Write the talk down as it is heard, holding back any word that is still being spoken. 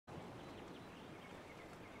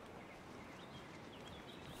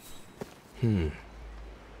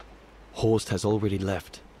Horst has already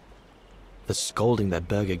left. The scolding that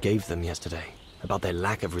Berger gave them yesterday about their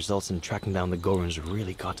lack of results in tracking down the Gorons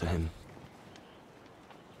really got to him.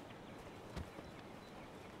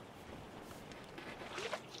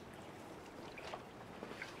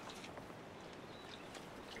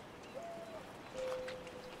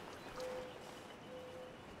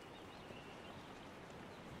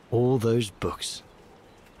 All those books.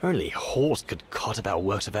 Only Horst could cot about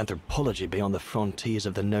works of anthropology beyond the frontiers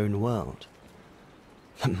of the known world.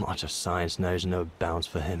 The march of science knows no bounds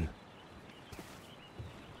for him.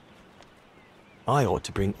 I ought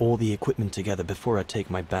to bring all the equipment together before I take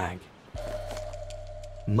my bag.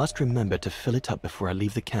 Must remember to fill it up before I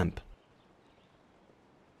leave the camp.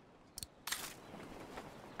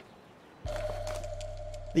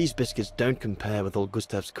 These biscuits don't compare with old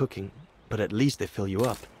Gustav's cooking, but at least they fill you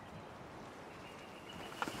up.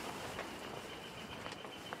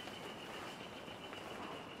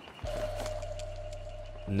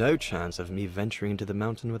 No chance of me venturing into the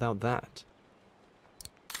mountain without that.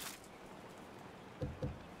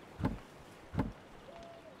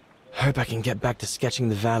 Hope I can get back to sketching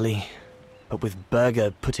the valley, but with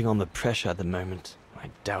Berger putting on the pressure at the moment, I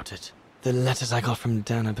doubt it. The letters I got from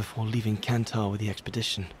Dana before leaving Kantar with the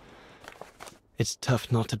expedition. It's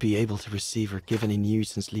tough not to be able to receive or give any news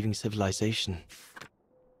since leaving civilization.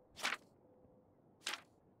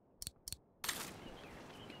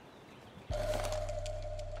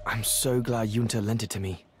 I'm so glad Junta lent it to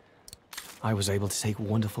me. I was able to take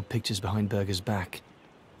wonderful pictures behind Berger's back.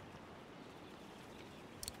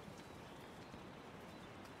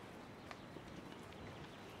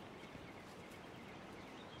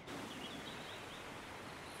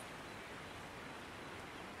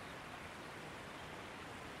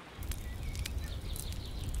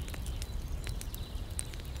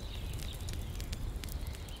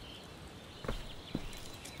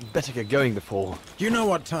 Better get going before... Do you know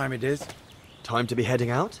what time it is? Time to be heading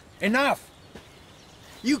out? Enough!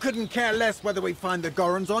 You couldn't care less whether we find the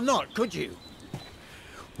Gorons or not, could you?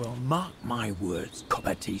 Well, mark my words,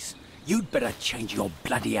 Copperteeth. You'd better change your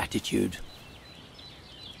bloody attitude.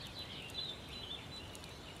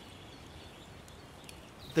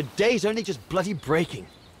 The day's only just bloody breaking.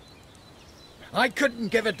 I couldn't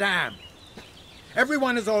give a damn.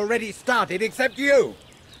 Everyone has already started except you.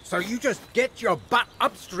 So you just get your butt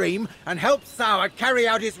upstream and help Sauer carry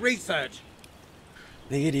out his research.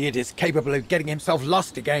 The idiot is capable of getting himself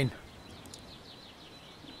lost again.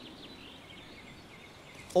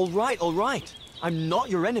 All right. I'm not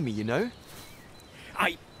your enemy, you know?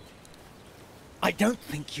 I don't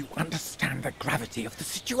think you understand the gravity of the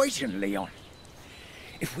situation, Leon.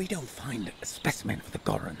 If we don't find a specimen for the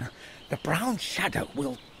Goron, the brown shadow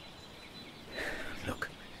will... Look,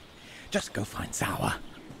 just go find Sauer.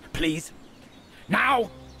 Please.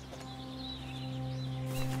 Now!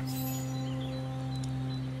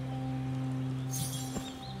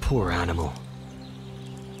 Poor animal.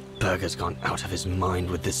 Berger's gone out of his mind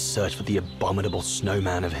with this search for the abominable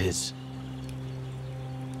snowman of his.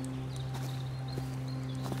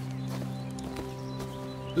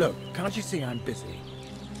 Look, can't you see I'm busy?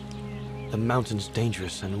 The mountain's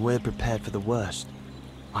dangerous and we're prepared for the worst.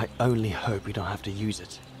 I only hope we don't have to use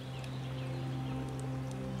it.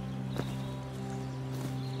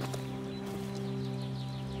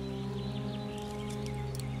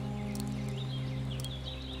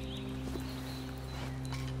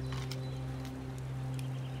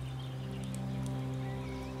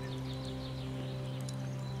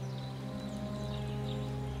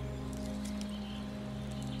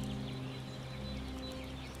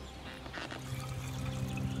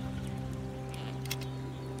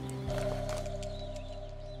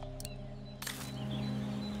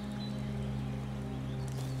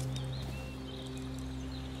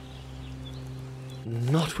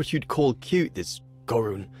 Not what you'd call cute, this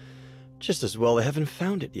Goron. Just as well they haven't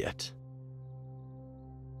found it yet.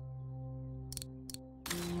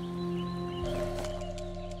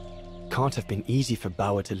 Can't have been easy for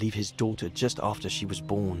Bauer to leave his daughter just after she was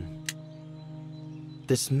born.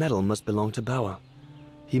 This medal must belong to Bauer.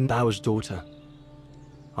 He's Bauer's daughter.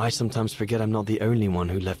 I sometimes forget I'm not the only one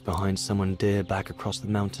who left behind someone dear back across the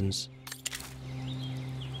mountains.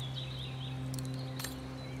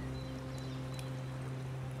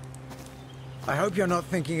 I hope you're not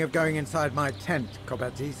thinking of going inside my tent,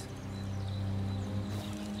 Copperteeth.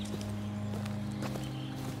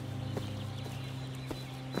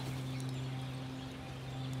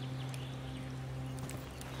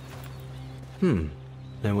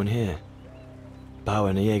 No one here. Bauer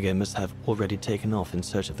and Jaeger must have already taken off in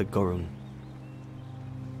search of the Goron.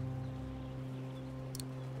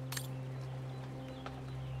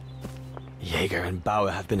 Jaeger and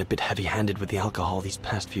Bauer have been a bit heavy-handed with the alcohol these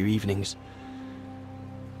past few evenings.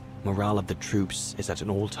 Morale of the troops is at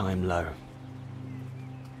an all-time low.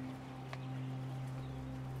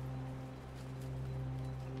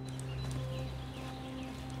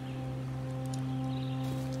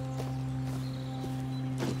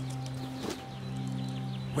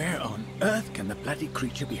 Where on earth can the bloody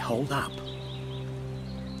creature be holed up?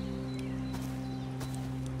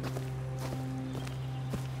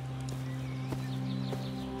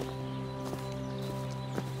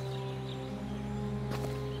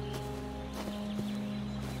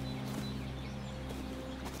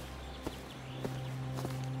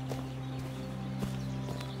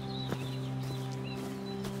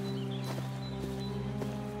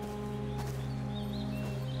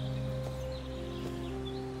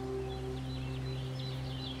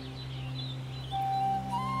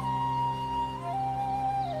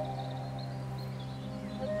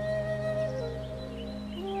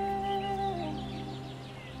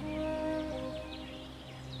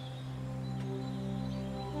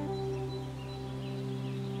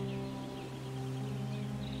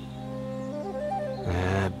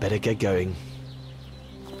 Better get going.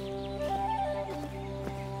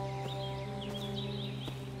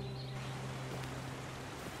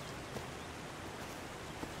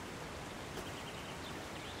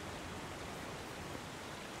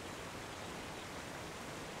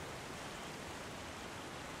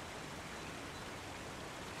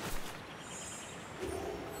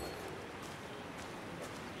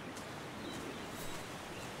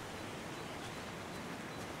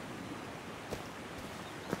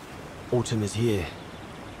 Autumn is here.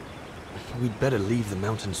 We'd better leave the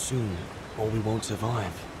mountains soon, or we won't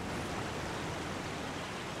survive.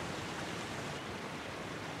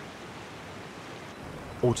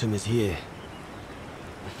 Autumn is here.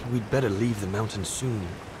 We'd better leave the mountains soon,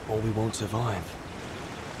 or we won't survive.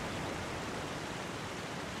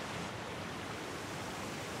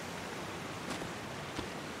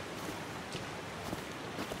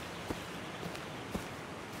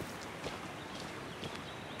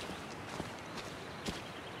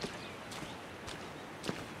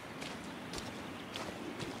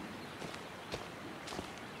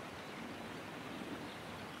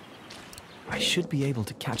 I should be able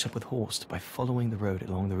to catch up with Horst by following the road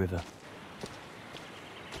along the river.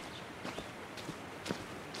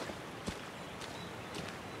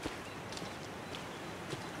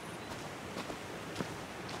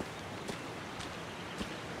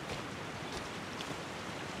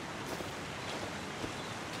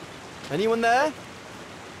 Anyone there?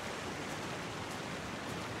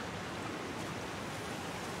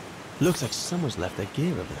 Looks like someone's left their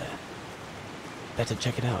gear over there. Better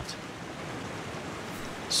check it out.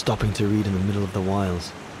 Stopping to read in the middle of the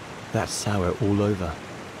wilds. That's sour all over.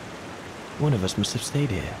 One of us must have stayed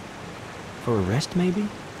here. For a rest, maybe?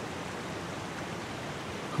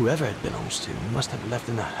 Whoever it belongs to must have left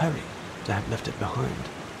in a hurry to have left it behind.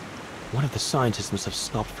 One of the scientists must have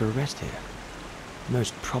stopped for a rest here.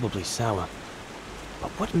 Most probably Sour.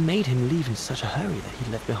 But what made him leave in such a hurry that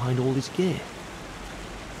he left behind all his gear?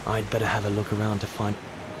 I'd better have a look around to find...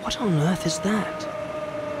 What on earth is that?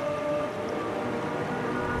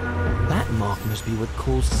 That mark must be what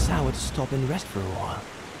caused Sour to stop and rest for a while.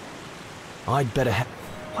 I'd better have...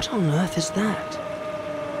 What on earth is that?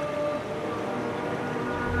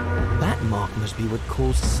 That mark must be what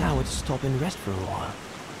caused Sour to stop and rest for a while.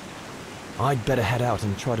 I'd better head out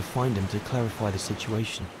and try to find him to clarify the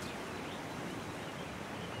situation.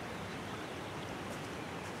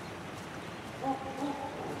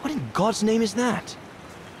 What in God's name is that?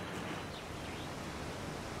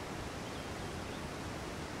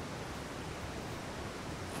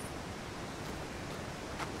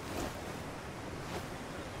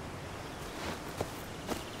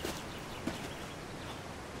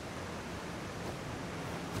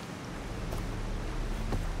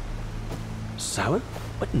 Sour?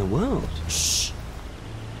 What in the world? Shh!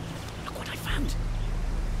 Look what I found.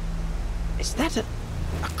 Is that a...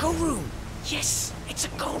 A go room! Yes, it's a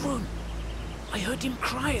go room! I heard him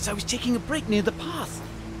cry as I was taking a break near the path.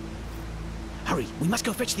 Hurry, we must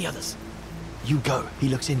go fetch the others. You go. He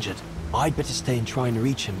looks injured. I'd better stay and try and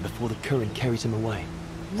reach him before the current carries him away.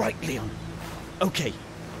 Right, Leon. Okay.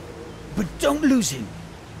 But don't lose him.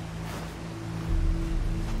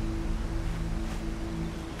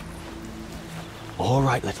 All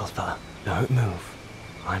right, little fella. Don't move.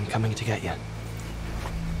 I'm coming to get you.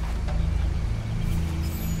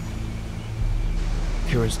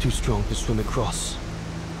 Current's too strong to swim across.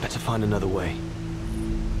 Better find another way.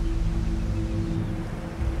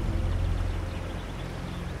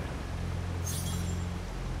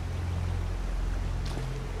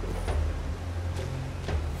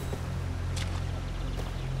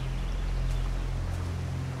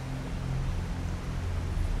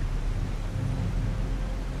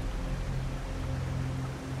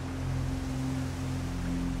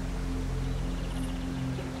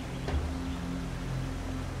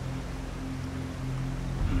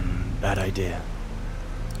 bad idea.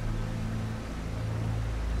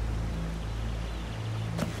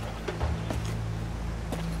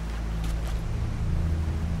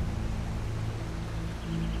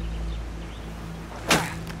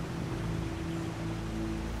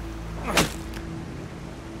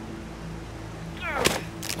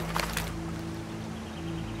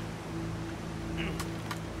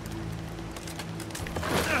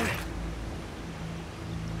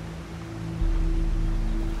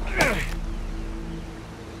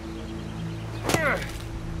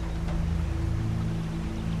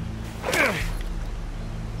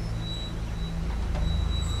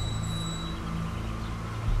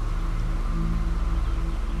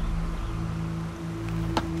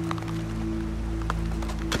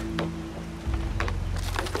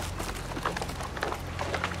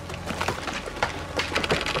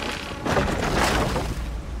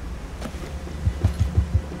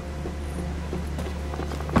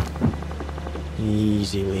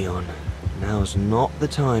 Easy, Leon. Now's not the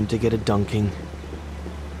time to get a dunking.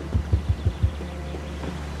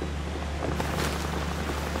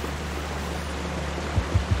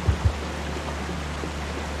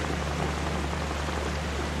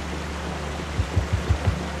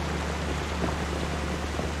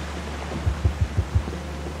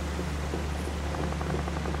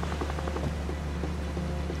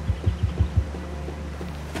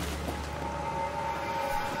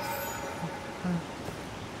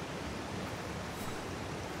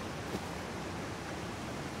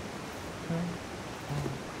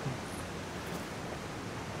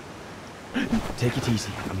 Take it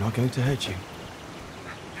easy. I'm not going to hurt you.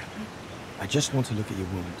 I just want to look at your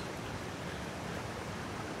wound.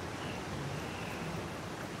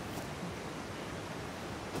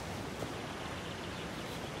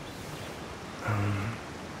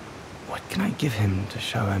 What can I give him to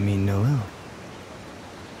show I mean no ill?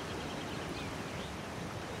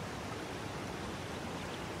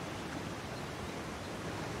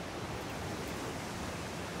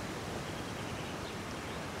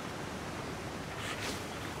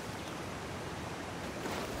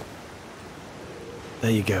 There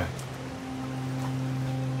you go.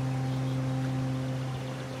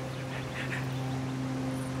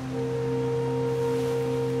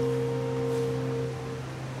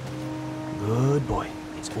 Good boy.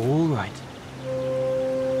 It's all right.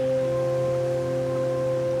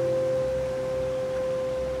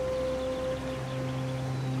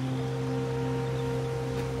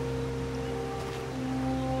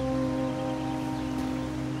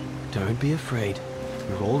 Don't be afraid.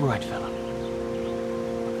 You're all right, fella.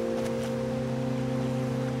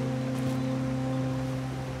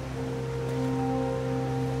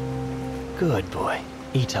 Good boy.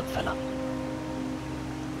 Eat up, fella.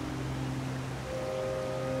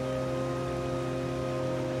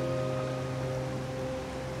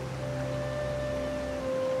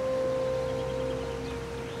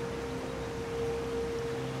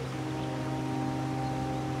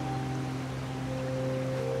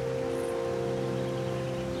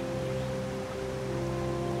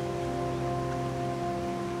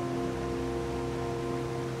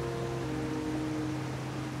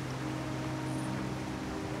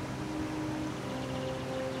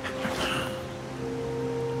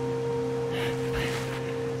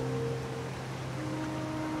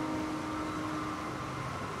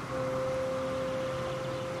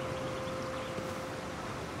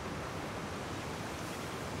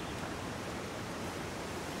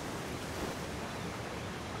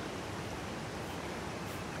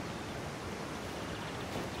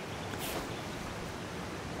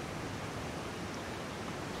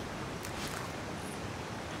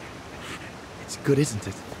 It's good, isn't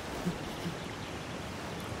it?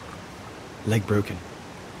 Leg broken.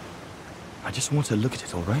 I just want to look at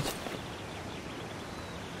it, all right?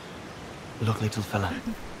 Look, little fella,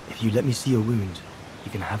 if you let me see your wound,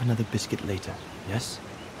 you can have another biscuit later, yes?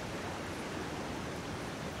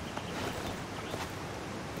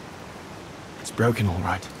 It's broken, all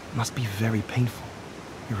right. Must be very painful.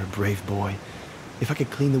 You're a brave boy. If I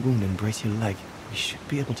could clean the wound and brace your leg, we should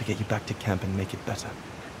be able to get you back to camp and make it better.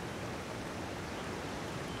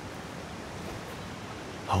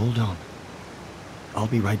 Hold on. I'll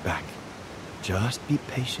be right back. Just be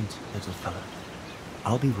patient, little fella.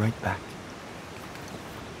 I'll be right back.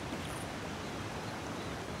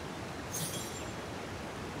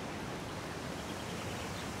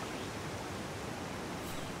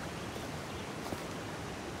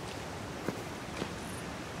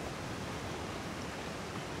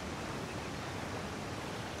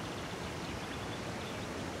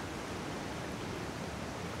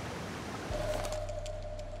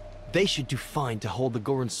 They should do fine to hold the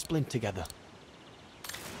Goran splint together.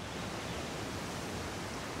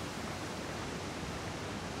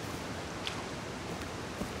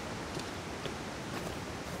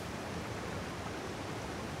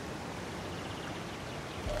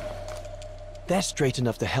 They're straight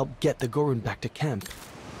enough to help get the Goran back to camp.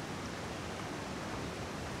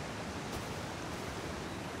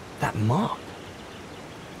 That mark,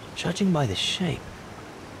 judging by the shape,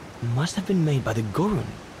 must have been made by the Goran,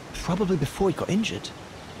 probably before he got injured.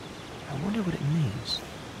 I wonder what it means.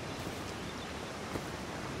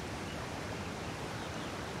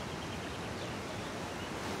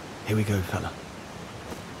 Here we go, fella.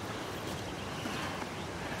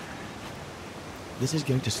 This is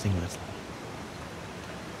going to sting a little.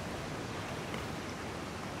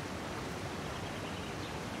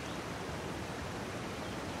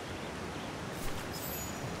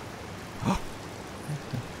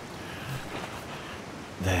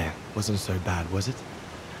 There, wasn't so bad, was it?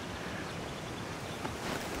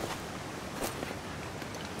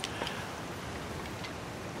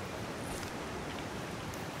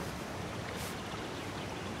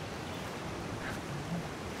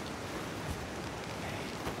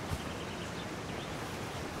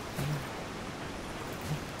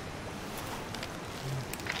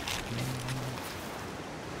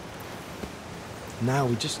 Now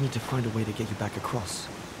we just need to find a way to get you back across.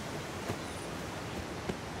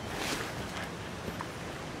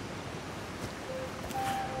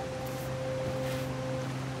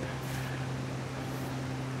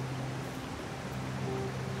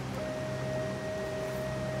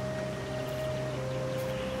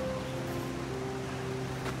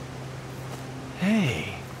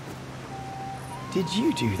 Hey, did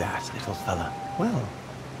you do that, little fella? Well,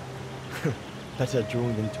 better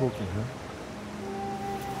drawing than talking, huh?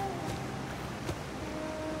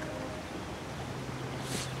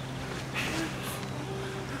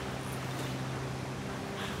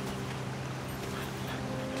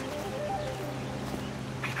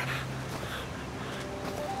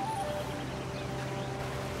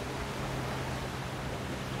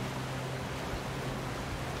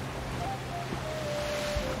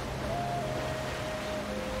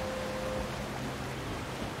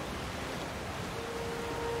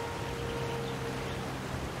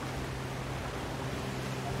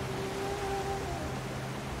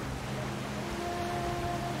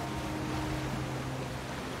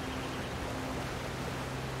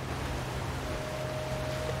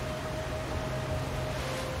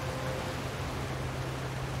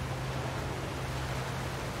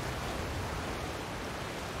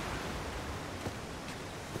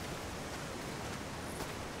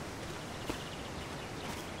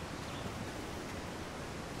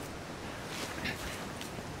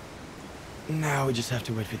 Now we just have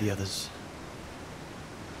to wait for the others.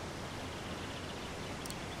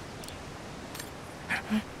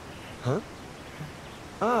 Huh?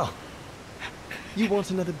 Oh, you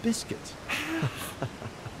want another biscuit?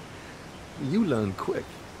 You learn quick.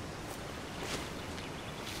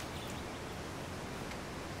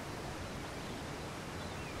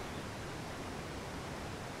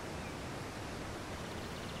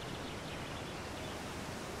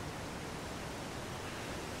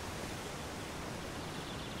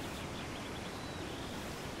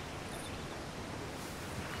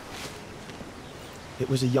 It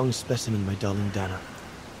was a young specimen, my darling Dana.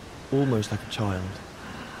 Almost like a child.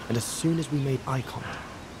 And as soon as we made eye contact,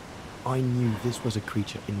 I knew this was a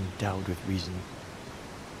creature endowed with reason.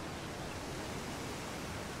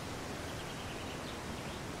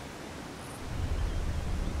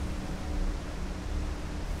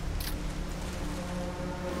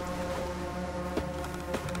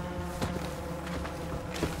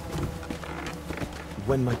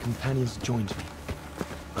 When my companions joined me,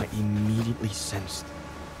 I immediately sensed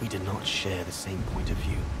we did not share the same point of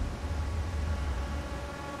view.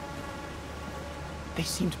 They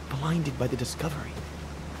seemed blinded by the discovery.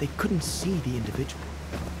 They couldn't see the individual.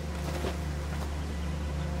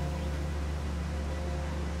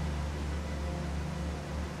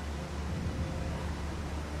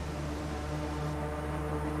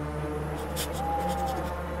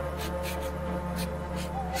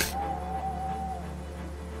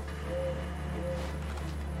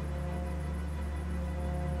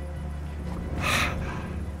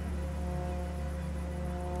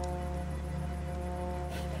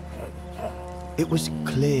 It was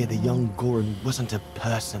clear the young Goran wasn't a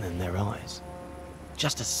person in their eyes,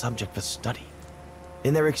 just a subject for study.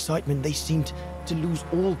 In their excitement, they seemed to lose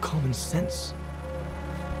all common sense.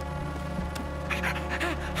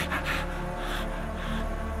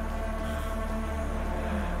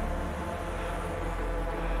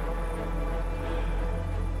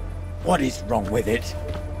 What is wrong with it?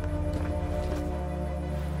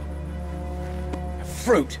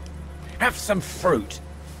 Fruit. Have some fruit.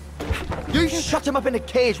 You shut him up in a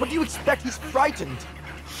cage. What do you expect? He's frightened.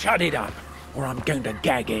 Shut it up, or I'm going to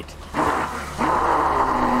gag it.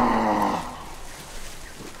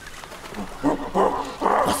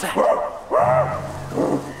 What's that?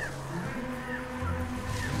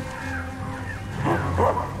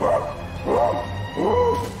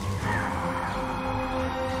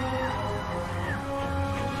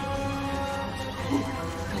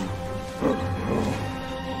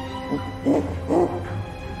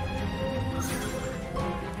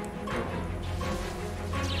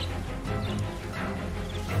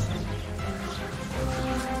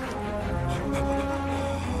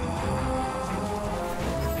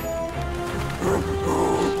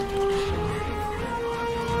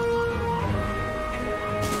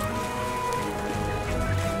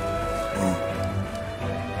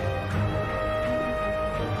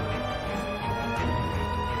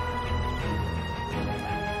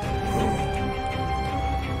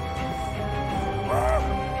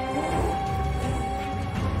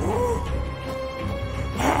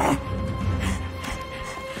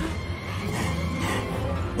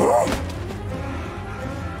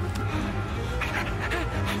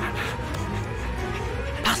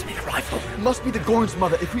 Must be the Gorn's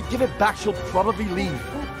mother. If we give it back, she'll probably leave.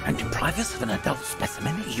 And deprive us of an adult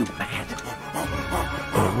specimen? Are you mad?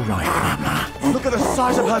 All right, Mama. Look at the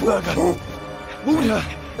size of her burger. Wound her,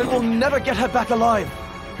 and we'll never get her back alive.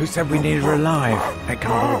 Who said we needed her alive? They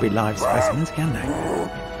can't all be live specimens, can they?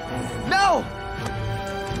 No!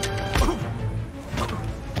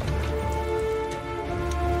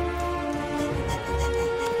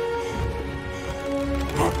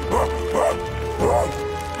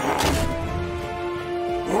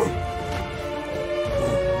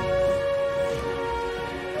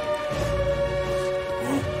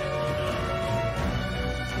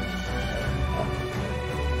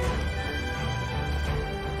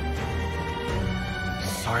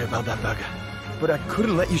 Sorry about that, Burger, but I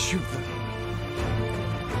couldn't let you shoot them.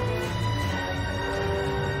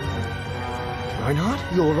 Reinhard,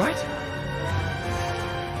 you all right?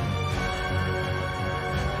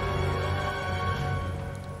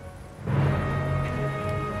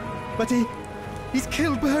 But he's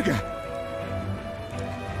killed Burger.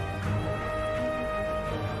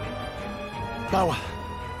 Bauer,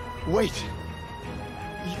 wait.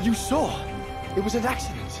 You saw. It was an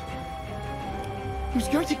accident. He was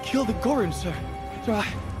going to kill the Goron, sir. So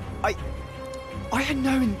I had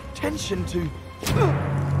no intention to...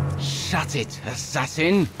 Shut it,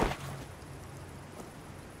 assassin!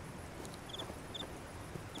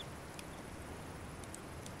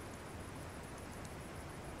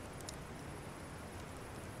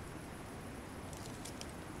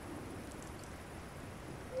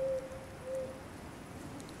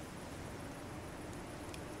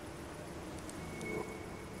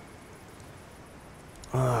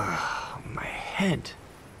 My head.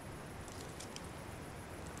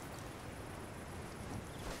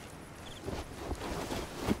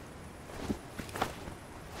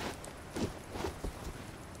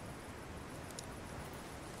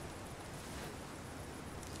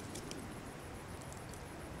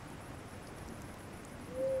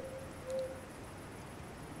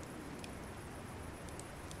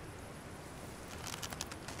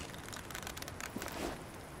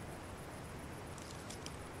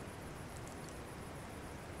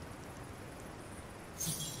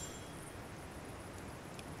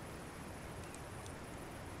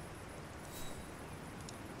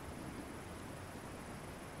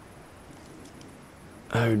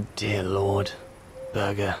 Oh dear Lord,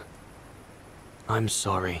 Burger. I'm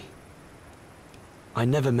sorry. I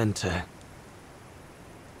never meant to...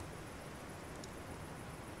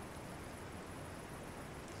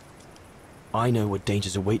 I know what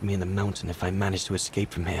dangers await me in the mountain if I manage to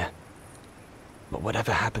escape from here. But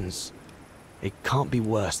whatever happens, it can't be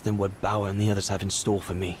worse than what Bauer and the others have in store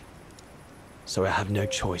for me. So I have no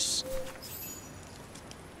choice.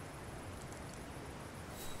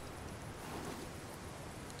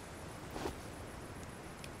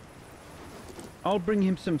 I'll bring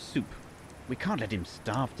him some soup. We can't let him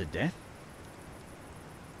starve to death.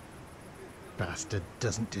 Bastard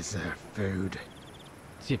doesn't deserve food.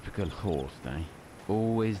 Typical horse, eh?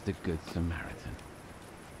 Always the good Samaritan.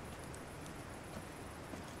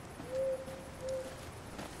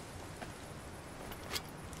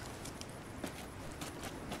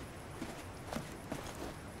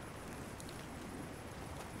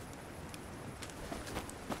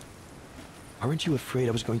 Aren't you afraid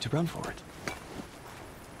I was going to run for it?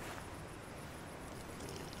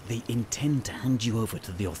 They intend to hand you over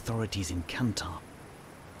to the authorities in Kantar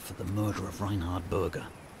for the murder of Reinhard Berger.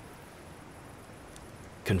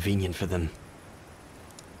 Convenient for them.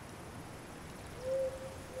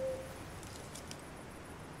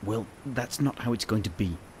 Well, that's not how it's going to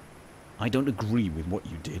be. I don't agree with what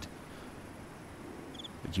you did.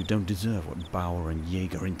 But you don't deserve what Bauer and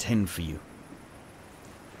Jaeger intend for you.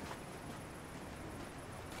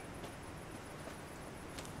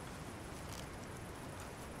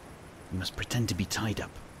 You must pretend to be tied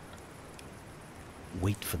up.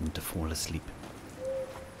 Wait for them to fall asleep.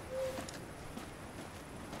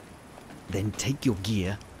 Then take your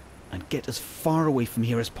gear and get as far away from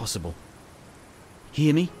here as possible.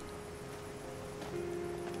 Hear me?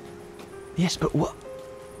 Yes, but what?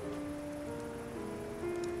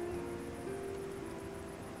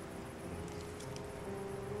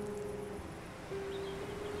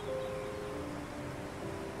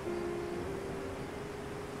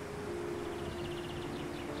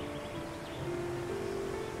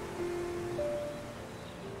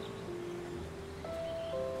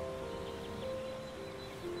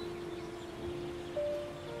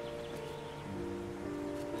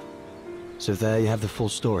 So there you have the full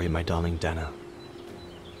story, my darling Dana.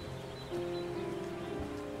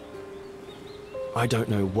 I don't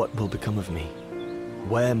know what will become of me,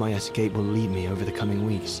 where my escape will lead me over the coming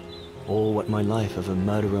weeks, or what my life of a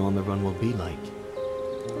murderer on the run will be like.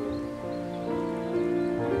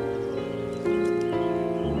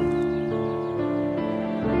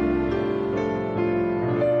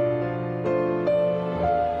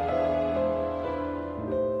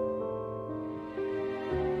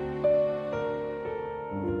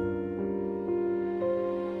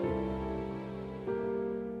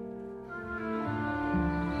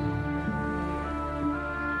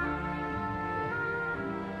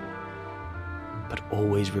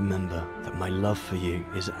 Always remember that my love for you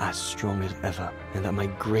is as strong as ever, and that my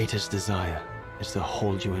greatest desire is to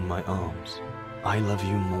hold you in my arms. I love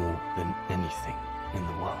you more than anything in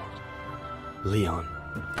the world. Leon,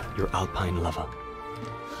 your Alpine lover.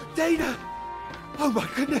 Dana! Oh my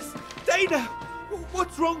goodness! Dana!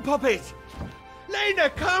 What's wrong, Puppet? Lena,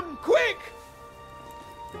 come, quick!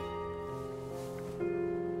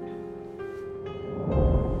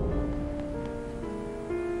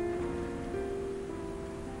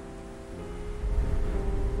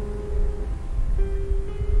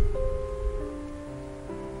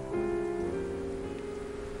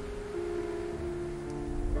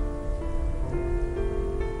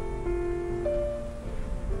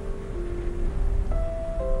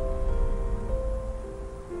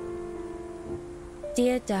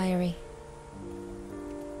 Dear Diary,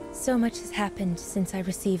 so much has happened since I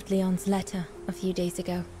received Leon's letter a few days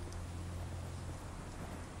ago.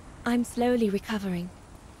 I'm slowly recovering.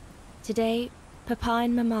 Today, Papa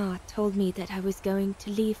and Mama told me that I was going to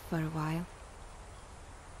leave for a while.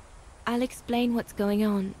 I'll explain what's going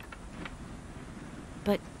on,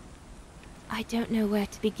 but I don't know where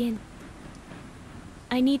to begin.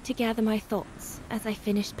 I need to gather my thoughts as I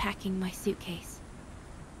finish packing my suitcase.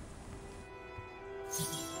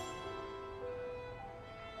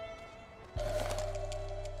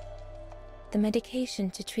 The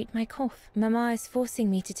medication to treat my cough. Mama is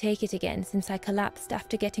forcing me to take it again since I collapsed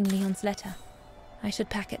after getting Leon's letter. I should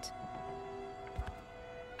pack it.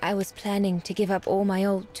 I was planning to give up all my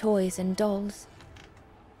old toys and dolls.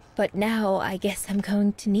 But now I guess I'm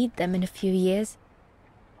going to need them in a few years.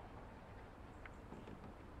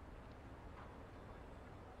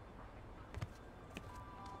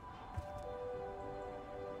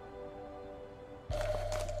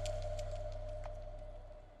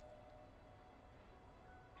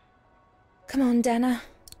 Come on, Dana.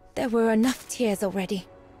 There were enough tears already.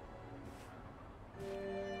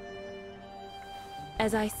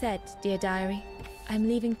 As I said, dear diary, I'm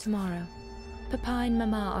leaving tomorrow. Papa and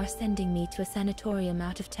Mama are sending me to a sanatorium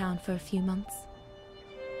out of town for a few months.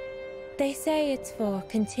 They say it's for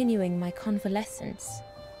continuing my convalescence.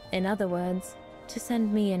 In other words, to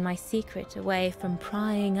send me and my secret away from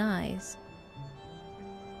prying eyes.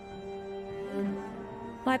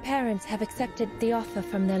 My parents have accepted the offer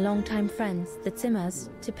from their longtime friends, the Zimmers,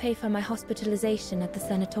 to pay for my hospitalization at the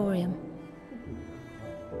sanatorium.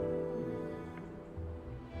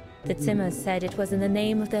 The Zimmers said it was in the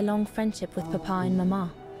name of their long friendship with Papa and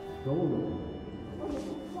Mama.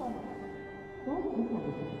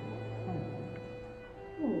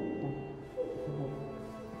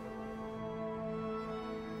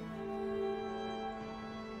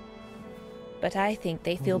 But I think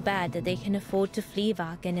they feel bad that they can afford to flee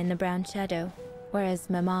Wagen in the Brown Shadow, whereas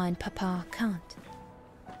Mama and Papa can't.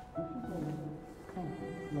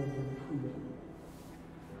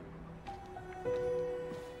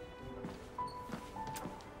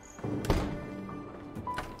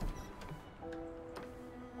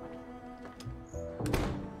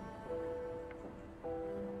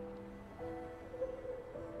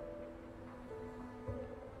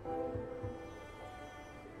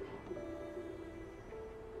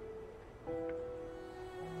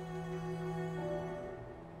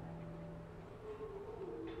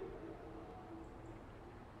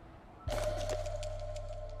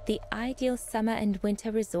 The ideal summer and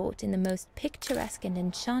winter resort in the most picturesque and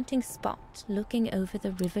enchanting spot looking over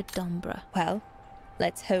the River Dombra. Well,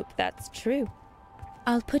 let's hope that's true.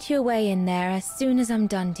 I'll put you away in there as soon as I'm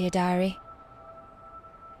done, dear diary.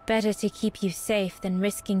 Better to keep you safe than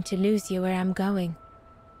risking to lose you where I'm going.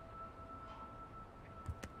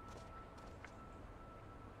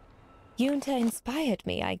 Yunta inspired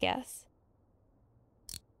me, I guess.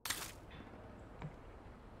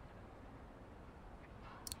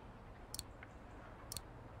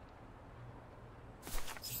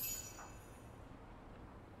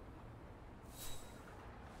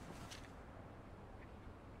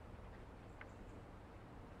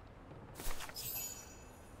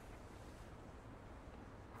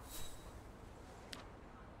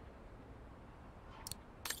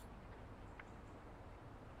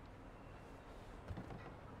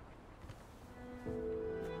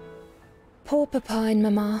 Poor Papa and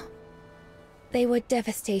Mama. They were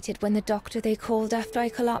devastated when the doctor they called after I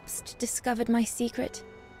collapsed discovered my secret.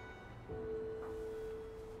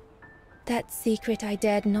 That secret I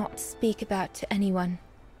dared not speak about to anyone.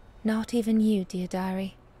 Not even you, dear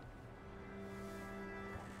diary.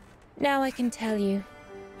 Now I can tell you.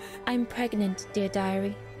 I'm pregnant, dear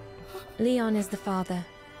diary. Leon is the father.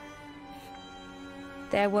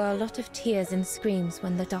 There were a lot of tears and screams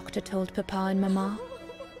when the doctor told Papa and Mama.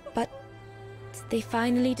 But they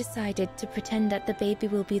finally decided to pretend that the baby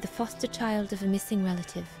will be the foster child of a missing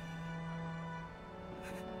relative.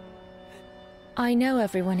 I know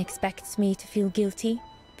everyone expects me to feel guilty,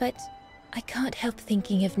 but I can't help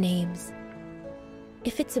thinking of names.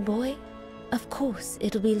 If it's a boy, of course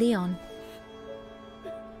it'll be Leon,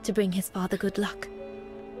 to bring his father good luck.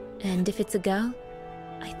 And if it's a girl,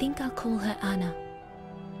 I think I'll call her Anna.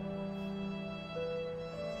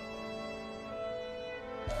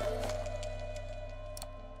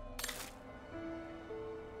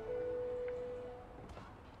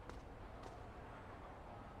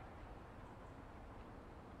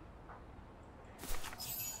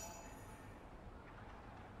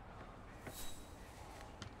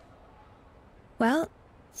 Well,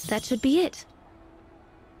 that should be it.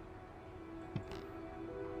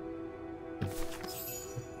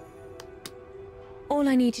 All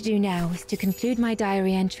I need to do now is to conclude my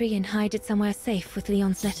diary entry and hide it somewhere safe with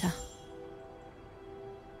Leon's letter.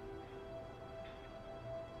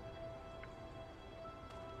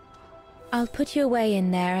 I'll put you away in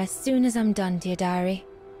there as soon as I'm done, dear diary.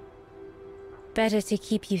 Better to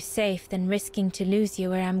keep you safe than risking to lose you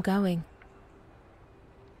where I'm going.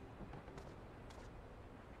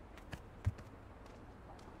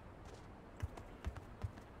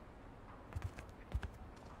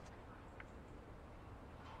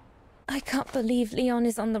 I can't believe Leon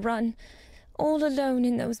is on the run, all alone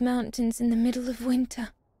in those mountains in the middle of winter.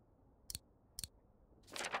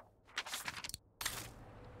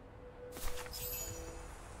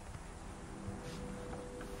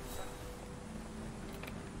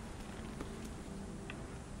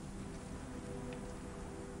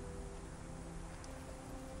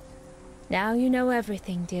 Now you know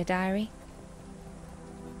everything, dear diary.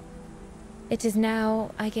 It is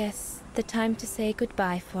now, I guess, the time to say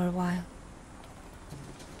goodbye for a while.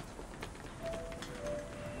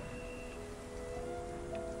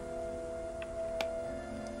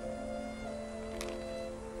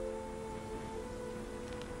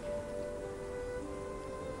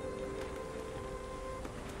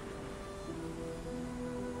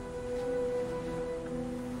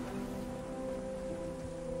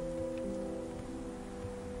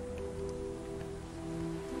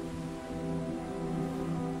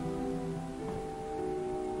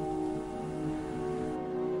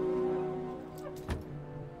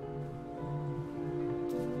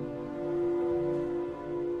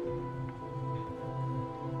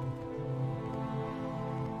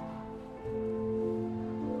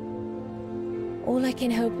 All I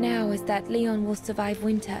can hope now is that Leon will survive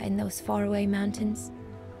winter in those faraway mountains,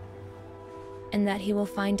 and that he will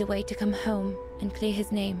find a way to come home and clear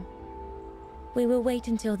his name. We will wait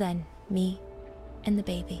until then, me and the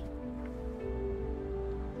baby.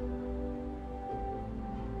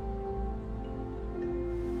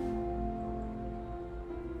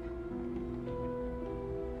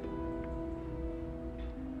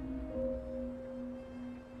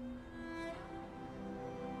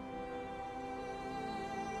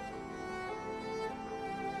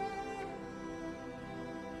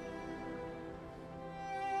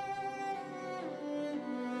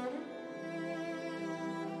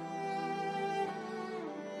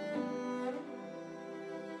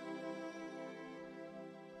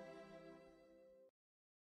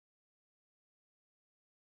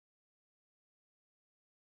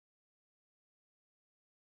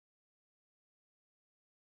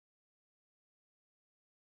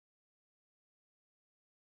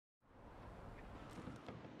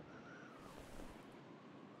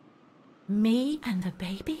 Me and the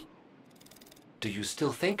baby? Do you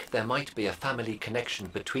still think there might be a family connection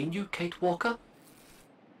between you, Kate Walker?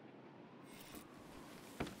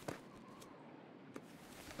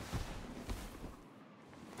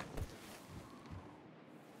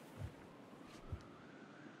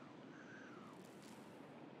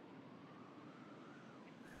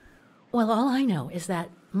 Well, all I know is that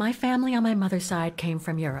my family on my mother's side came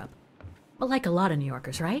from Europe. Well, like a lot of New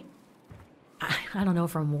Yorkers, right? I don't know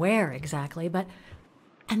from where exactly, but...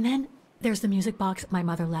 And then there's the music box my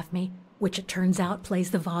mother left me, which it turns out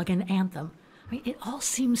plays the Vaughan anthem. I mean, it all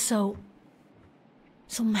seems so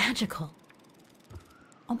magical.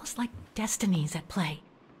 Almost like destinies at play.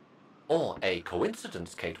 Or a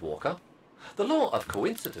coincidence, Kate Walker. The law of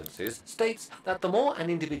coincidences states that the more an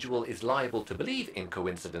individual is liable to believe in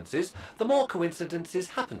coincidences, the more coincidences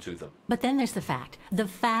happen to them. But then there's the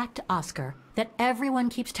fact, Oscar, that everyone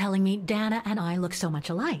keeps telling me Dana and I look so much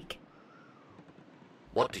alike.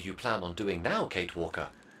 What do you plan on doing now, Kate Walker?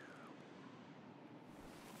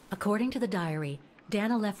 According to the diary,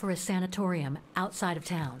 Dana left for a sanatorium outside of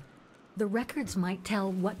town. The records might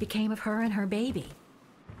tell what became of her and her baby.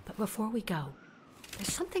 But before we go,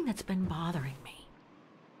 there's something that's been bothering me.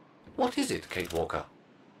 What is it, Kate Walker?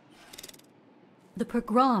 The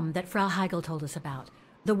pogrom that Frau Heigl told us about,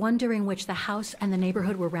 the one during which the house and the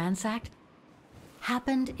neighborhood were ransacked,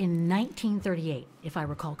 happened in 1938, if I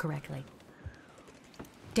recall correctly.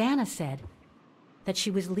 Dana said that she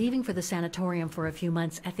was leaving for the sanatorium for a few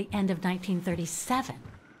months at the end of 1937.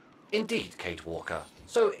 Indeed, Kate Walker.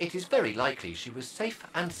 So it is very likely she was safe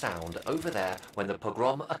and sound over there when the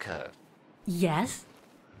pogrom occurred. Yes,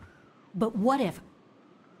 but what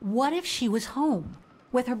if she was home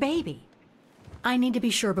with her baby? I need to be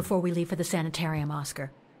sure before we leave for the sanitarium,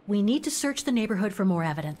 Oscar. We need to search the neighborhood for more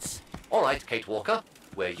evidence. All right, Kate Walker.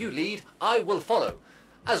 Where you lead, I will follow,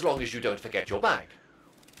 as long as you don't forget your bag.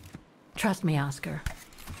 Trust me, Oscar.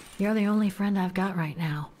 You're the only friend I've got right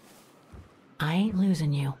now. I ain't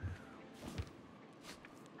losing you.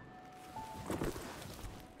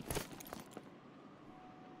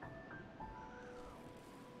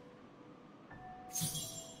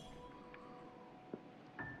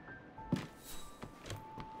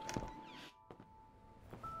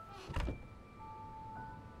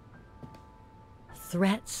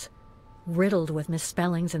 Threats, riddled with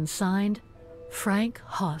misspellings and signed, Frank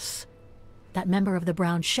Hoss, that member of the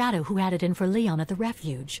Brown Shadow who had it in for Leon at the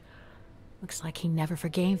refuge. Looks like he never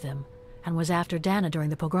forgave them and was after Dana during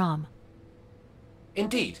the pogrom.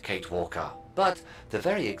 Indeed, Kate Walker. But the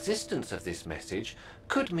very existence of this message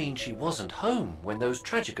could mean she wasn't home when those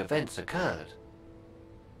tragic events occurred.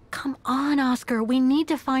 Come on, Oscar. We need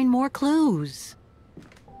to find more clues.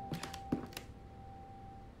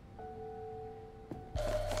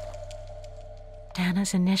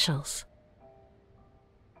 Dana's initials.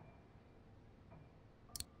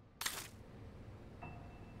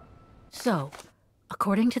 So,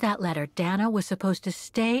 according to that letter, Dana was supposed to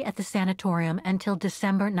stay at the sanatorium until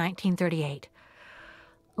December 1938.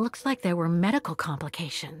 Looks like there were medical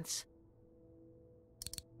complications.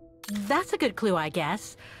 That's a good clue, I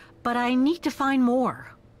guess, but I need to find more.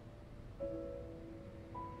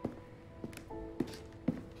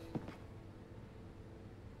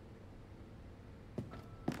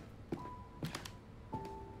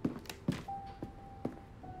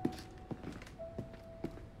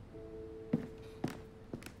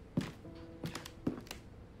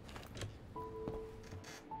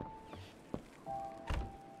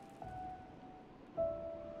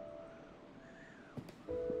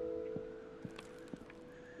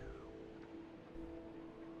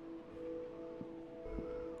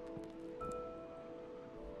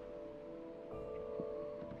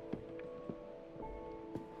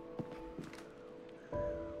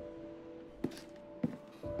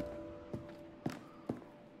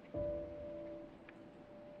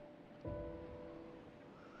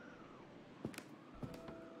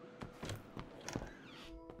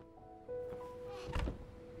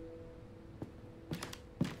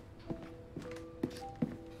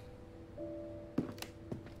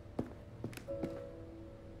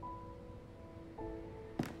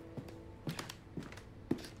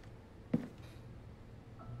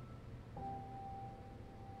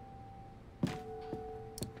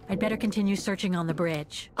 I'd better continue searching on the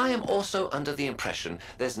bridge. I am also under the impression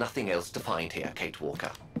there's nothing else to find here, Kate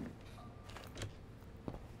Walker.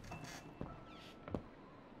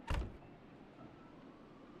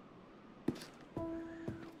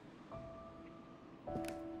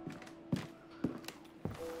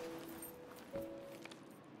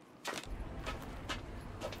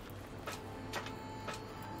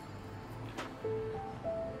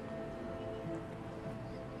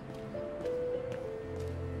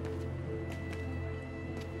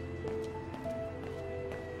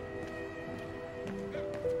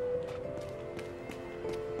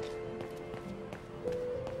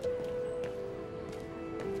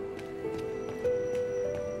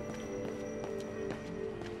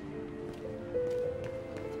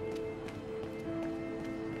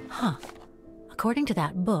 Huh. According to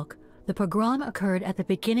that book, the pogrom occurred at the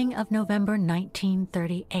beginning of November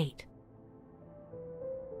 1938.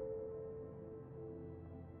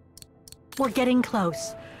 We're getting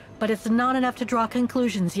close, but it's not enough to draw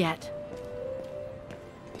conclusions yet.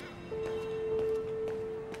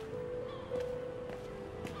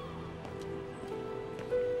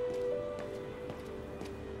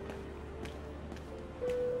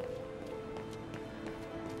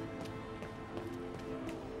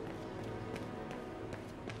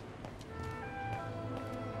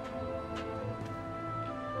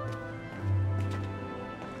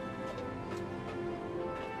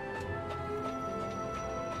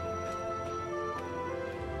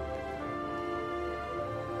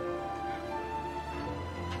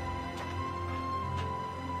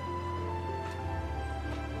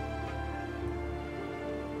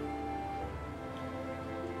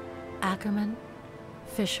 Ackerman,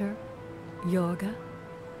 Fisher, Yorga.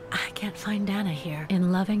 I can't find Dana here.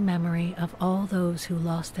 In loving memory of all those who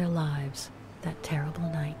lost their lives that terrible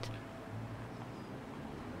night.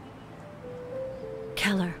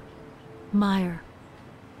 Keller, Meyer,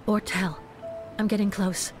 Ortel. I'm getting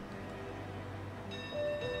close.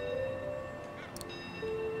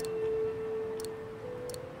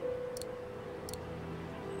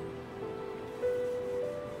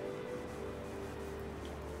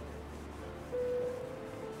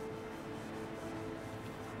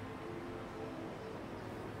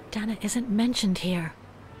 Dana isn't mentioned here.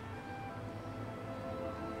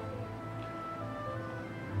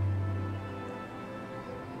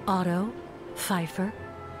 Otto, Pfeiffer.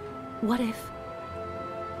 What if...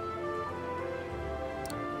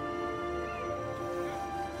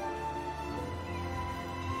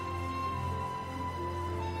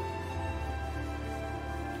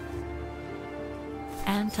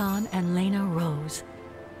 Anton and Lena Rose.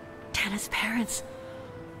 Dana's parents.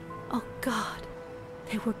 Oh God.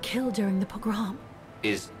 They were killed during the pogrom.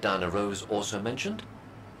 Is Dana Rose also mentioned?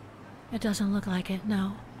 It doesn't look like it,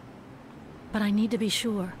 no. But I need to be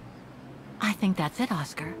sure. I think that's it,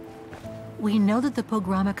 Oscar. We know that the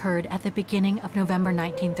pogrom occurred at the beginning of November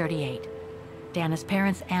 1938. Dana's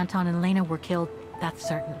parents, Anton and Lena, were killed, that's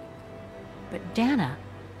certain. But Dana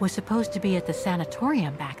was supposed to be at the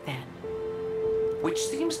sanatorium back then. Which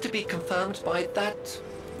seems to be confirmed by that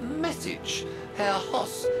message Herr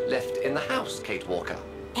Hoss left in the house, Kate Walker.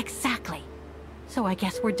 Exactly. So I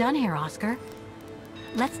guess we're done here, Oscar.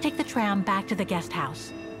 Let's take the tram back to the guest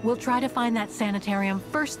house. We'll try to find that sanitarium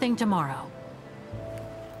first thing tomorrow.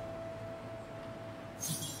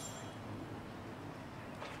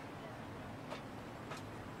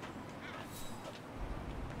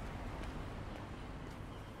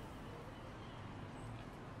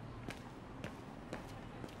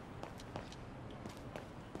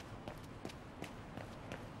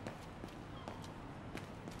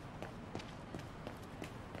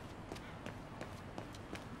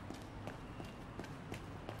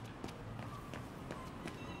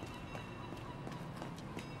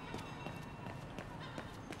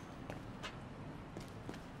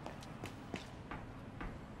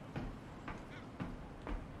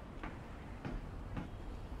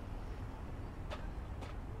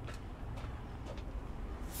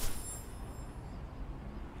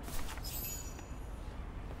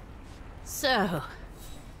 So,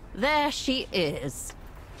 there she is.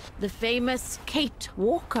 The famous Kate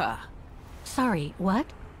Walker. Sorry, what?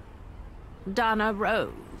 Dana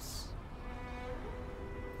Rose.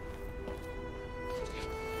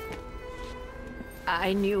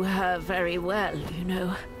 I knew her very well, you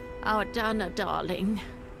know. Our Dana darling.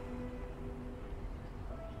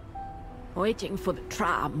 Waiting for the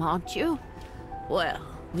tram, aren't you? Well,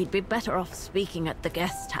 we'd be better off speaking at the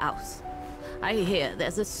guest house. I hear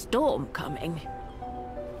there's a storm coming.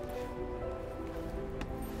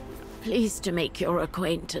 Pleased to make your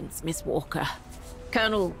acquaintance, Miss Walker.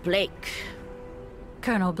 Colonel Blake.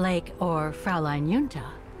 Colonel Blake or Fraulein Junta?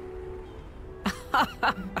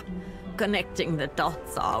 Connecting the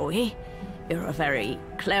dots, are we? You're a very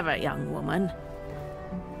clever young woman.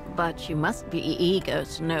 But you must be eager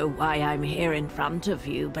to know why I'm here in front of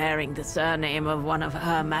you, bearing the surname of one of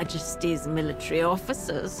Her Majesty's military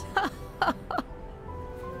officers.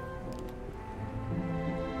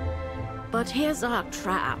 But here's our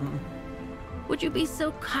tram. Would you be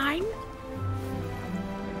so kind?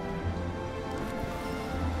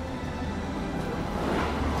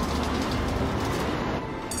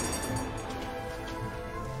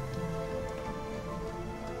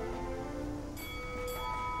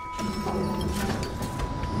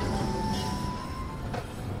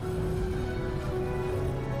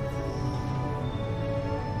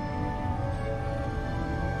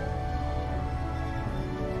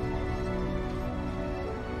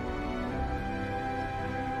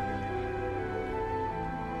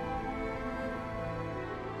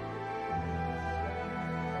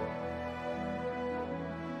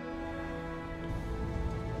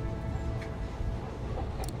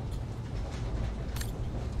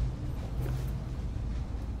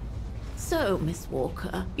 So, Miss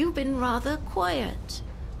Walker, you've been rather quiet.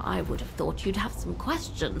 I would have thought you'd have some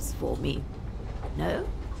questions for me. No?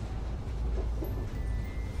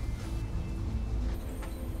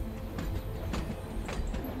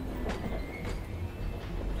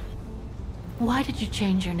 Why did you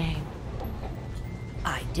change your name?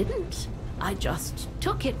 I didn't. I just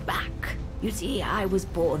took it back. You see, I was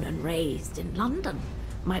born and raised in London.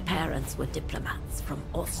 My parents were diplomats from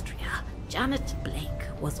Austria. Janet Blake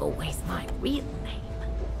was always my real name.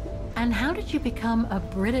 And how did you become a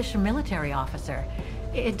British military officer?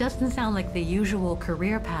 It doesn't sound like the usual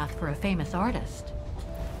career path for a famous artist.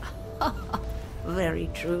 Very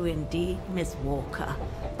true indeed, Miss Walker.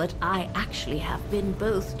 But I actually have been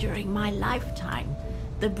both during my lifetime.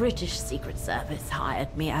 The British Secret Service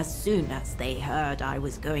hired me as soon as they heard I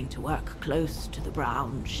was going to work close to the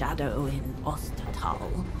Brown Shadow in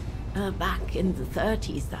Ostertal. Back in the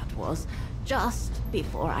 30s, that was, just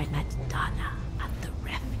before I met Dana at the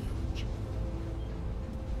refuge.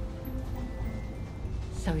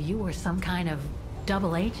 So you were some kind of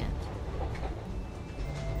double agent?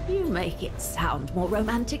 You make it sound more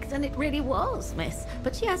romantic than it really was, miss.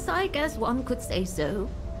 But yes, I guess one could say so.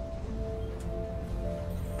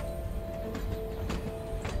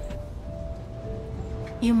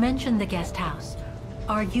 You mentioned the guest house.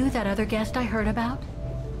 Are you that other guest I heard about?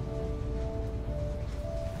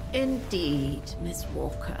 Indeed, Miss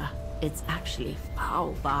Walker. It's actually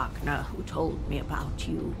Frau Wagner who told me about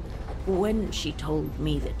you. When she told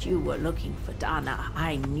me that you were looking for Dana,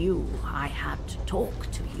 I knew I had to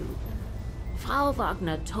talk to you. Frau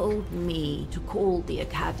Wagner told me to call the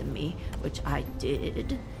academy, which I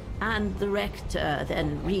did, and the rector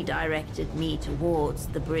then redirected me towards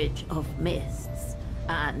the Bridge of Mists.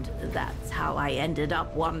 And that's how I ended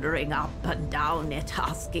up wandering up and down it,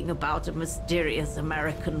 asking about a mysterious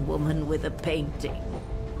American woman with a painting.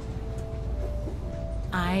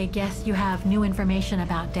 I guess you have new information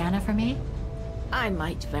about Dana for me? I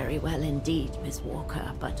might very well indeed, Miss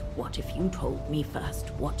Walker, but what if you told me first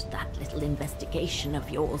what that little investigation of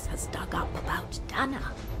yours has dug up about Dana?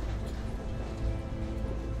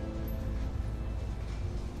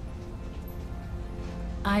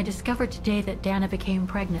 I discovered today that Dana became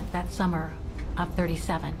pregnant that summer of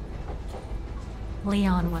 37.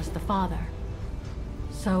 Leon was the father.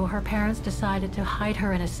 So her parents decided to hide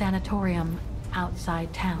her in a sanatorium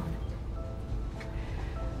outside town.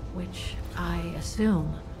 Which, I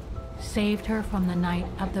assume, saved her from the night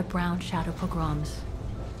of the Brown Shadow pogroms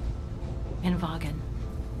in Vagen.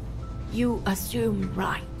 You assume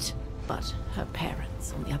right, but her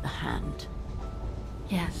parents, on the other hand...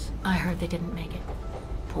 Yes, I heard they didn't make it.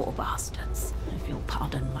 Poor bastards, if you'll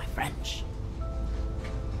pardon my French.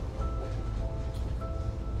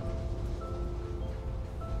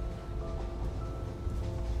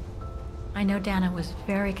 I know Dana was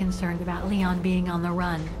very concerned about Leon being on the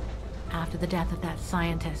run after the death of that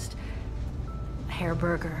scientist, Herr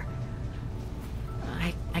Berger.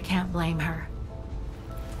 I can't blame her.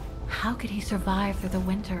 How could he survive through the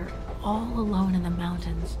winter, all alone in the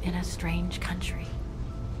mountains in a strange country?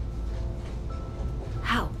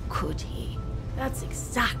 How could he? That's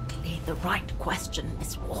exactly the right question,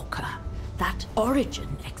 Miss Walker. That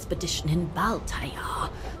origin expedition in Baltayar.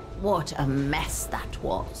 What a mess that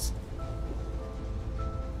was.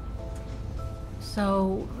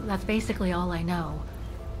 So, that's basically all I know.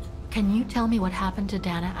 Can you tell me what happened to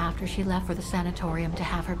Dana after she left for the sanatorium to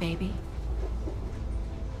have her baby?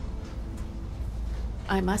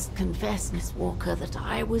 I must confess, Miss Walker, that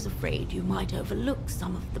I was afraid you might overlook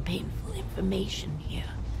some of the painful information here,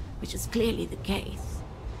 which is clearly the case.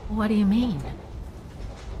 What do you mean?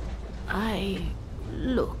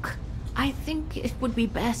 Look, I think it would be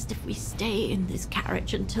best if we stay in this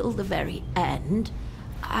carriage until the very end.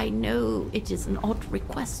 I know it is an odd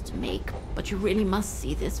request to make, but you really must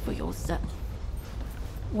see this for yourself.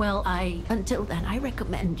 Well, Until then, I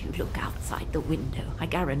recommend you look outside the window. I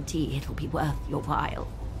guarantee it'll be worth your while.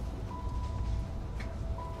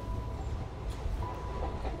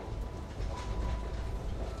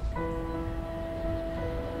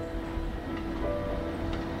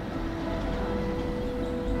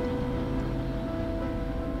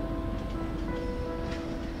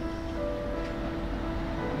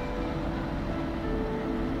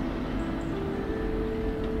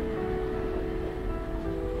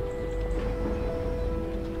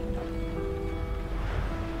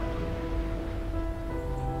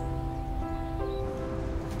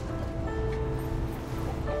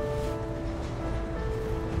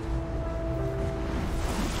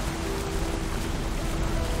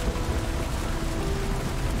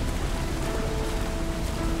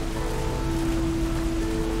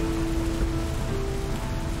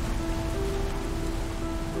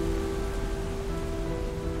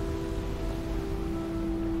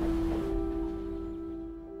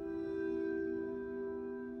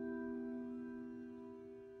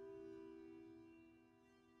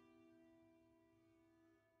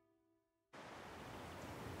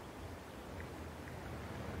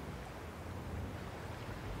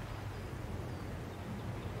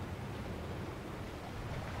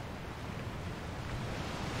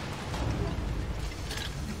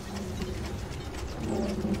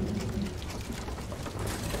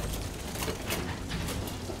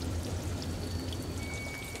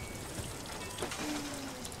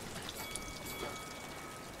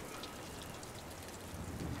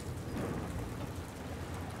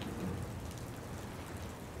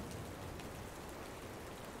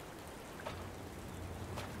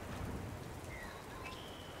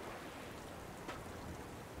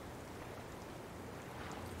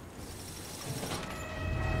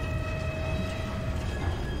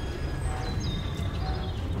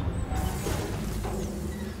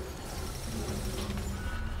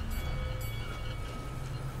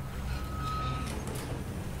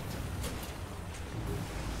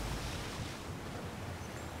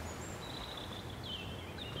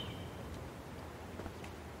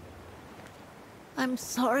 I'm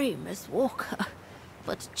sorry, Miss Walker,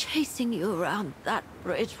 but chasing you around that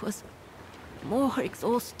bridge was more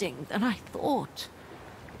exhausting than I thought.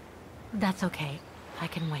 That's okay. I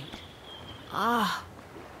can wait. Ah,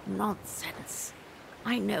 nonsense.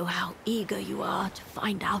 I know how eager you are to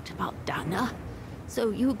find out about Dana.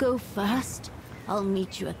 So you go first. I'll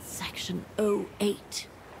meet you at section 08.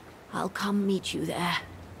 I'll come meet you there.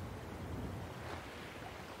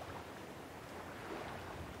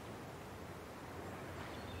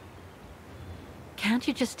 Can't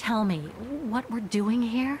you just tell me what we're doing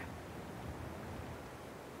here?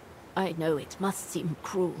 I know it must seem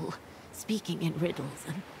cruel, speaking in riddles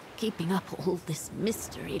and keeping up all this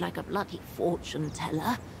mystery like a bloody fortune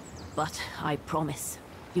teller, but I promise,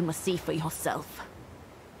 you must see for yourself.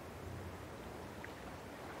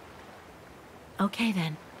 Okay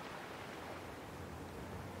then.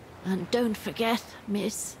 And don't forget,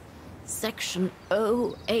 miss, section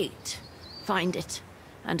 08. Find it,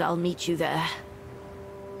 and I'll meet you there.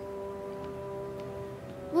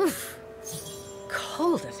 Oof.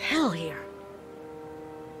 Cold as hell here.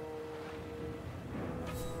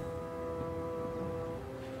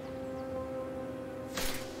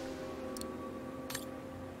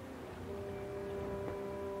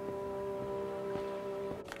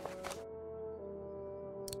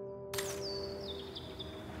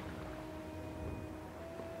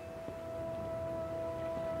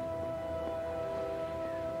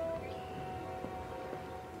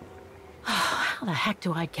 How the heck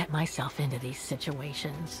do I get myself into these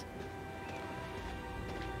situations?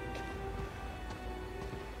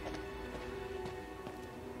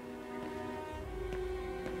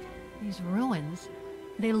 These ruins,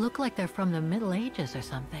 they look like they're from the Middle Ages or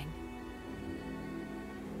something.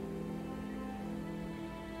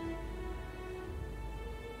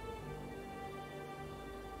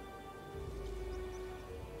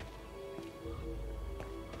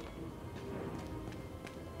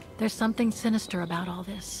 There's something sinister about all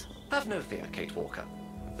this. Have no fear, Kate Walker.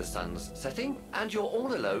 The sun's setting, and you're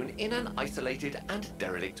all alone in an isolated and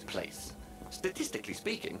derelict place. Statistically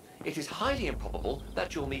speaking, it is highly improbable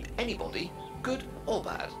that you'll meet anybody, good or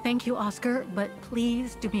bad. Thank you, Oscar, but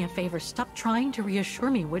please do me a favor. Stop trying to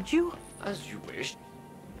reassure me, would you? As you wish.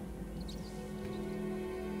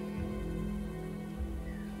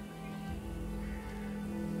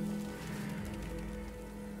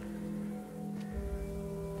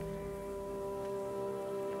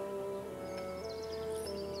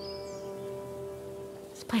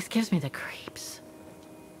 This place gives me the creeps.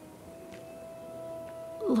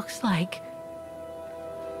 Looks like...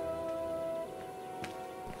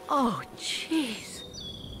 Oh, jeez.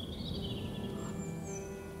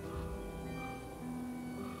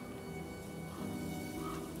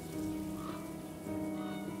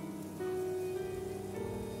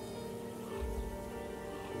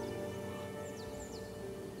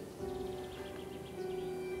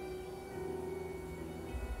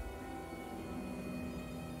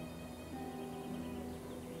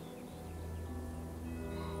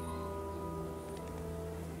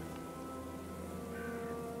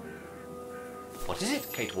 What is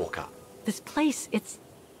it, Kate Walker? This place, it's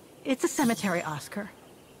a cemetery, Oscar.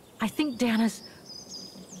 I think Dana's...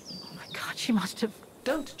 Oh my God, she must have...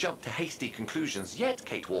 Don't jump to hasty conclusions yet,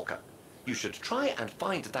 Kate Walker. You should try and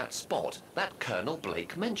find that spot that Colonel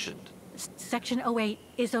Blake mentioned. Section 08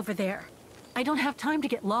 is over there. I don't have time to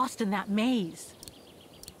get lost in that maze.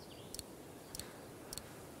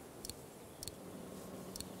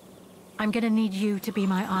 I'm gonna need you to be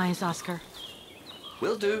my eyes, Oscar.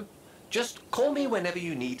 Will do. Just call me whenever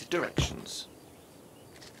you need directions.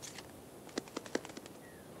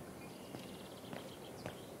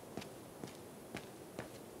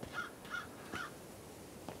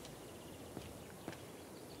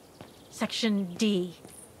 Section D.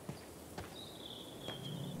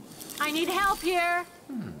 I need help here!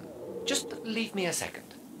 Just leave me a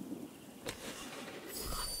second.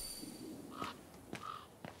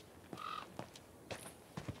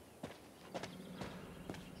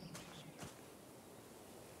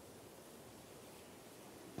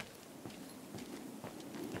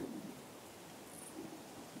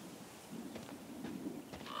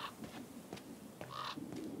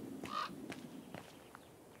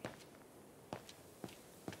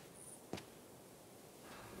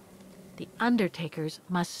 undertakers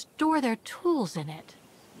must store their tools in it.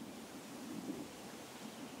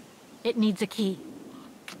 It needs a key.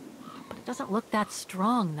 But it doesn't look that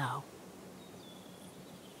strong, though.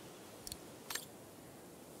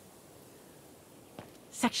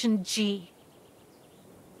 Section G.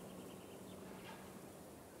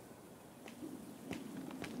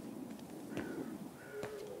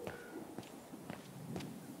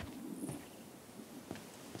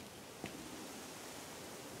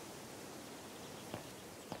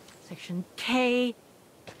 Section K.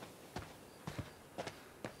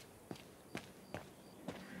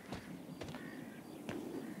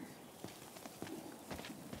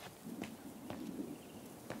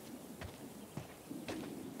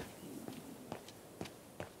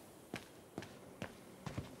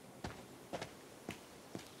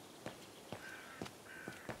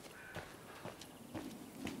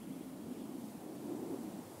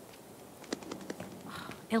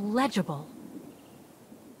 Illegible.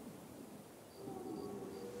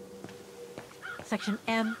 Section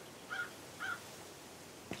M.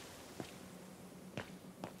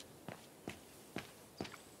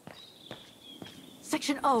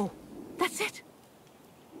 Section O. That's it.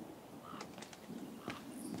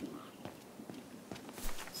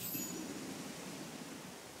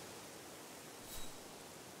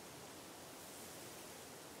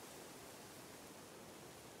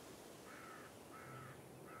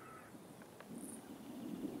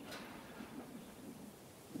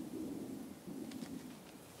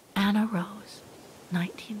 Anna Rose,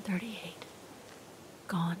 1938.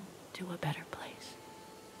 Gone to a better place.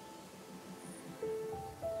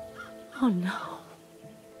 Oh no.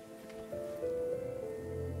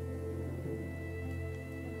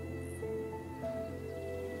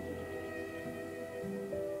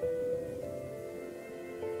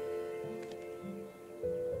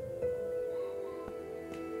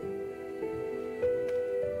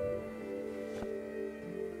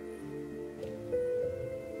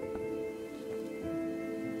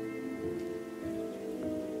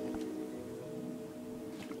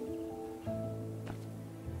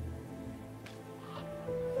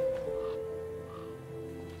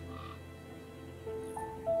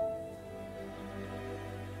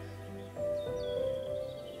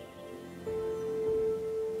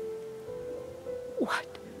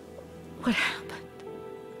 What happened?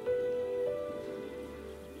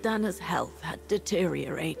 Dana's health had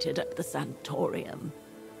deteriorated at the sanatorium.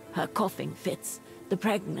 Her coughing fits, the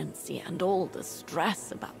pregnancy, and all the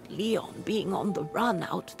stress about Leon being on the run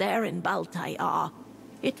out there in Baltayar.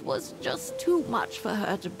 It was just too much for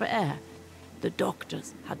her to bear. The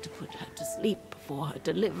doctors had to put her to sleep before her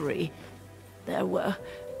delivery. There were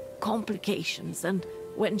complications, and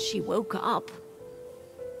when she woke up,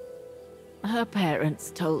 her parents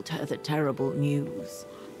told her the terrible news.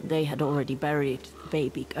 They had already buried the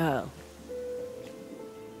baby girl.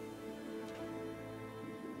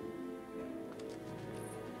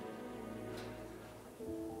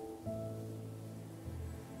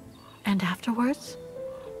 And afterwards?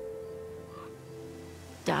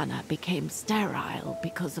 Dana became sterile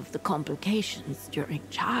because of the complications during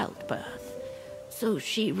childbirth. So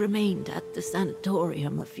she remained at the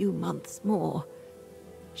sanatorium a few months more.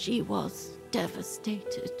 She was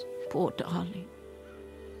devastated, poor darling.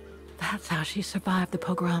 That's how she survived the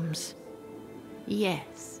pogroms.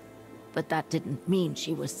 Yes, but that didn't mean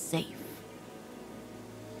she was safe.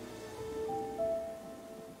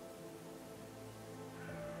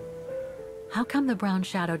 How come the Brown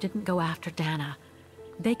Shadow didn't go after Dana?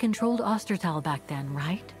 They controlled Ostertal back then,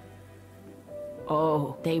 right?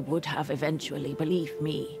 Oh, they would have eventually, believe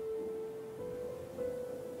me.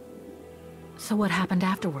 So what happened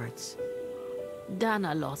afterwards?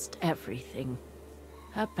 Dana lost everything.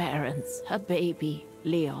 Her parents, her baby,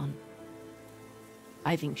 Leon.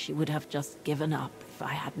 I think she would have just given up if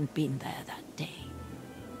I hadn't been there that day.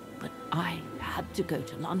 But I had to go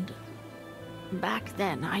to London. Back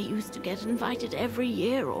then, I used to get invited every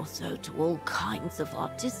year or so to all kinds of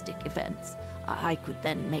artistic events. I could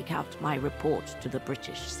then make out my report to the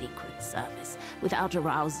British Secret Service without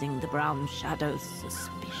arousing the Brown Shadow's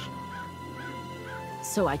suspicion.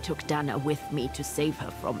 So I took Dana with me to save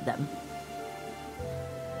her from them.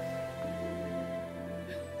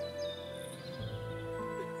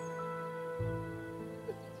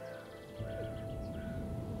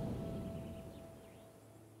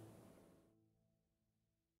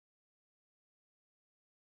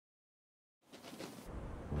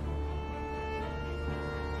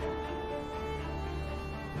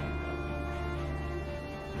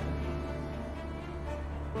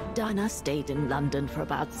 Dana stayed in London for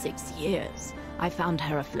about 6 years. I found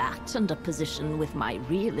her a flat and a position with my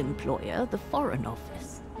real employer, the Foreign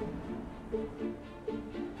Office.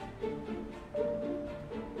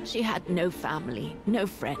 She had no family, no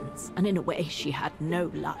friends, and in a way she had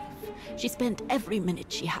no life. She spent every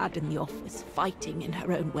minute she had in the office fighting in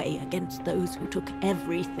her own way against those who took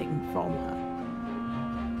everything from her.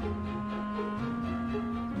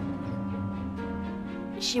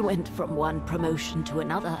 She went from one promotion to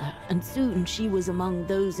another, and soon she was among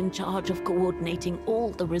those in charge of coordinating all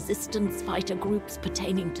the resistance fighter groups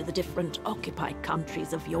pertaining to the different occupied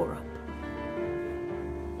countries of Europe.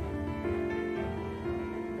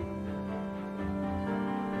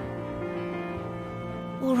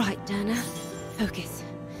 All right, Dana. Focus.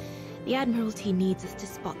 The Admiralty needs us to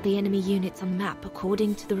spot the enemy units on the map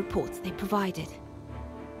according to the reports they provided.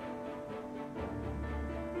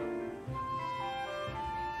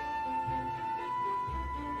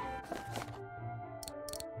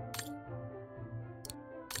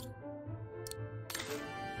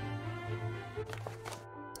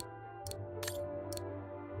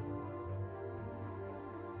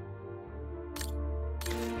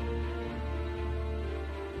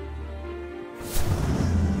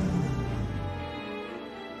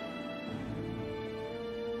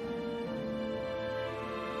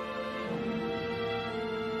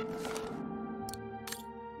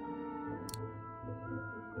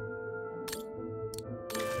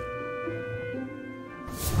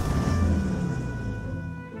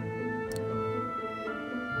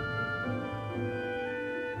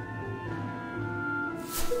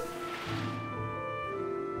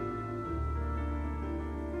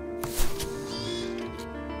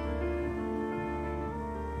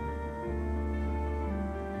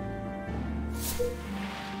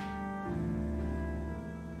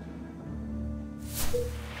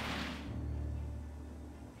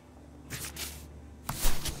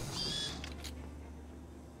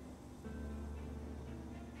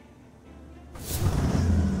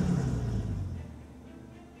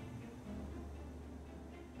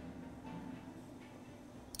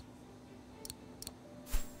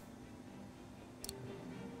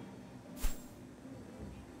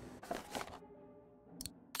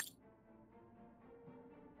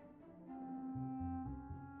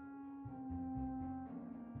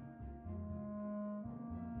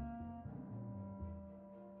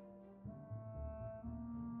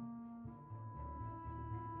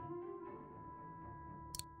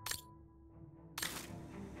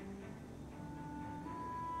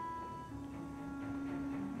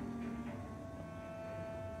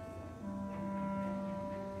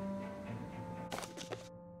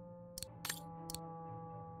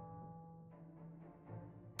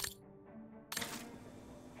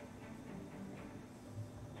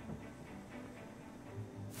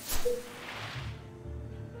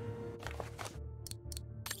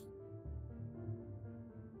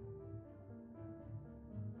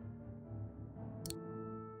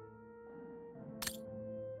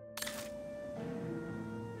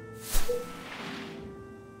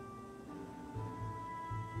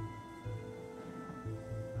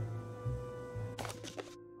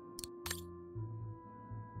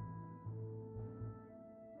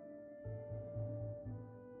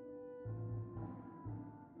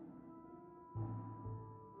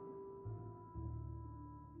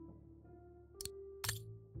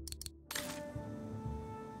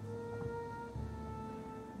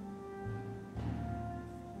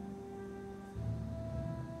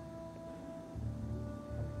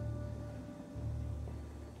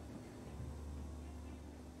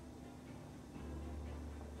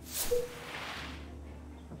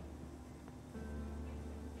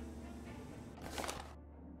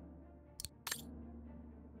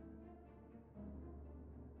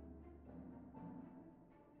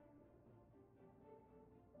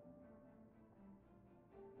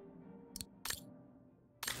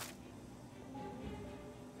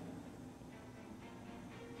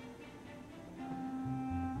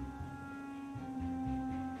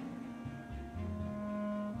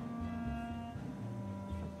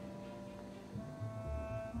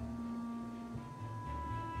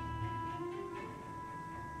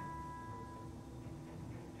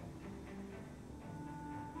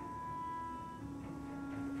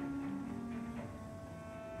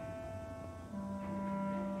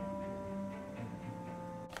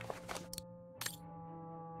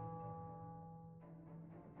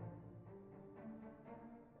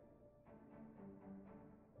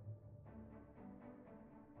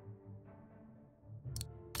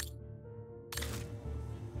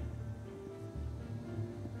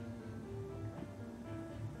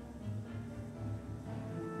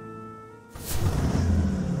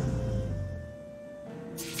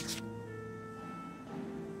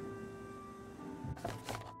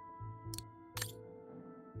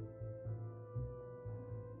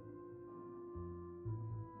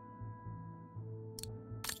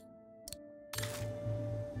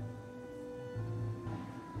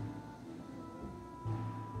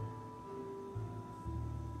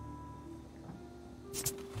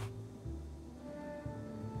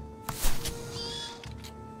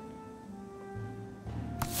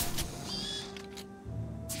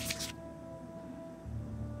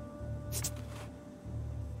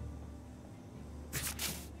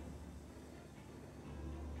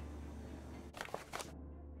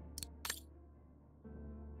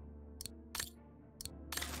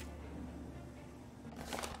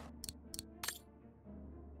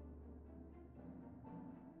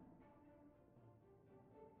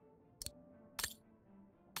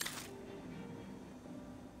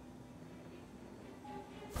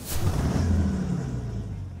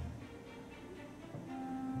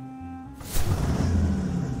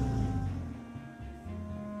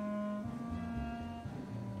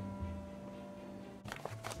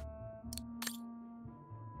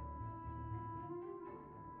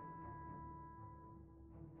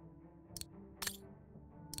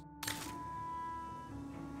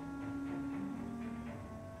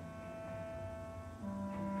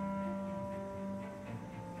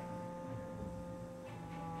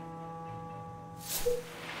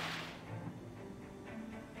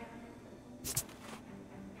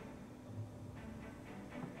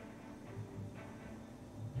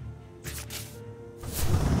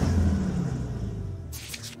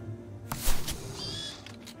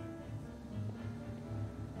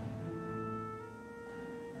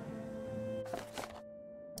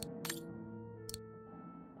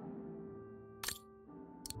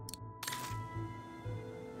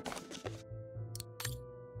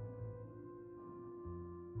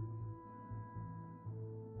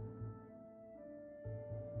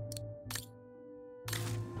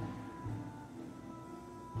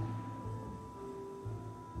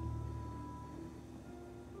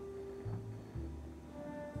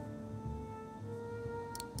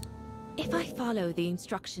 If I follow the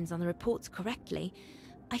instructions on the reports correctly,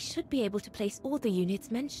 I should be able to place all the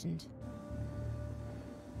units mentioned.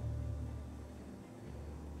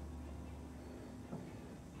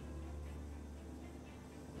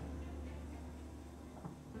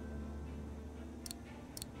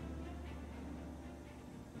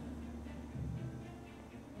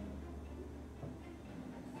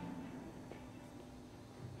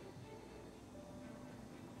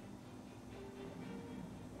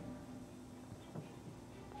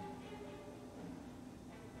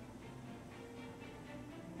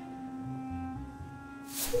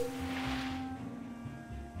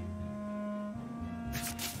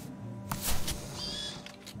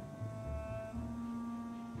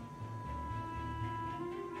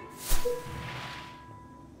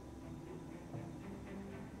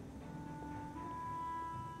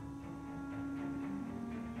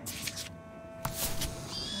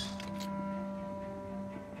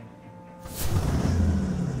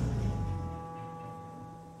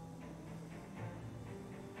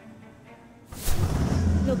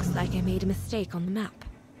 Looks like I made a mistake on the map.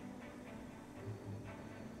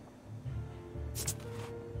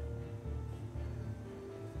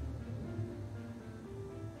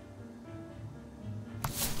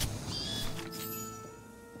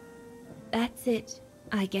 That's it,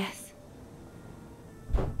 I guess.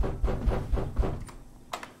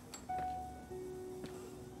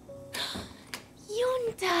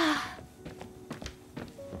 Yunta!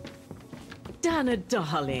 Dana,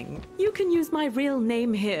 darling, you can use my real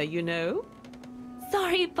name here, you know.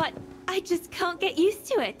 Sorry, but I just can't get used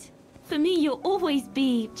to it. For me, you'll always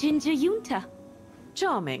be Ginger Yunta.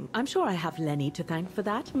 Charming. I'm sure I have Lenny to thank for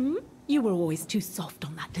that, hmm? You were always too soft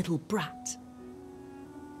on that little brat.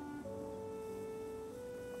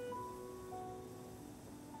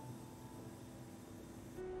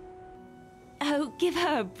 Oh, give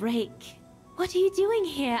her a break. What are you doing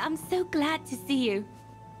here? I'm so glad to see you.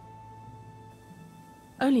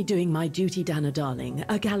 Only doing my duty, Dana, darling.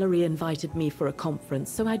 A gallery invited me for a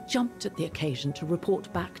conference, so I jumped at the occasion to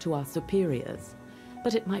report back to our superiors.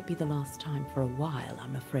 But it might be the last time for a while,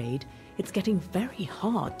 I'm afraid. It's getting very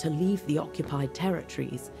hard to leave the occupied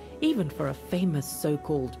territories, even for a famous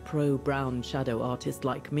so-called pro-brown shadow artist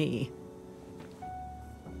like me.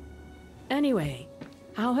 Anyway,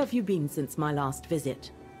 how have you been since my last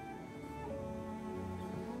visit?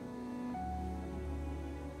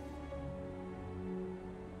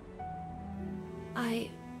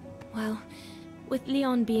 Well, with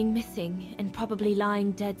Leon being missing and probably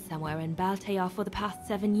lying dead somewhere in Baltayar for the past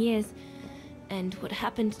 7 years, and what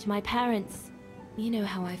happened to my parents, you know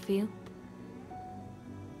how I feel.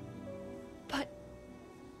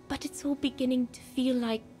 But it's all beginning to feel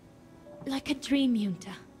like a dream,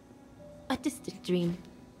 Yunta. A distant dream.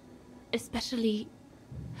 Especially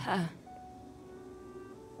her.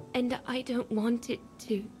 And I don't want it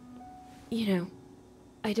to, you know,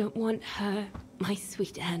 I don't want her, my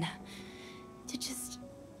sweet Anna, to just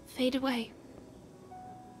fade away.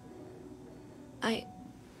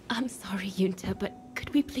 I'm sorry, Yunta, but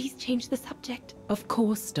could we please change the subject? Of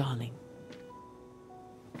course, darling.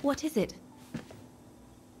 What is it?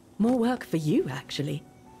 More work for you, actually.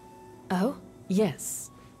 Oh?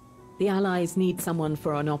 Yes. The Allies need someone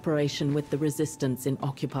for an operation with the Resistance in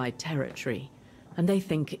occupied territory, and they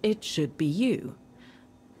think it should be you.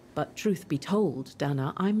 But truth be told,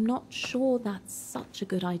 Dana, I'm not sure that's such a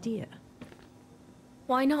good idea.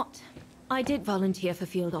 Why not? I did volunteer for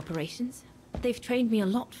field operations. They've trained me a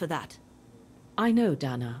lot for that. I know,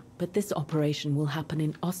 Dana, but this operation will happen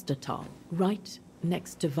in Ostertal, right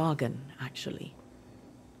next to Vagan, actually.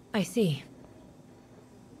 I see.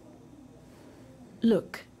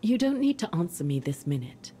 Look, you don't need to answer me this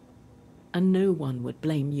minute. And no one would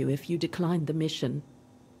blame you if you declined the mission.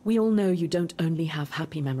 We all know you don't only have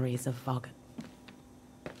happy memories of Vagan.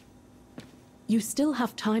 You still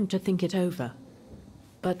have time to think it over.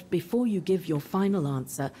 But before you give your final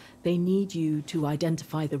answer, they need you to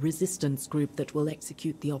identify the resistance group that will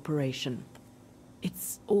execute the operation.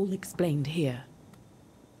 It's all explained here.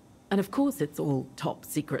 And of course it's all top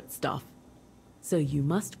secret stuff. So you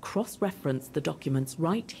must cross-reference the documents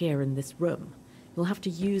right here in this room. You'll have to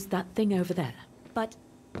use that thing over there. But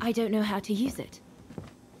I don't know how to use it.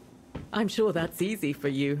 I'm sure that's easy for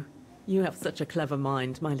you. You have such a clever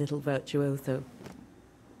mind, my little virtuoso.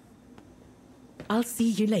 I'll see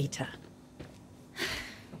you later.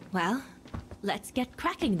 Well, let's get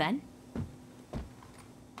cracking then.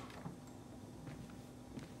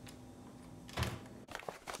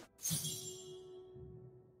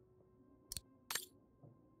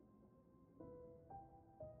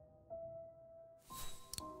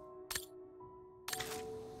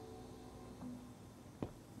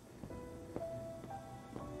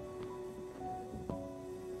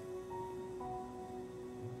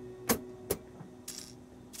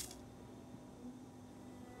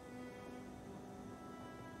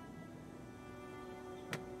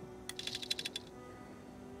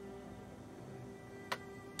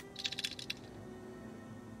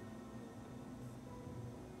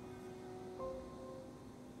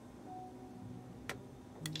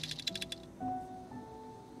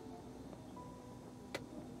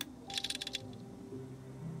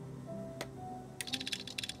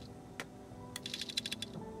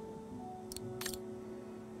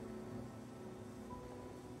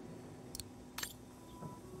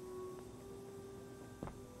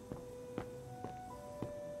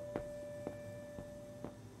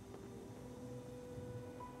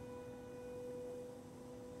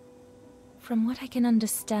 From what I can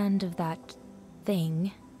understand of that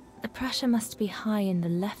thing, the pressure must be high in the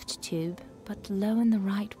left tube, but low in the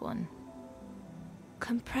right one.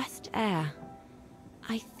 Compressed air.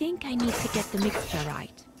 I think I need to get the mixture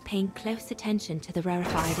right, paying close attention to the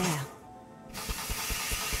rarefied air.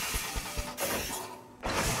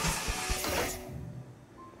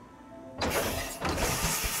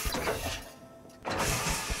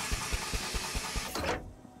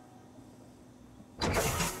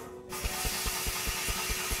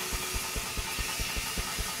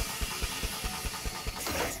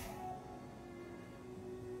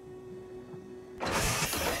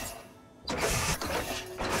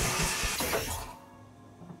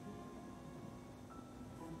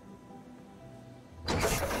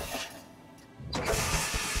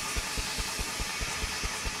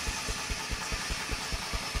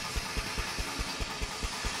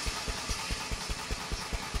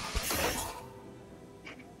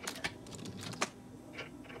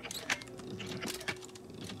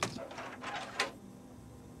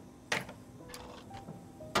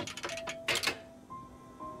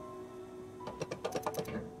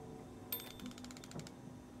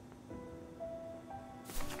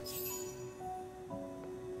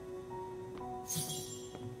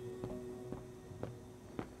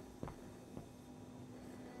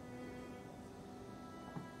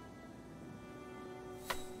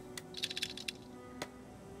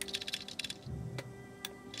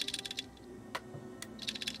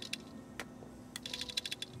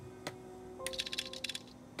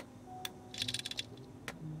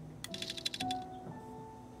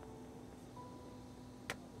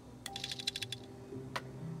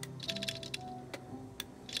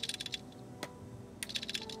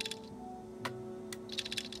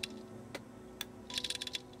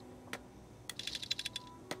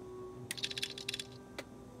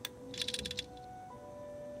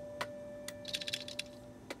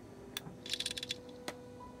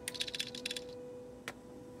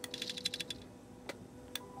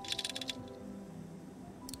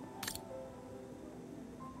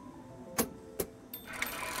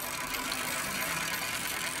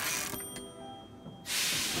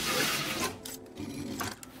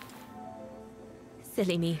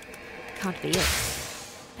 Silly me. Can't be it.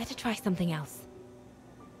 Better try something else.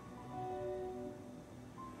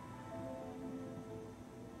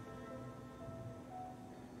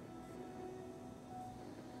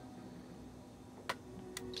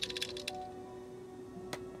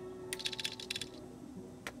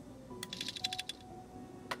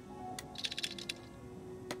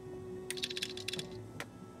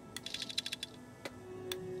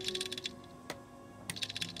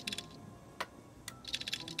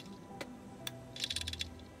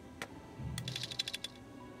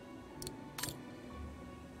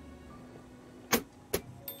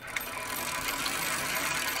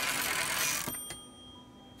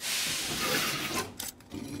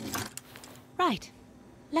 Right.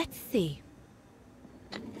 Let's see.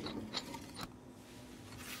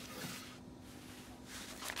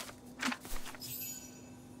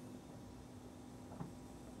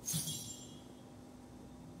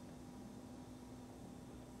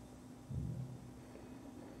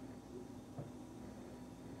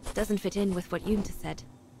 Doesn't fit in with what Yunta said.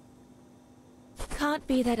 Can't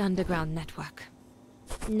be that underground network.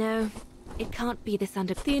 No, it can't be this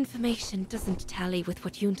under... The information doesn't tally with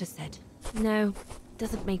what Yunta said. No,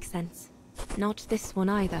 doesn't make sense. Not this one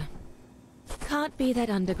either. Can't be that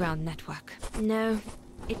underground network. No,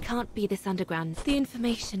 it can't be this underground... The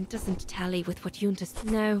information doesn't tally with what Yunta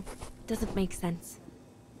said. No, doesn't make sense.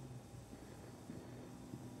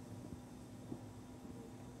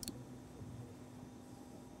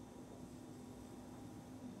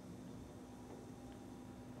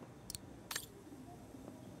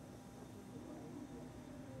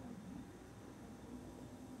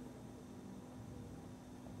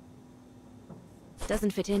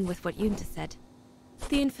 Doesn't fit in with what Yunta said.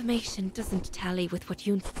 The information doesn't tally with what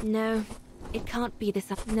Yunta... No, it can't be this...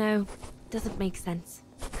 No, doesn't make sense.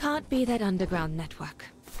 Can't be that underground network.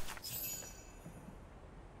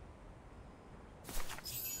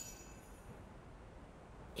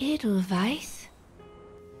 Edelweiss?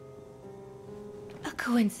 A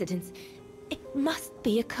coincidence. It must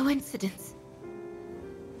be a coincidence.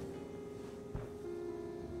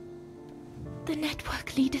 The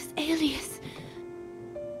network leader's alias.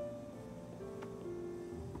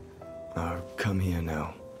 Oh, come here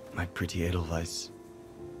now, my pretty Edelweiss.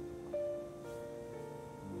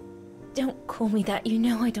 Don't call me that, you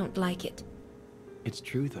know I don't like it. It's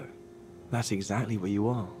true though. That's exactly where you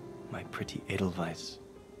are, my pretty Edelweiss.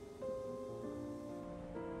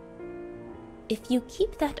 If you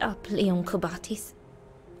keep that up, Leon Kobatis,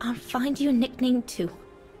 I'll find you a nickname too.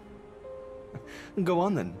 Go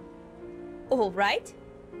on then. All right.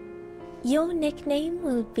 Your nickname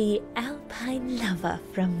will be Alpine Lover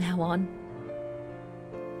from now on.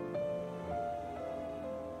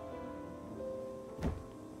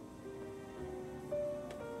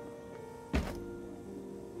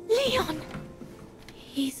 Leon!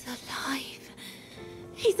 He's alive.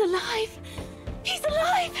 He's alive. He's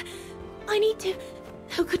alive! I need to...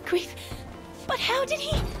 Oh, good grief. But how did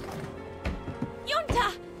he...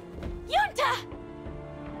 Yunta! Yunta!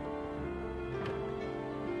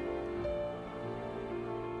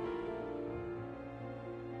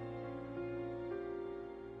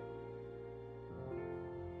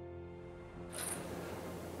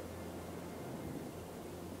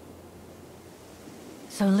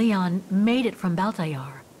 So Leon made it from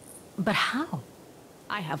Baltayar. But how?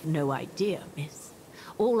 I have no idea, miss.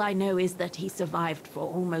 All I know is that he survived for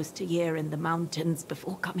almost a year in the mountains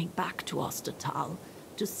before coming back to Ostertal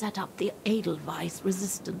to set up the Edelweiss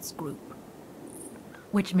resistance group.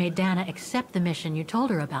 Which made Dana accept the mission you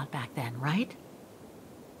told her about back then, right?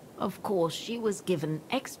 Of course, she was given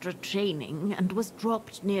extra training and was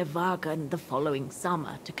dropped near Vagan the following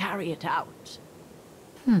summer to carry it out.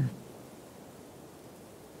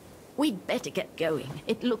 We'd better get going.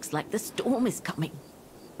 It looks like the storm is coming.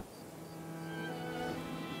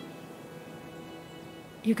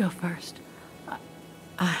 You go first.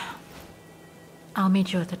 I'll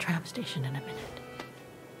meet you at the tram station in a minute.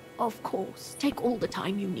 Of course. Take all the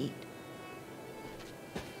time you need.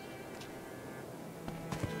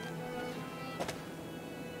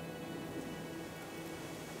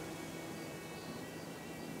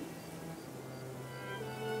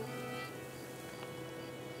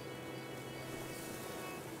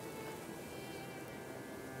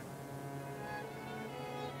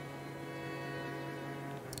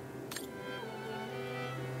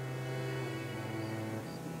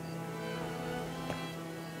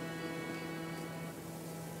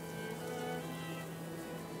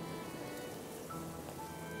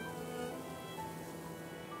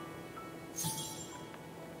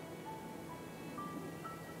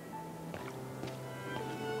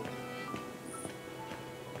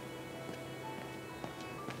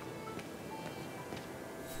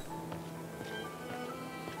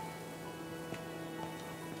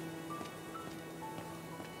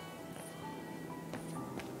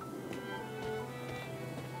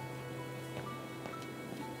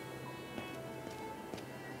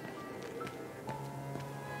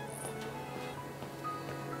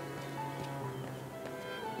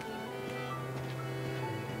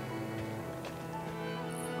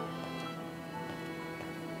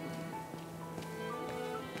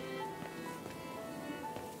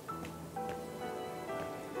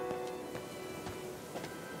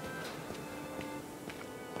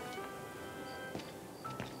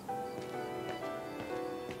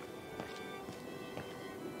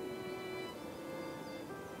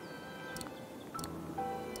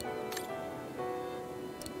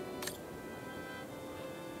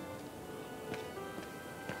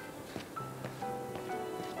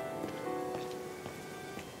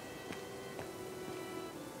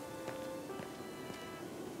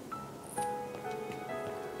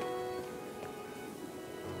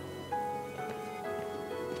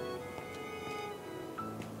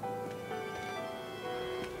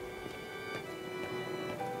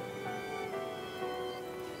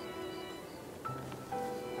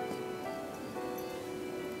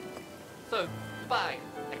 So, goodbye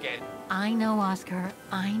again. I know, Oscar.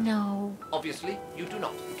 I know. Obviously, you do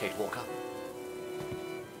not, Kate Walker.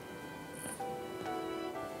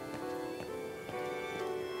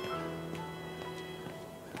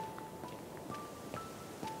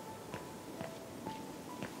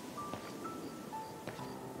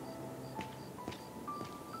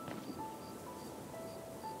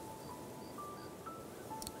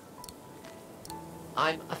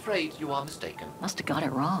 I'm afraid you are mistaken. Must have got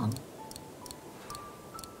it wrong.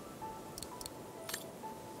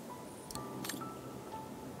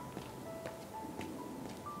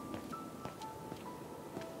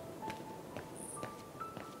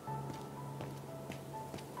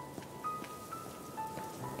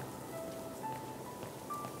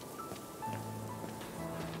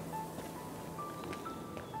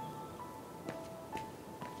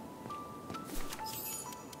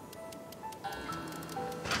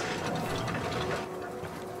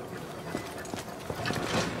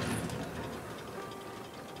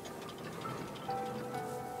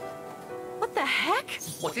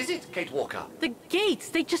 What is it, Kate Walker? The gates,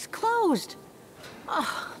 they just closed.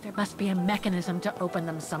 Oh, there must be a mechanism to open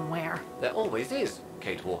them somewhere. There always is,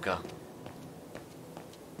 Kate Walker.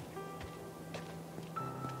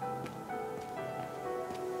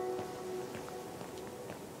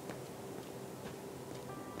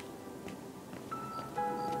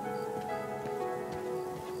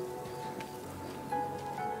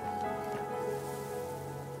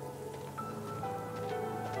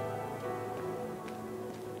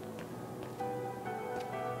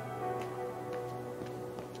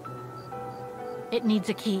 It needs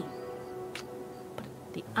a key.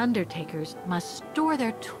 But the Undertakers must store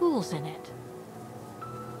their tools in it.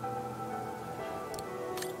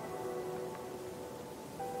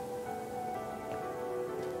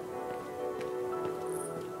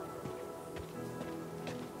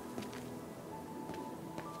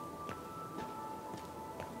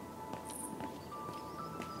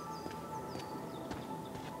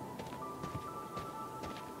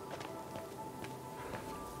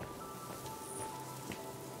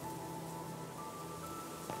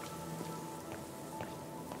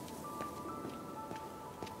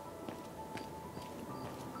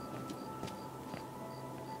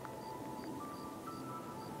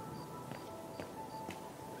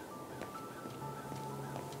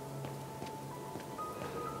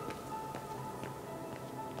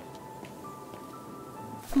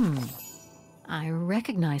 I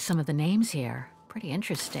recognize some of the names here. Pretty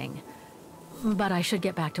interesting. But I should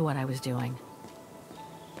get back to what I was doing.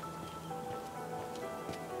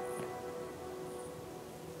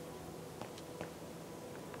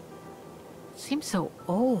 Seems so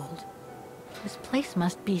old. This place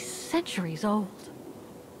must be centuries old.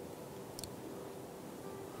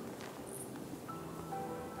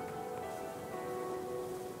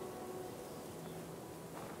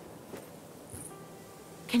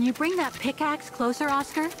 Can you bring that pickaxe closer,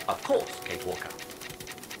 Oscar? Of course, Kate Walker.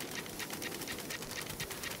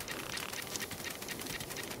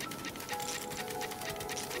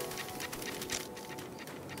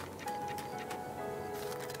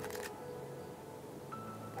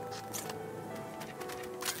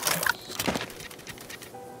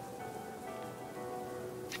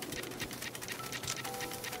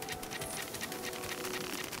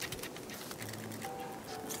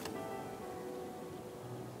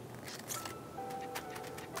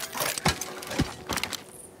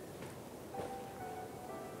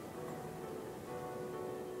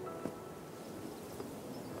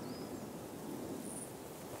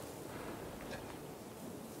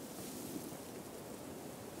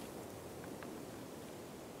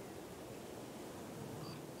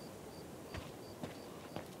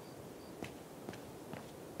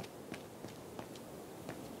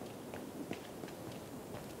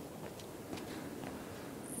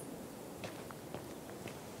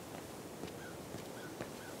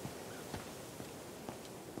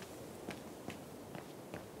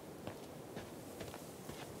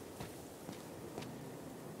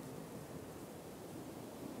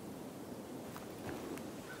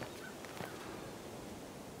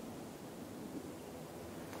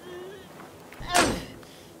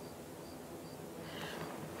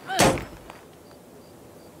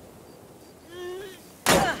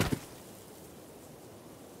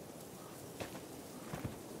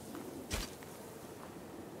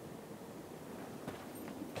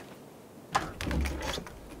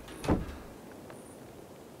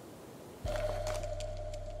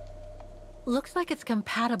 Looks like it's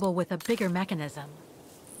compatible with a bigger mechanism.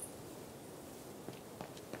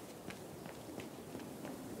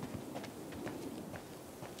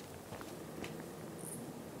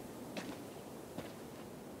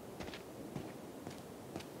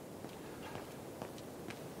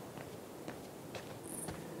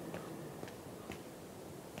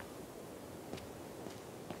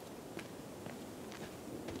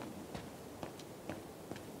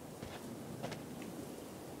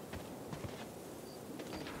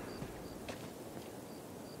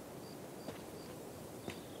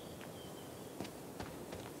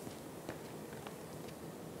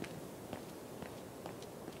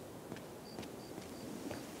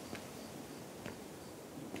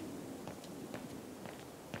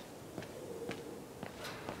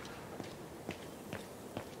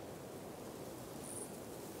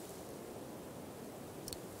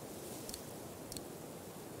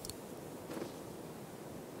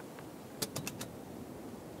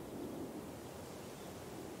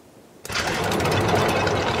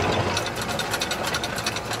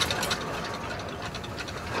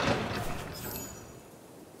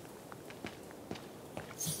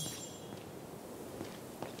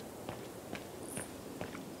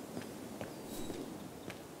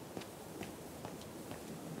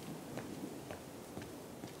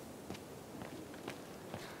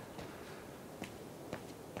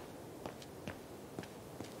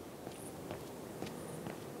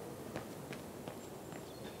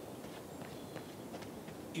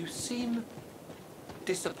 You seem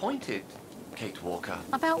disappointed, Kate Walker.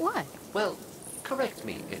 About what? Well, correct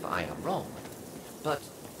me if I am wrong, but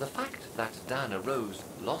the fact that Dana Rose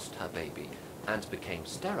lost her baby and became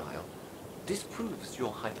sterile disproves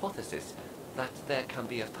your hypothesis that there can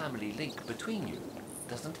be a family link between you,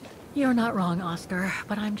 doesn't it? You're not wrong, Oscar,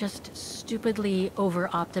 but I'm just stupidly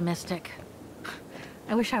over-optimistic.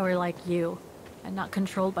 I wish I were like you, and not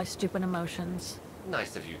controlled by stupid emotions.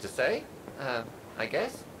 Nice of you to say, I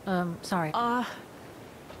guess. Sorry. Are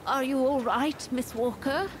you all right, Miss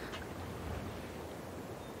Walker?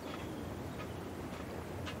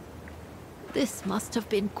 This must have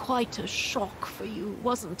been quite a shock for you,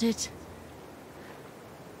 wasn't it?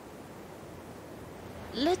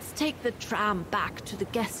 Let's take the tram back to the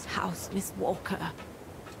guest house, Miss Walker.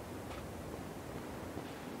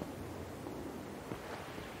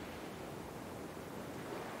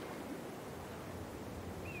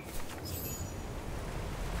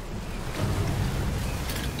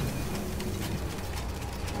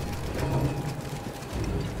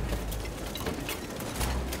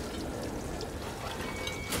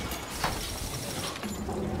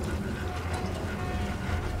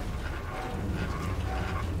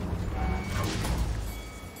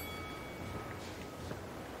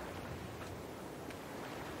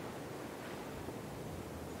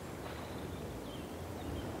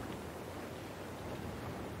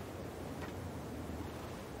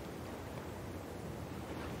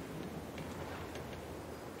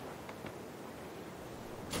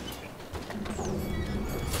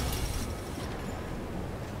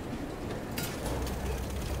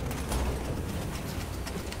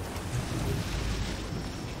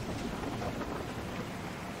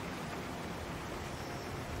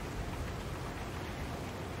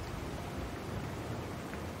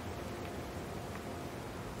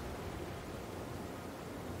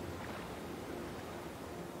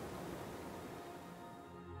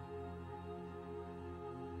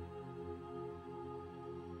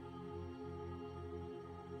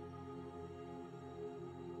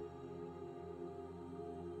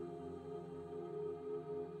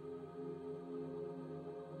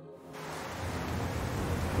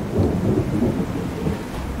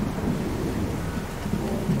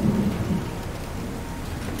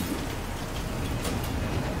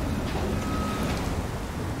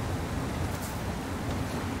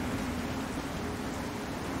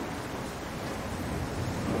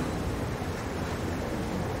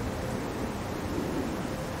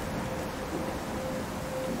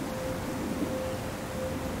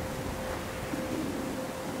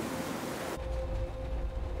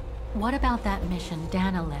 What about that mission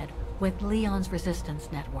Dana led with Leon's resistance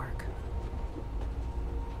network?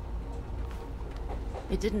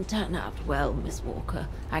 It didn't turn out well, Miss Walker.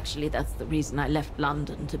 Actually, that's the reason I left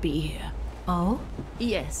London to be here. Oh?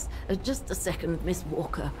 Yes, just a second, Miss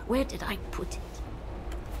Walker. Where did I put it?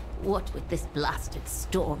 What with this blasted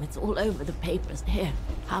storm? It's all over the papers. Here,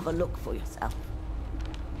 have a look for yourself.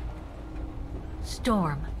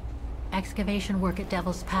 Storm. Excavation work at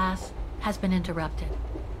Devil's Pass has been interrupted.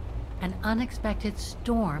 An unexpected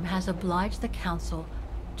storm has obliged the Council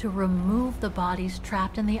to remove the bodies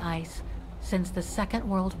trapped in the ice since the Second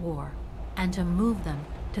World War and to move them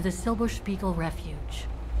to the Silberspiegel Refuge.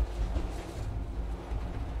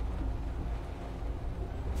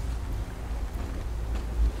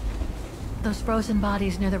 Those frozen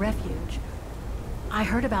bodies near the refuge. I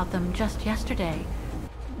heard about them just yesterday.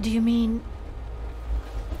 Do you mean...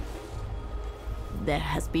 There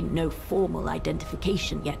has been no formal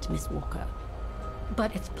identification yet, Miss Walker.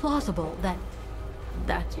 But it's plausible that...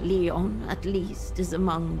 That Leon, at least, is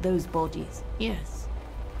among those bodies, yes.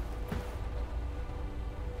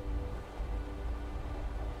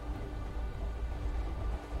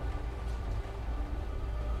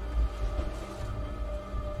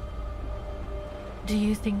 Do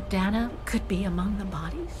you think Dana could be among the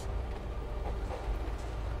bodies?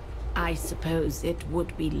 I suppose it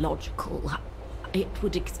would be logical. It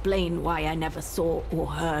would explain why I never saw or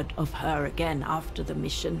heard of her again after the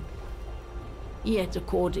mission. Yet,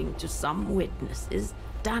 according to some witnesses,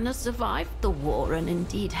 Dana survived the war and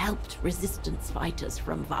indeed helped resistance fighters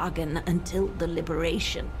from Wagen until the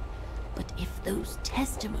liberation. But if those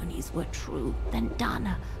testimonies were true, then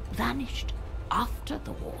Dana vanished after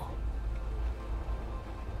the war.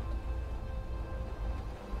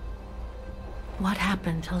 What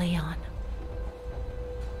happened to Leon?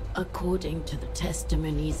 According to the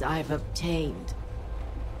testimonies I've obtained,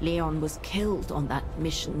 Leon was killed on that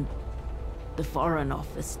mission. The Foreign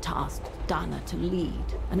Office tasked Dana to lead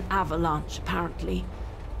an avalanche, apparently.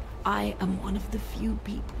 I am one of the few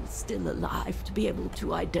people still alive to be able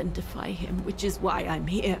to identify him, which is why I'm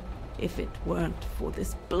here. If it weren't for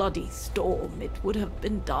this bloody storm, it would have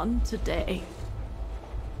been done today.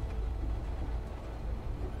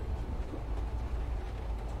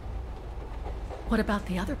 What about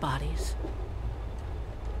the other bodies?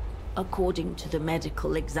 According to the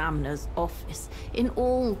medical examiner's office, in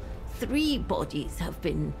all, 3 bodies have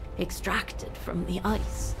been extracted from the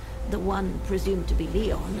ice. The one presumed to be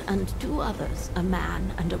Leon, and 2 others, a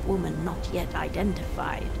man and a woman not yet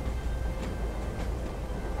identified.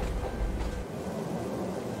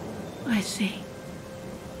 I see.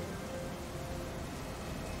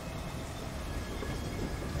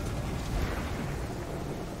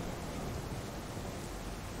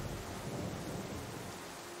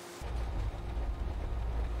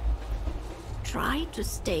 Try to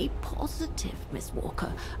stay positive, Miss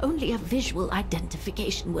Walker. Only a visual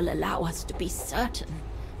identification will allow us to be certain.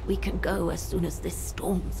 We can go as soon as this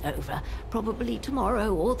storm's over, probably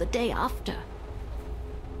tomorrow or the day after.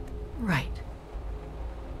 Right.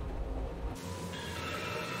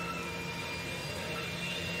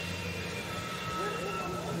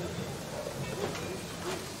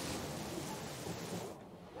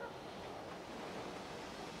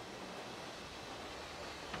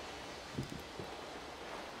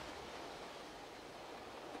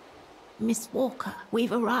 Miss Walker,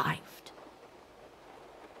 we've arrived.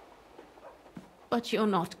 But you're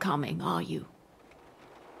not coming, are you?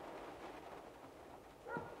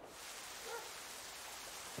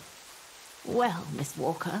 Well, Miss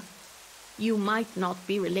Walker, you might not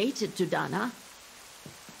be related to Dana,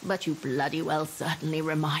 but you bloody well certainly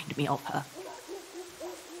remind me of her.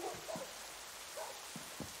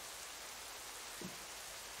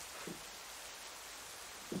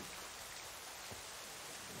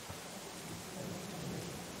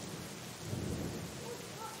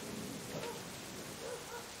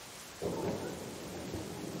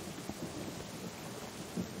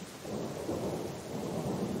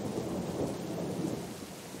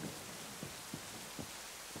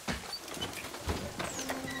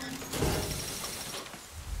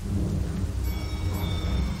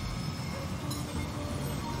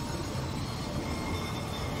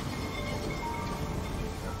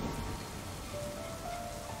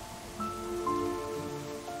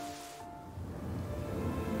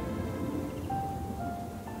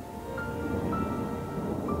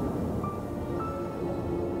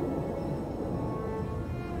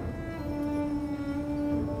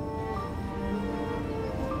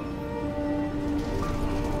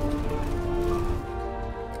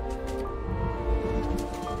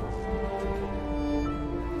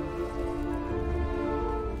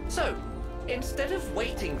 Instead of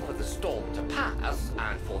waiting for the storm to pass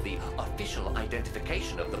and for the official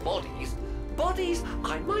identification of the bodies,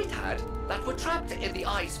 I might add, that were trapped in the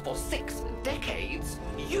ice for 6 decades,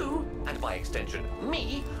 you, and by extension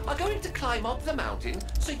me, are going to climb up the mountain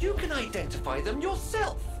so you can identify them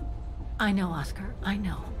yourself. I know, Oscar, I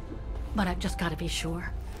know. But I've just got to be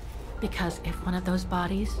sure. Because if one of those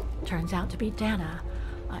bodies turns out to be Dana,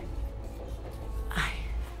 I...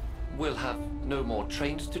 We'll have no more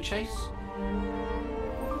trains to chase?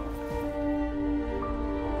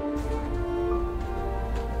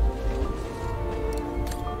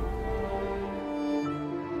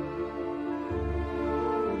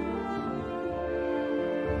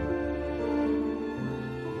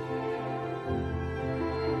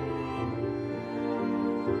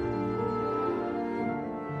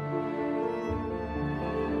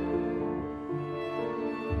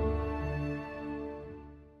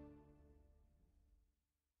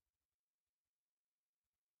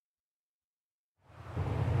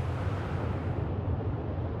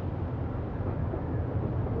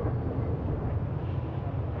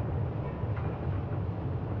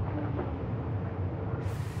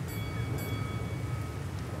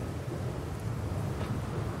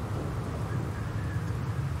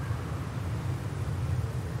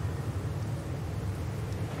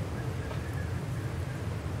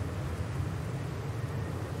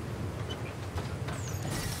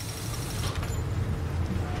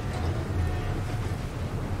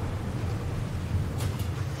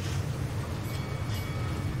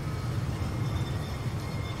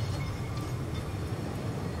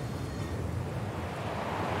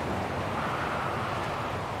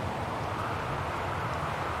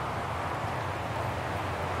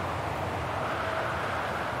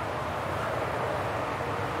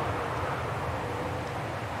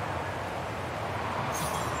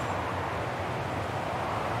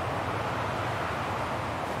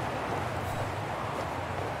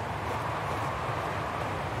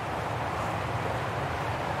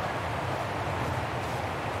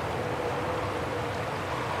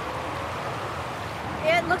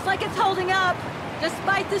 looks like it's holding up,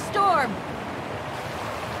 despite the storm.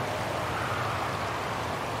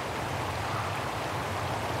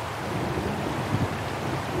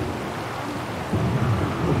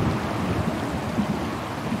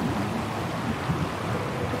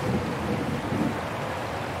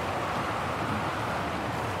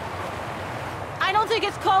 I don't think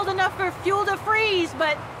it's cold enough for fuel to freeze,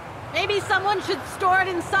 but maybe someone should store it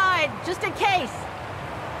inside, just in case.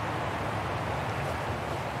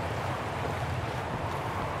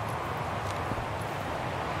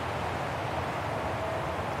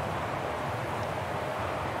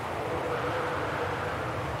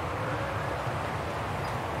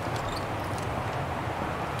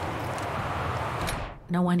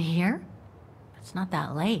 No one here? It's not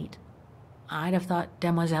that late. I'd have thought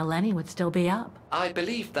Demoiselle Lenny would still be up. I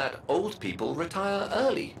believe that old people retire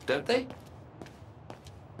early, don't they?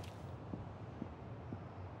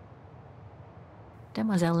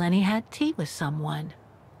 Demoiselle Lenny had tea with someone.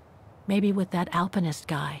 Maybe with that alpinist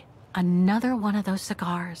guy. Another one of those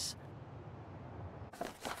cigars.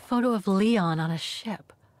 Photo of Leon on a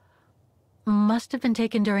ship. Must have been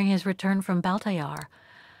taken during his return from Baltayar.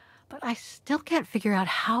 But I still can't figure out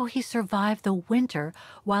how he survived the winter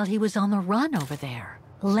while he was on the run over there.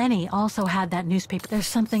 Lenny also had that newspaper. There's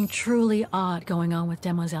something truly odd going on with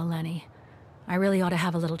Demoiselle Lenny. I really ought to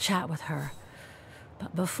have a little chat with her.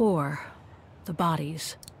 But before, the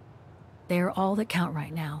bodies. They're all that count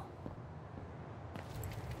right now.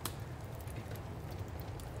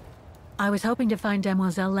 I was hoping to find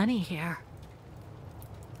Demoiselle Lenny here.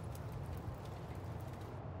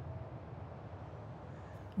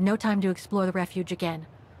 No time to explore the refuge again.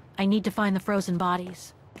 I need to find the frozen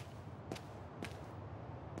bodies.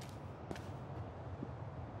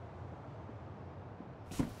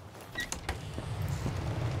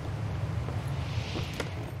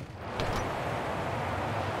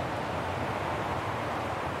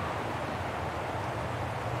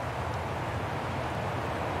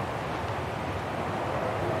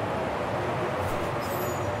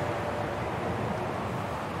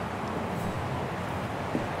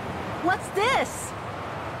 What's this?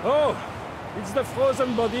 Oh, it's the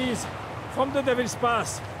frozen bodies from the Devil's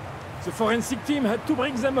Pass. The forensic team had to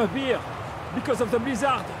bring them up here because of the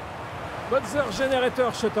blizzard. But their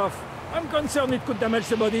generator shut off. I'm concerned it could damage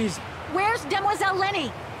the bodies. Where's Demoiselle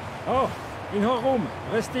Lenny? Oh, in her room,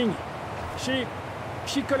 resting.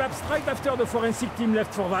 She collapsed right after the forensic team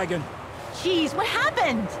left for Wagon. Jeez, what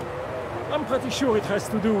happened? I'm pretty sure it has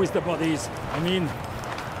to do with the bodies. I mean,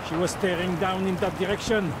 she was staring down in that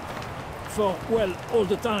direction for, well, all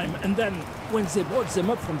the time. And then, when they brought them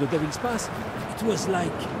up from the Devil's Pass, it was like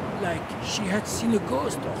she had seen a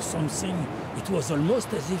ghost or something. It was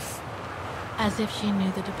almost as if... As if she knew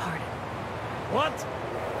the departed. What?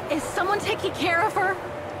 Is someone taking care of her?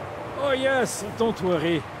 Oh yes, don't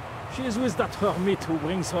worry. She's with that hermit who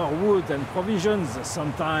brings her wood and provisions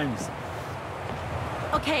sometimes.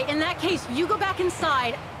 Okay, in that case, you go back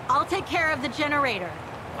inside. I'll take care of the generator.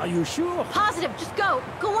 Are you sure? Positive, just go.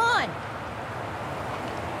 Go on.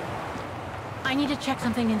 I need to check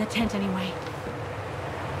something in the tent anyway.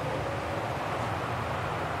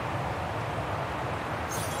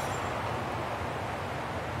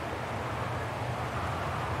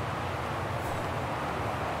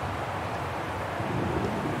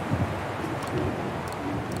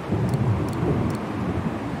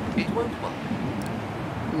 It won't work.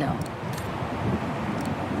 No.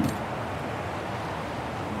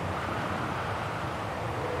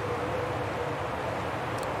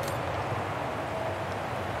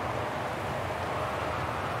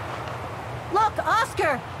 Look,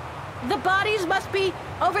 Oscar! The bodies must be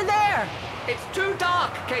over there! It's too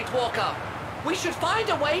dark, Kate Walker. We should find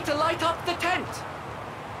a way to light up the tent.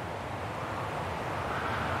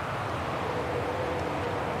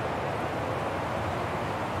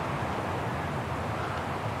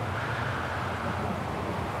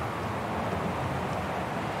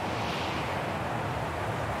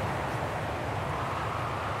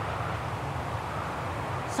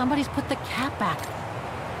 Somebody's put the cap back.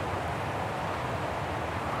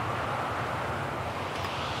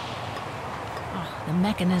 Oh, the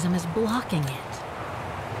mechanism is blocking it.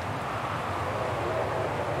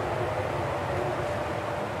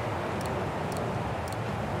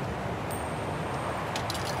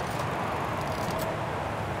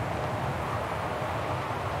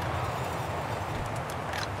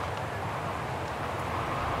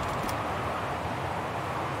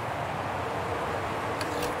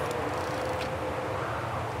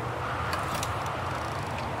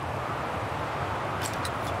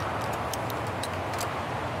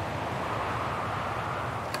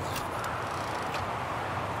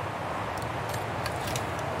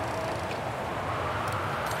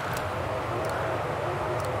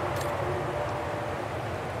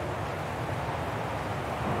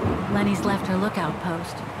 Lenny's left her lookout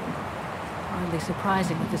post. Hardly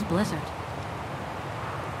surprising with this blizzard.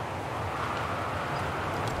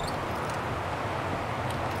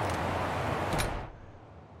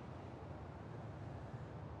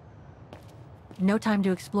 No time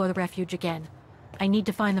to explore the refuge again. I need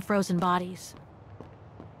to find the frozen bodies.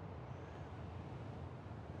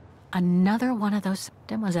 Another one of those...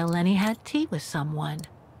 Demoiselle Lenny had tea with someone.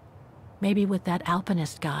 Maybe with that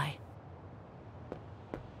alpinist guy.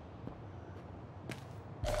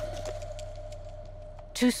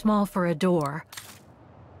 Too small for a door.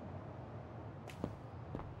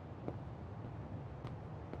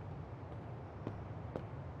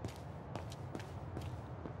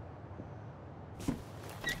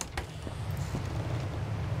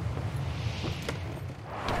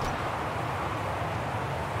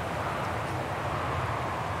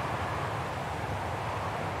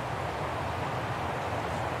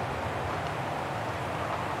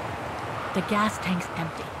 The gas tank's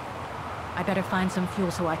empty. I better find some fuel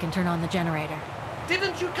so I can turn on the generator.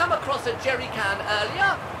 Didn't you come across a jerry can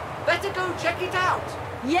earlier? Better go check it out.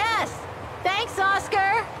 Yes! Thanks,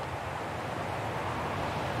 Oscar!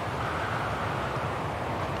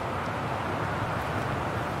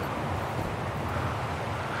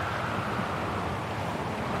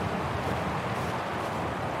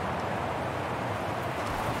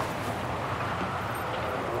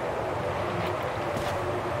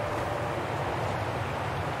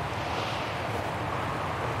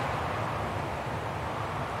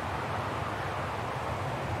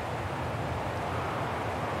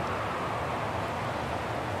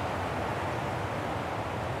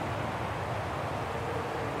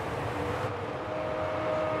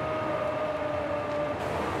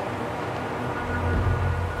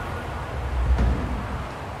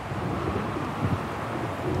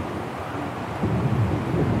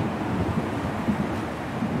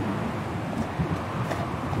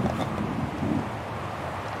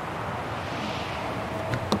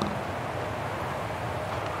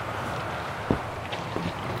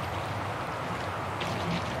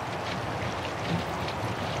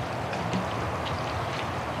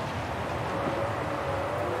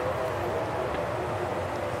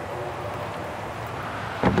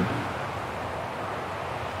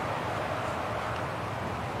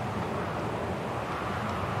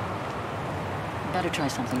 Better try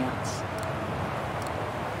something else.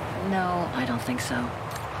 No, I don't think so.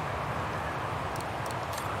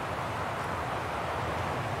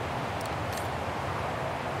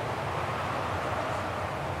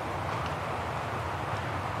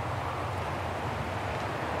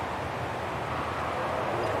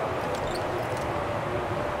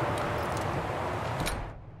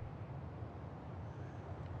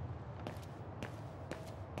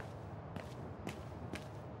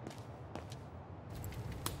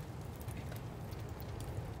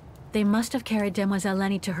 They must have carried Demoiselle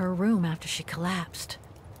Lenny to her room after she collapsed.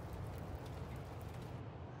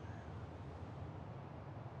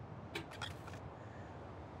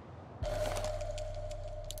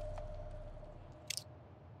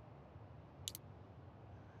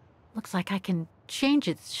 Looks like I can change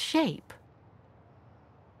its shape.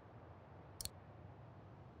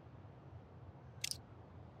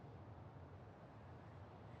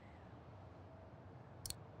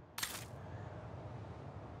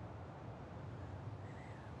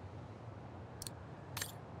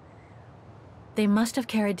 They must have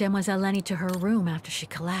carried Demoiselle Lenny to her room after she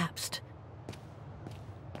collapsed.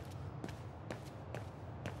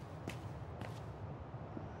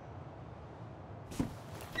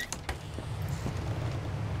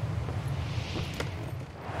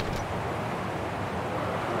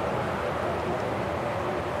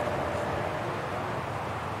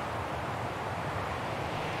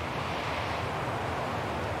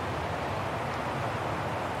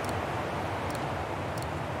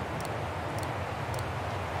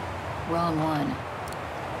 Wrong one.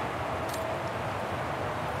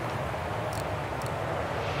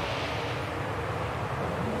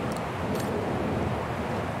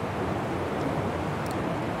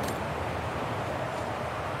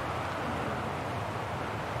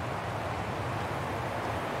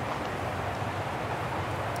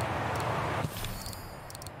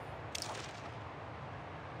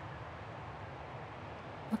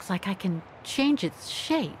 Looks like I can change its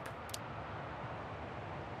shape.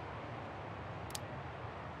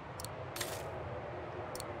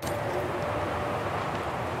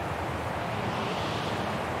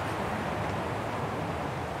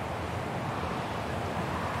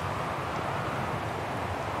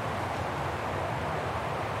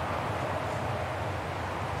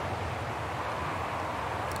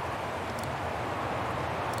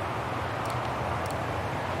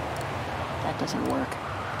 doesn't work.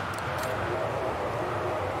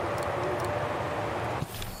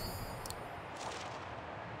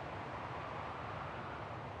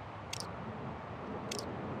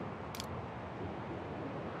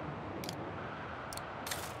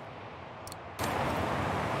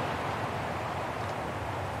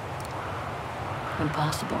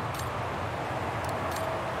 Impossible.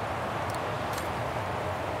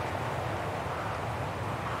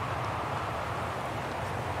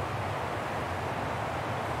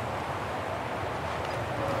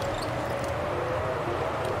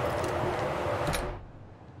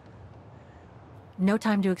 No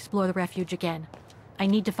time to explore the refuge again. I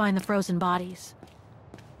need to find the frozen bodies.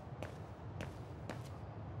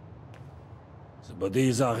 The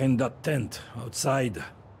bodies are in that tent, outside.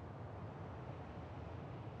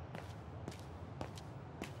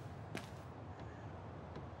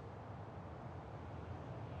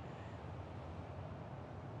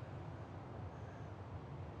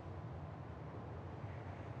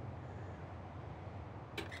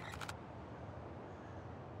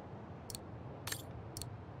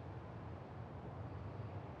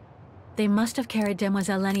 They must have carried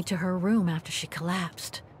Demoiselle Lenny to her room after she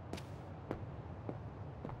collapsed.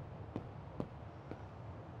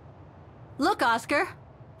 Look, Oscar!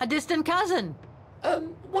 A distant cousin!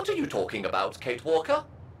 What are you talking about, Kate Walker?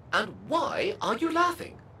 And why are you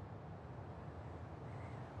laughing?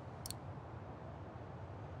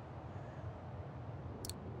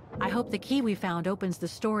 I hope the key we found opens the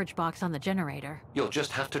storage box on the generator. You'll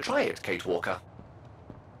just have to try it, Kate Walker.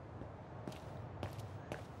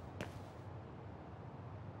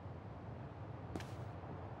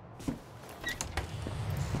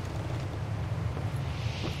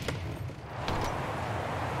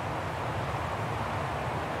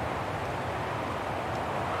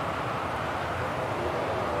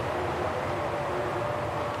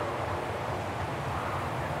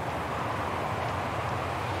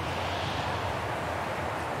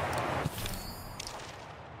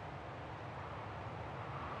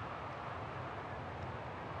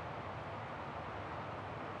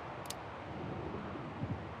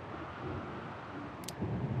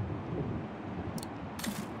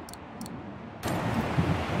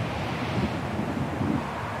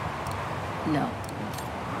 No.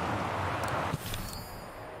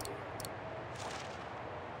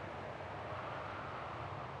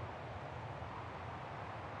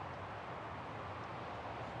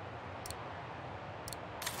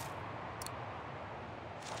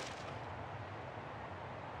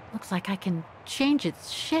 Looks like I can change its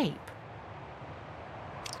shape.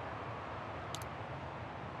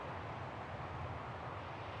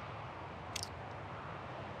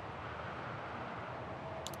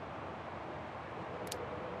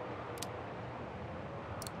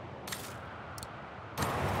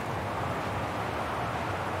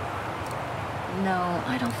 No,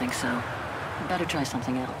 I don't think so. Better try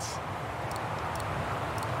something else.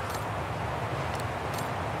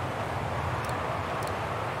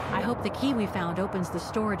 I hope the key we found opens the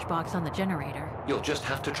storage box on the generator. You'll just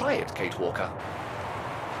have to try it, Kate Walker.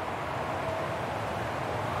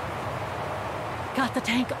 Got the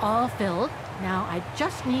tank all filled. Now I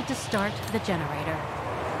just need to start the generator.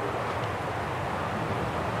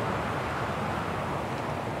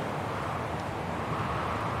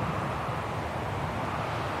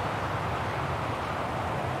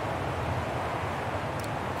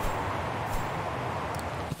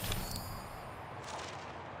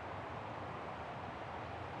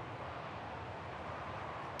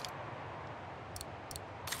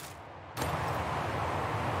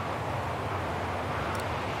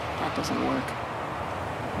 That doesn't work.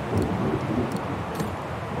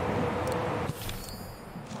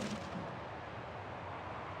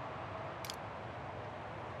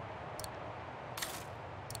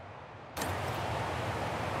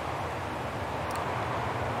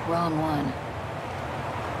 Wrong one.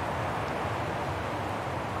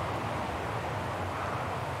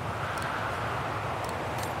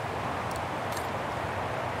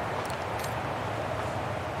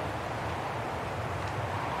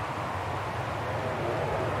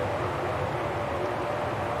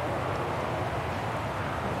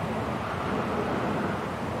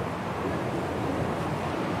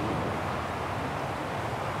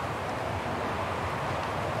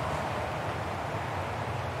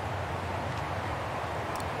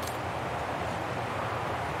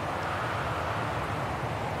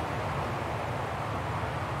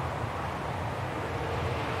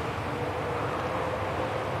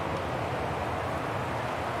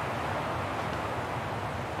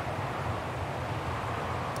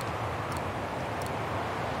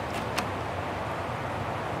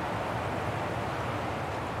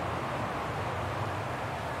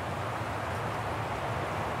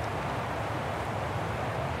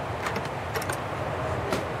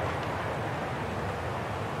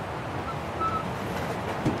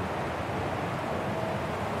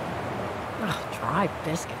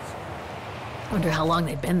 biscuits. Wonder how long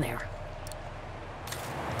they've been there.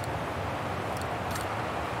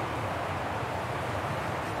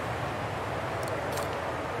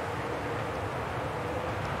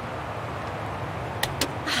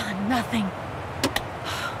 Nothing.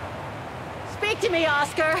 Speak to me,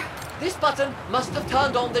 Oscar! This button must have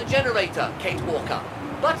turned on the generator, Kate Walker.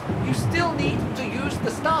 But you still need to use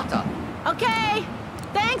the starter. Okay!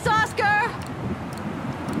 Thanks, Oscar!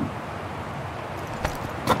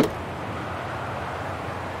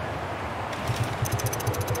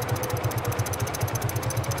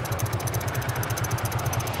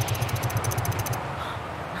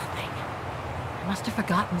 Nothing. I must have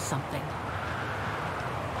forgotten something.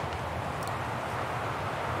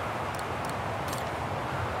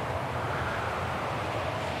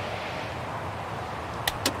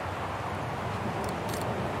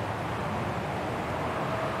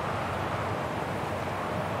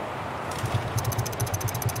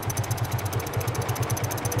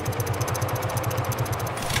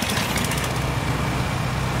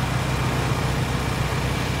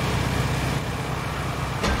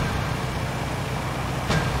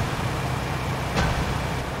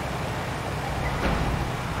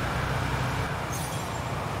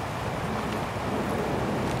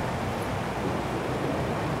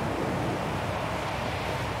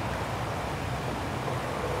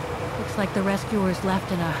 Looks like the rescuers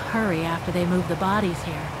left in a hurry after they moved the bodies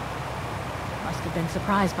here. Must have been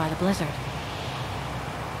surprised by the blizzard.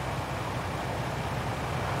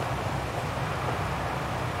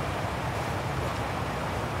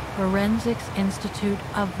 Forensics Institute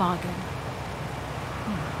of Vaughan.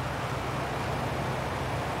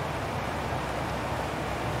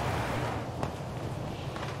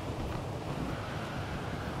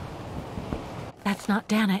 That's not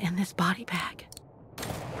Dana in this body bag.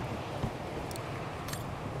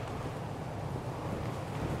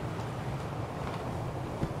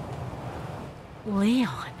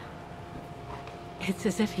 Leon. It's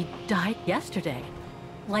as if he died yesterday.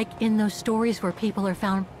 Like in those stories where people are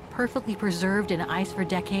found perfectly preserved in ice for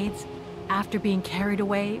decades after being carried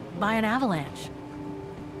away by an avalanche.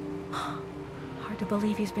 Hard to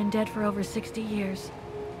believe he's been dead for over 60 years.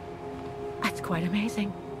 That's quite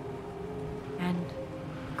amazing. And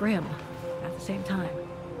grim at the same time.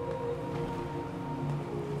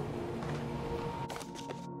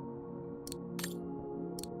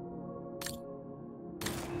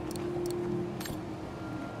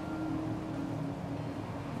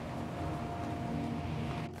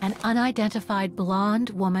 An unidentified blonde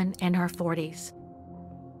woman in her 40s.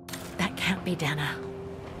 That can't be Dana.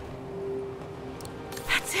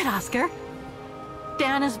 That's it, Oscar.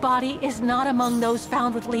 Dana's body is not among those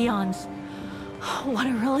found with Leon's. What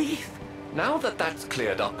a relief. Now that that's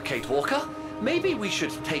cleared up, Kate Walker, maybe we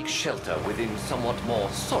should take shelter within somewhat more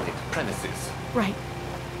solid premises. Right.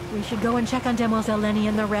 We should go and check on Demoiselle Lenny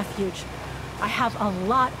in the refuge. I have a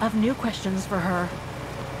lot of new questions for her.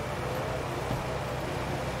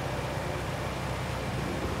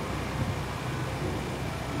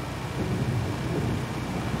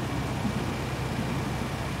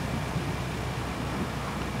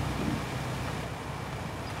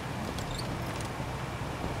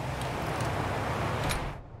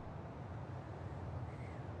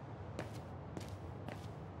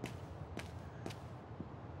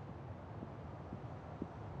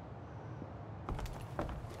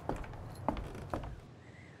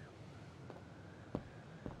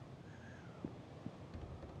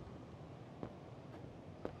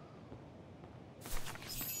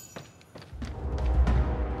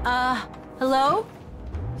 Hello?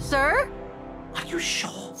 Sir? Are you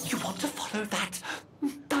sure you want to follow that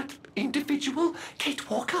individual, Kate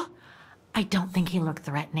Walker? I don't think he looked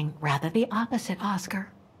threatening. Rather the opposite, Oscar.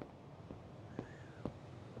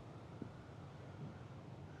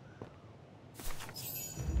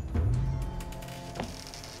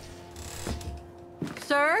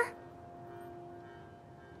 Sir?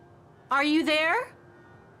 Are you there?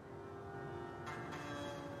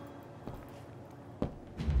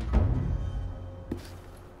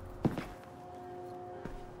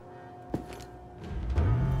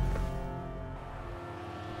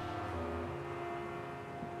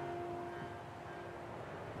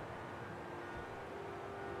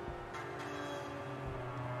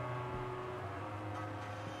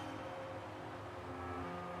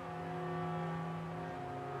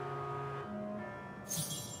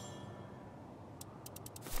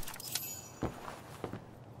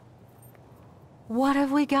 What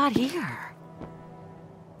have we got here?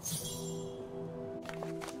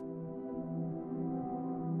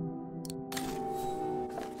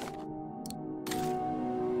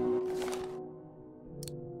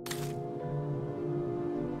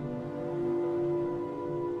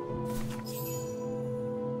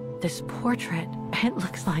 this portrait, it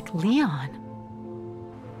looks like Leon.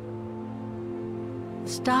 The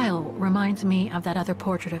style reminds me of that other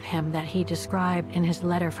portrait of him that he described in his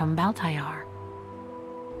letter from Baltayar.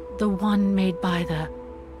 The one made by the...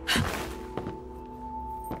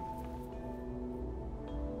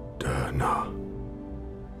 Dana.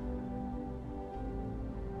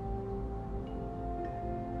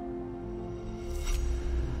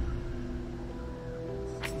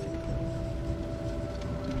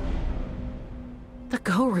 The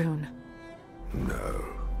Go-Rune. No,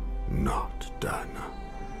 not Dana.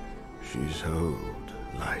 She's old,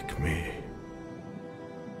 like me.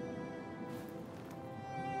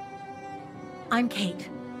 I'm Kate.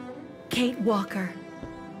 Kate Walker.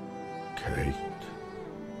 Kate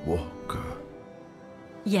Walker.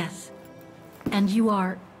 Yes. And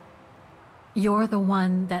you're the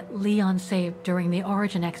one that Leon saved during the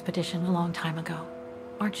Origin expedition a long time ago,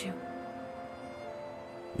 aren't you?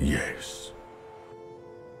 Yes.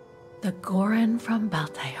 The Goran from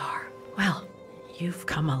Baltayar. Well, you've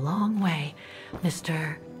come a long way,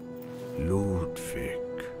 Mr. Ludwig.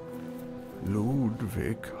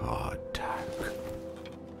 Ludwig Hardtack.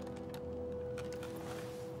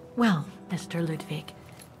 Well, Mr. Ludwig,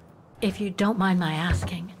 if you don't mind my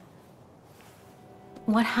asking,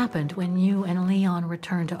 what happened when you and Leon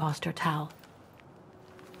returned to Ostertal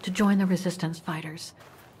to join the resistance fighters?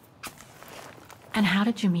 And how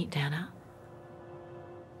did you meet Dana?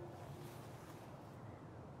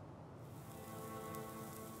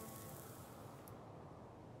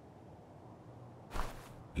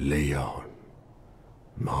 Leon,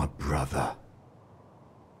 my brother.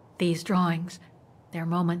 These drawings, they're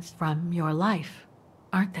moments from your life,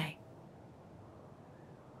 aren't they?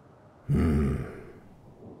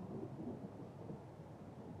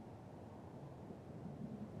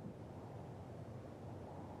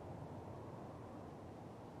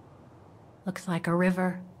 Looks like a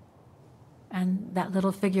river, and that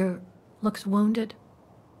little figure looks wounded.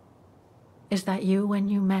 Is that you when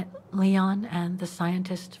you met Leon and the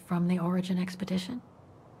scientist from the Origin expedition?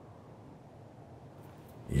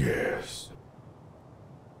 Yes.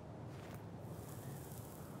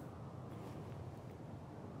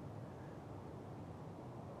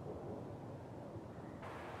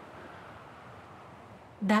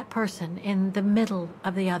 That person in the middle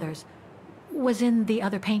of the others was in the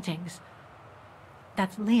other paintings.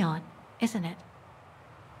 That's Leon, isn't it?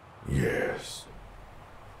 Yes.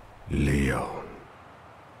 Leon.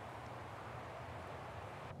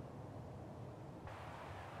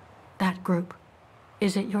 That group.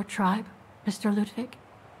 Is it your tribe, Mr. Ludwig?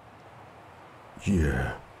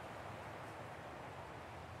 Yeah.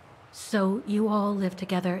 So you all live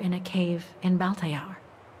together in a cave in Baltayar?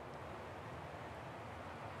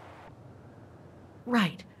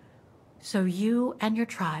 Right. So you and your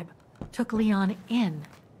tribe took Leon in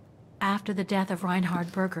after the death of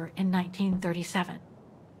Reinhard Berger in 1937.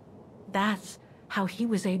 That's how he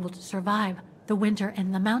was able to survive the winter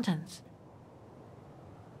in the mountains.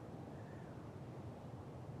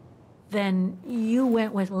 Then you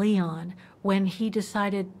went with Leon when he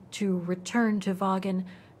decided to return to Vaughan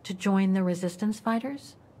to join the resistance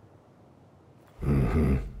fighters?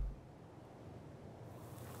 Mm-hmm.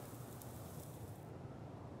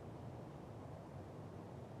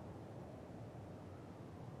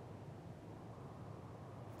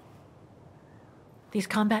 These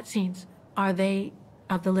combat scenes, are they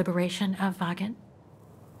of the liberation of Vaughan?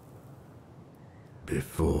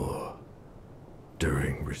 Before.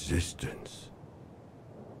 During resistance.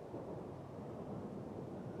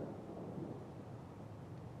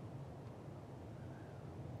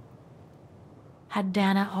 Had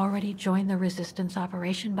Dana already joined the resistance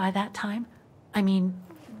operation by that time? I mean,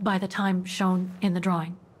 by the time shown in the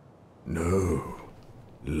drawing. No.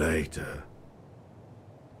 Later.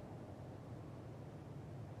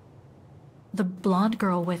 The blonde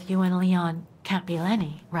girl with you and Leon can't be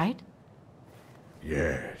Lenny, right?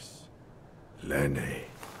 Yes. Lenny.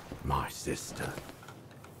 My sister.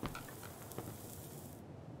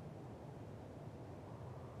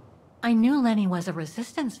 I knew Lenny was a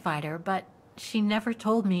resistance fighter, but she never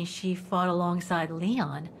told me she fought alongside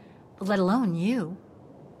Leon, let alone you.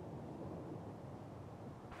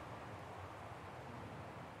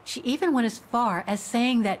 She even went as far as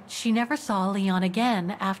saying that she never saw Leon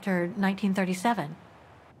again after 1937,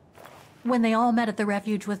 when they all met at the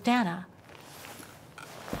refuge with Dana.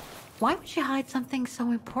 Why would she hide something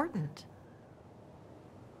so important?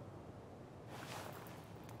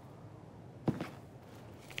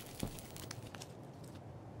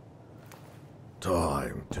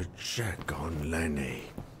 Time to check on Lenny.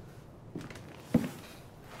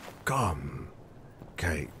 Come,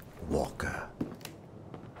 Kate Walker.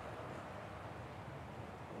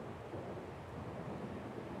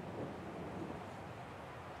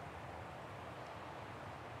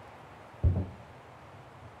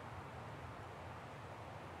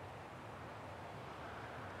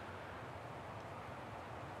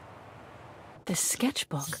 This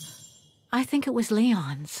sketchbook. I think it was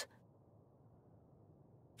Leon's.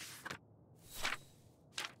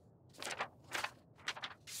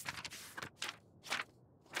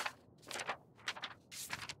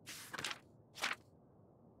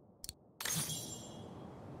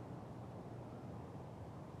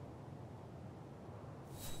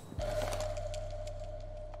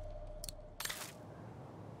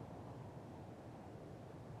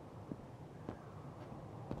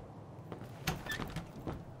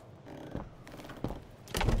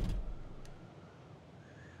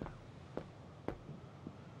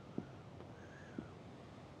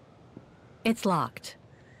 It's locked.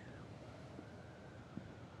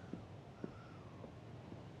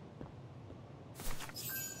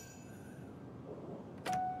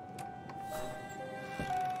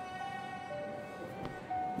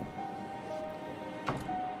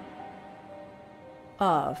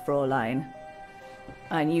 Ah, Fräulein.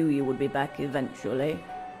 I knew you would be back eventually.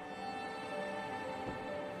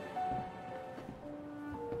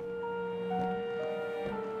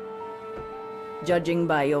 Judging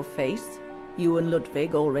by your face, you and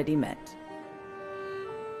Lythgoe already met.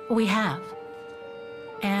 We have.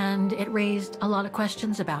 And it raised a lot of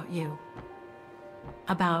questions about you.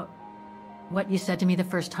 About what you said to me the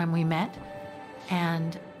first time we met,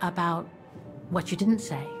 and about what you didn't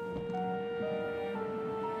say.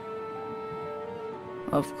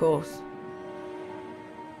 Of course.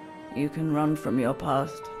 You can run from your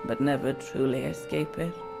past, but never truly escape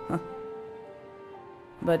it.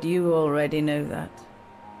 But you already know that.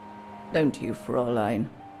 Don't you, Fräulein?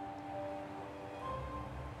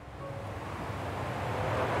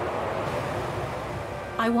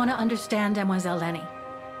 I want to understand Mademoiselle Lenny.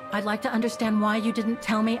 I'd like to understand why you didn't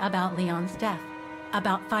tell me about Leon's death,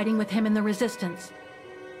 about fighting with him in the Resistance,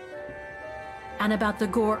 and about the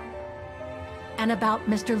gore, and about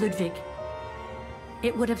Mr. Lythgoe.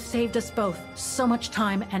 It would have saved us both so much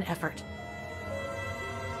time and effort.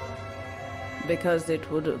 Because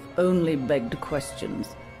it would have only begged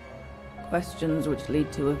questions. Questions which lead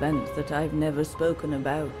to events that I've never spoken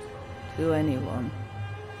about to anyone.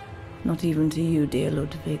 Not even to you, dear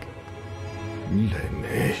Lythgoe.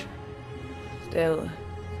 Lenny. Still,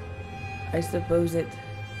 I suppose it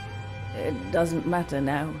doesn't matter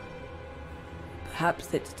now.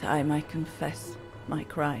 Perhaps it's time I confess my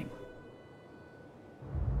crime.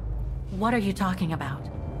 What are you talking about?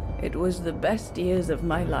 It was the best years of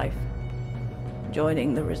my life.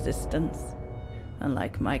 Joining the Resistance,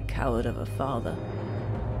 unlike my coward of a father,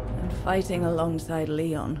 and fighting alongside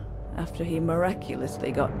Leon after he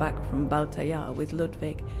miraculously got back from Baltaya with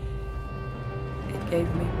Lythgoe. It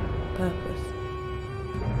gave me purpose.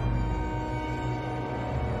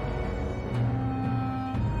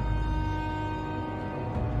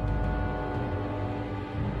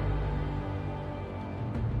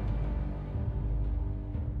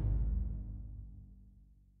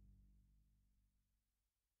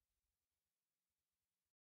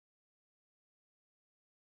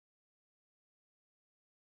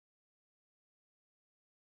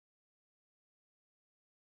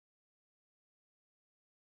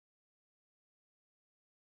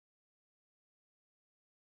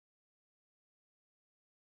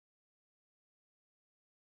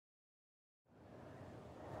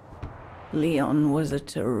 Leon was a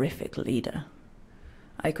terrific leader.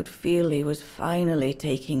 I could feel he was finally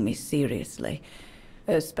taking me seriously,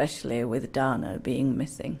 especially with Dana being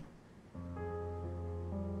missing.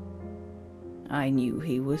 I knew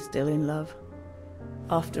he was still in love.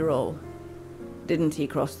 After all, didn't he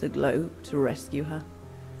cross the globe to rescue her?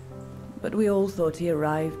 But we all thought he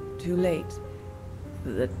arrived too late,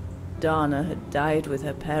 that Dana had died with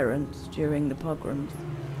her parents during the pogroms.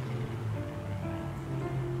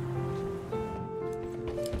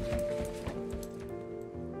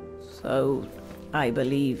 So, I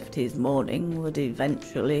believed his mourning would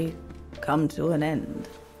eventually come to an end.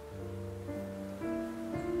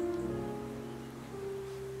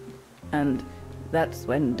 And that's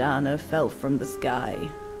when Dana fell from the sky,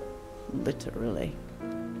 literally.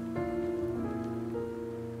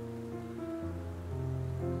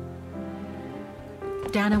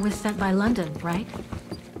 Dana was sent by London, right?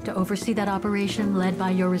 To oversee that operation led by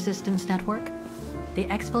your resistance network? The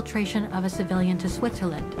exfiltration of a civilian to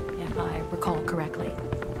Switzerland, if I recall correctly.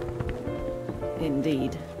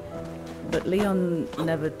 Indeed. but Leon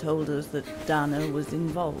never told us that Dana was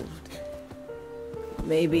involved.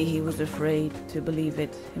 Maybe he was afraid to believe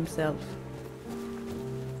it himself.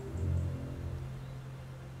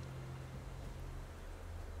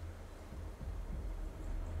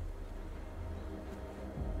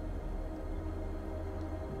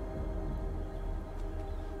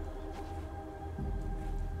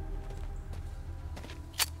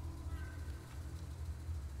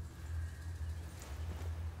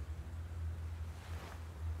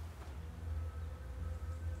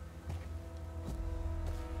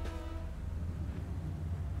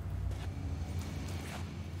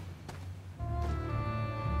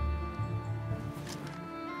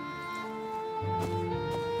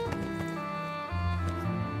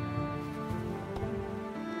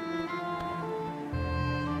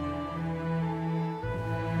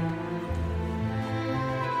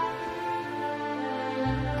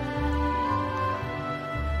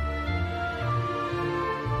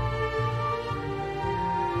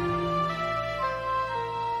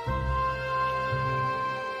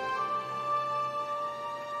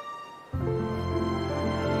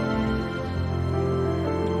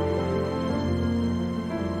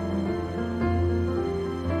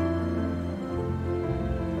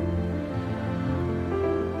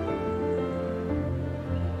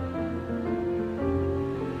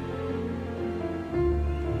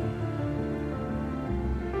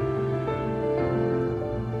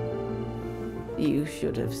 You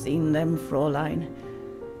should have seen them, Fräulein.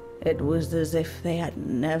 It was as if they had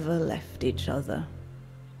never left each other.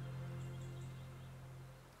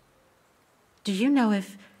 Do you know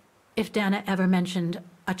if Dana ever mentioned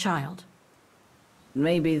a child?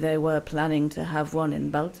 Maybe they were planning to have one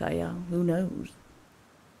in Baltaya, who knows?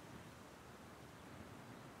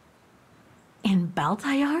 In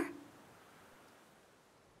Baltayar?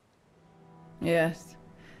 Yes,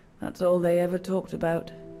 that's all they ever talked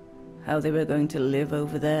about. How they were going to live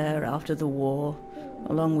over there after the war,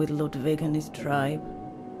 along with Ludwig and his tribe.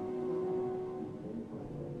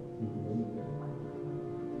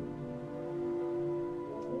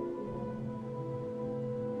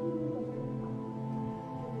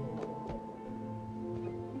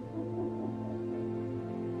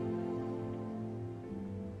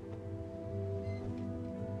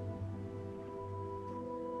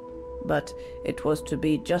 But it was to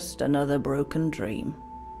be just another broken dream.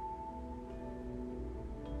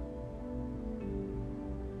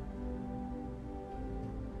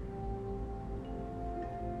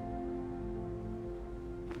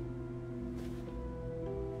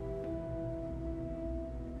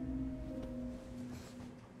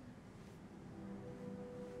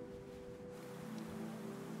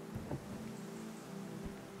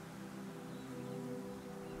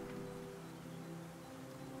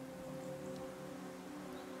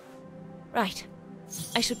 Right.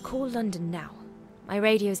 I should call London now. My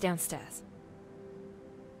radio's downstairs.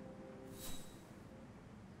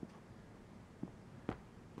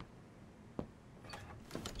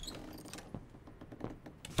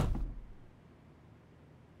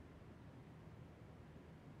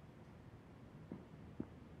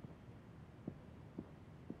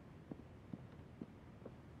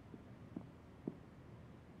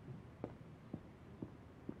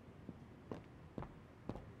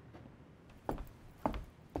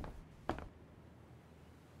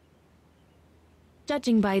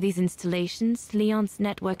 Judging by these installations, Leon's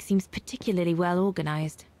network seems particularly well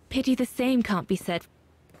organized. Pity the same can't be said.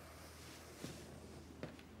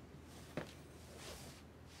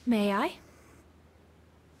 May I?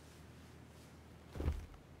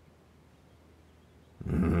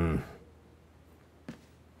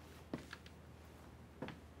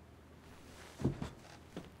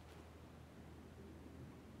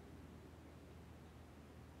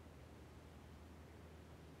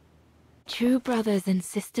 True brothers and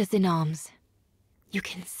sisters in arms. You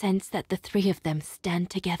can sense that the three of them stand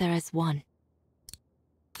together as one.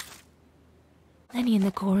 Lenny and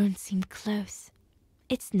the Gorun seem close.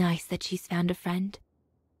 It's nice that she's found a friend.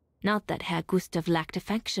 Not that Herr Gustav lacked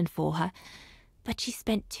affection for her, but she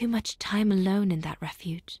spent too much time alone in that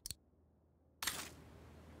refuge.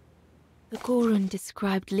 The Gorun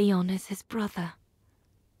described Leon as his brother.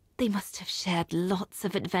 They must have shared lots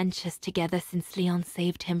of adventures together since Leon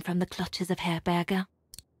saved him from the clutches of Herberger.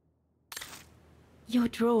 Your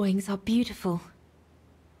drawings are beautiful.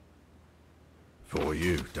 For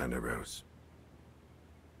you, Dana Rose.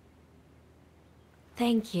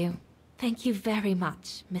 Thank you. Thank you very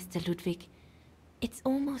much, Mr. Ludwig. It's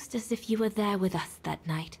almost as if you were there with us that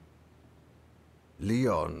night.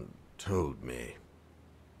 Leon told me.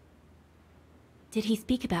 Did he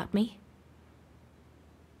speak about me?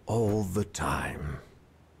 All the time.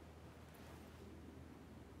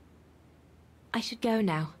 I should go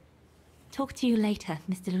now. Talk to you later,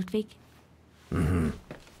 Mr. Ludwig.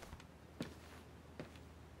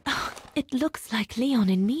 Oh, it looks like Leon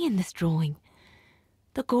and me in this drawing.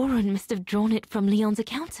 The Goron must have drawn it from Leon's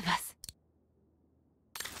accounts of us.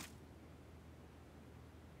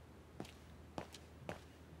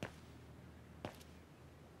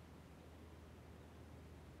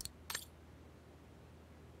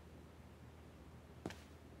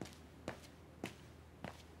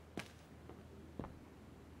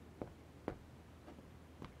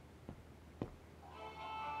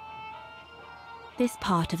 This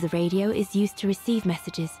part of the radio is used to receive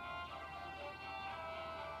messages.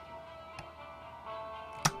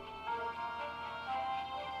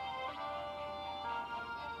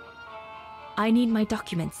 I need my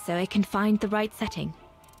documents so I can find the right setting.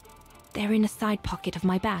 They're in a side pocket of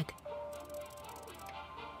my bag.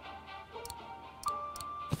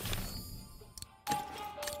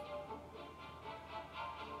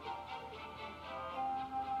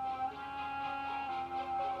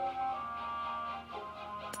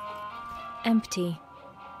 Empty.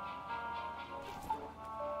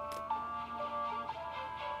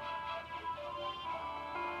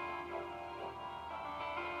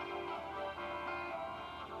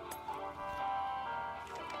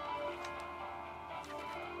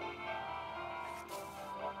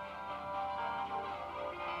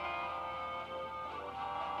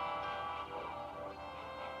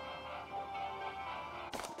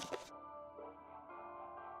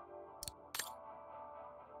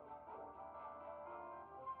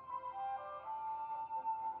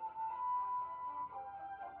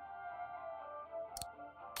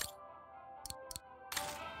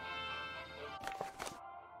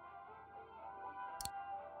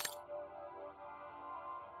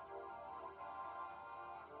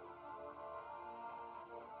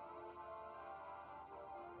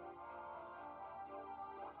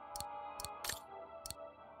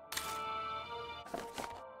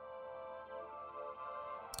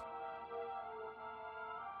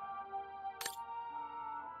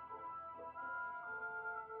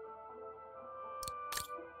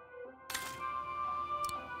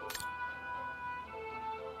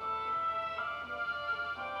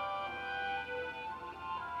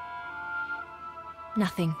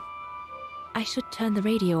 Nothing. I should turn the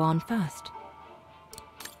radio on first.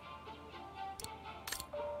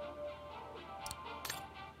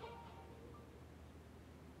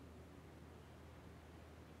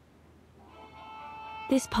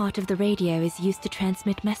 This part of the radio is used to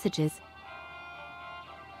transmit messages.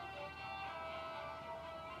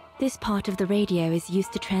 This part of the radio is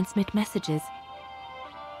used to transmit messages.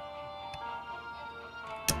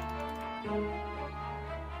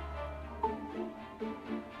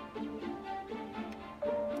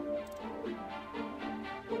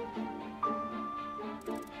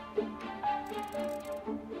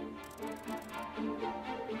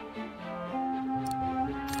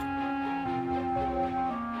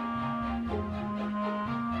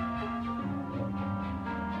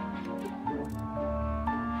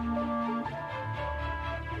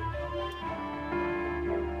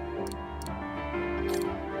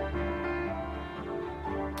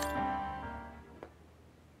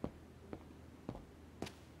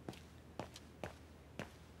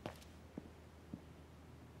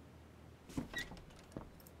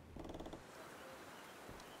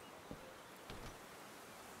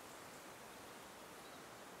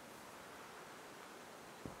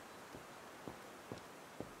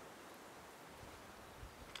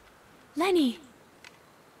 Lenny!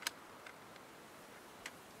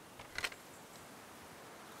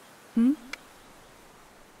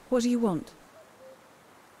 What do you want?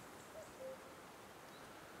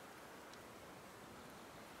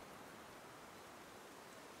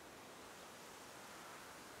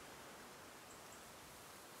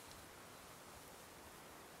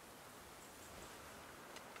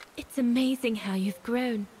 It's amazing how you've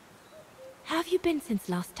grown. How have you been since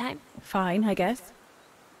last time? Fine, I guess.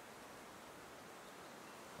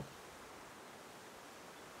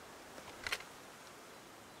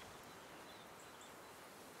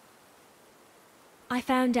 I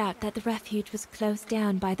found out that the refuge was closed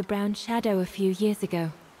down by the Brown Shadow a few years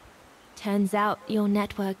ago. Turns out your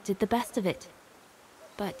network did the best of it.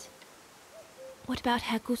 But what about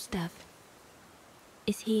Herr Gustav?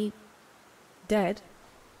 Is he... dead?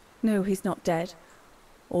 No, he's not dead.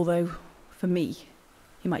 Although, for me,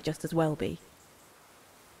 he might just as well be.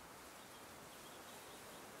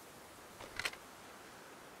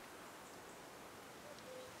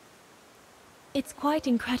 It's quite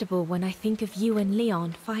incredible when I think of you and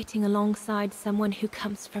Leon fighting alongside someone who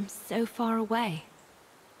comes from so far away.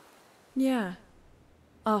 Yeah.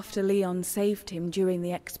 After Leon saved him during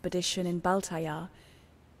the expedition in Baltayar,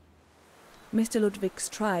 Mr. Ludwig's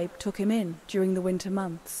tribe took him in during the winter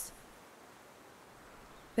months.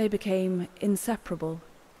 They became inseparable,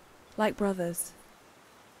 like brothers.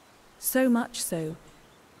 So much so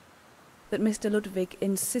that Mr. Ludwig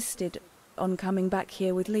insisted on coming back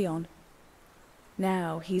here with Leon.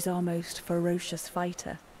 Now he's our most ferocious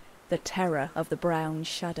fighter, the terror of the Brown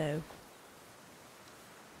Shadow.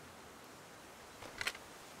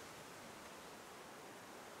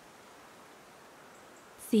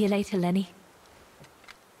 See you later, Lenny.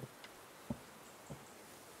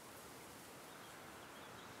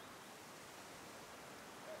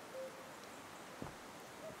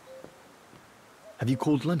 Have you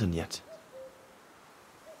called London yet?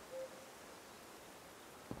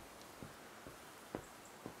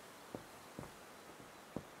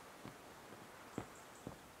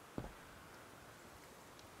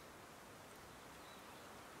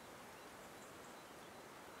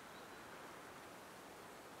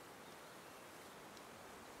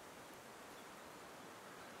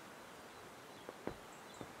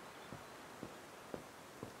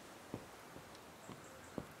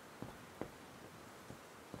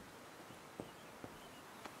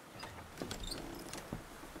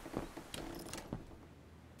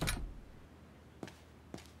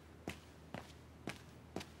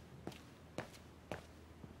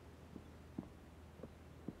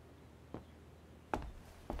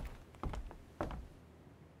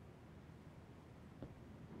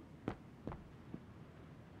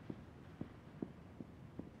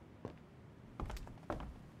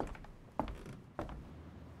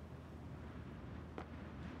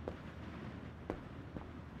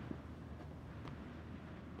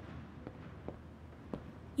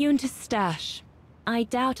 Yunta's stash. I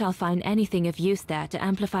doubt I'll find anything of use there to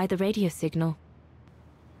amplify the radio signal.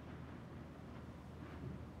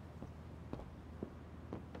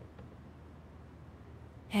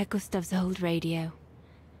 Herr Gustav's old radio.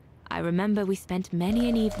 I remember we spent many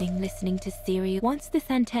an evening listening to serial. Once this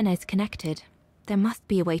antenna is connected, there must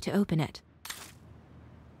be a way to open it.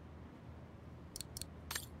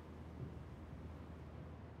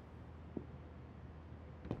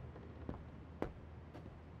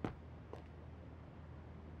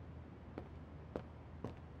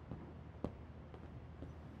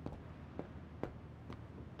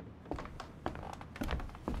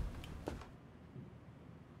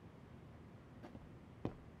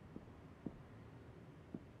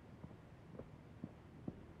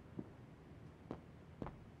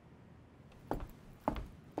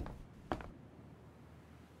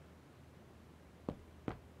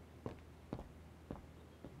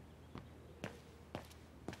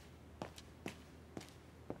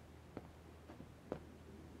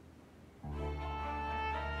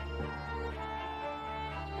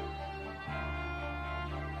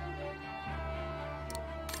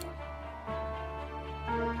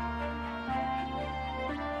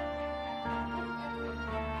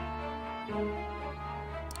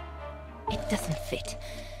 It doesn't fit.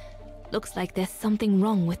 Looks like there's something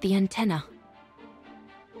wrong with the antenna.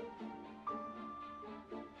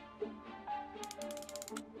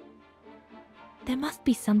 There must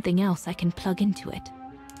be something else I can plug into it.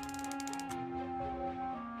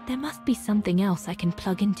 There must be something else I can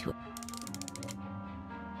plug into it.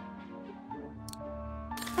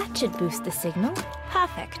 That should boost the signal.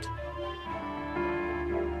 Perfect.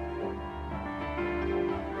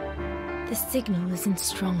 The signal isn't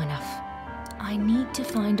strong enough. I need to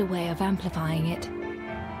find a way of amplifying it.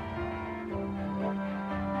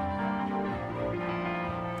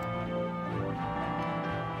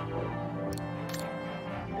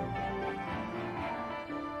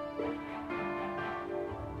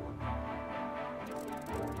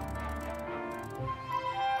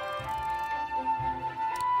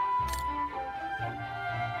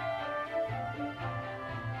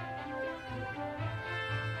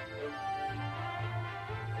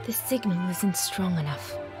 The signal isn't strong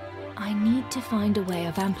enough. I need to find a way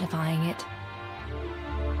of amplifying it.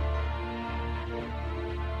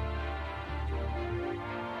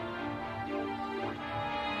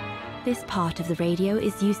 This part of the radio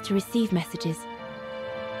is used to receive messages.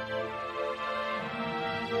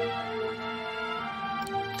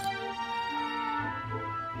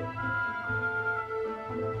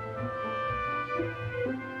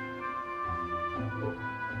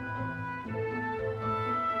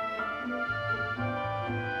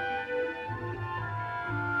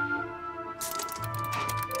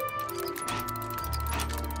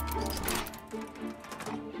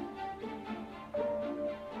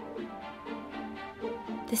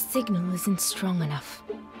 The signal isn't strong enough.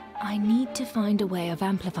 I need to find a way of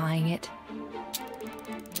amplifying it.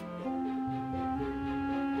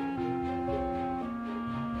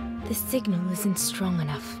 The signal isn't strong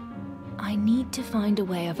enough. I need to find a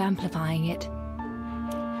way of amplifying it.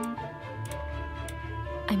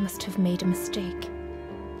 I must have made a mistake.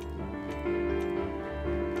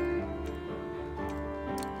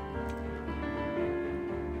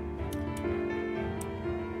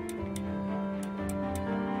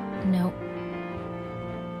 No.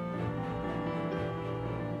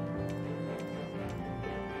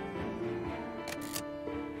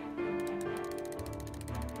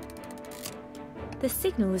 The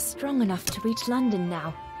signal is strong enough to reach London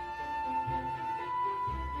now.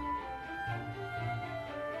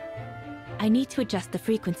 I need to adjust the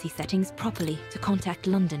frequency settings properly to contact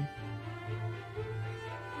London.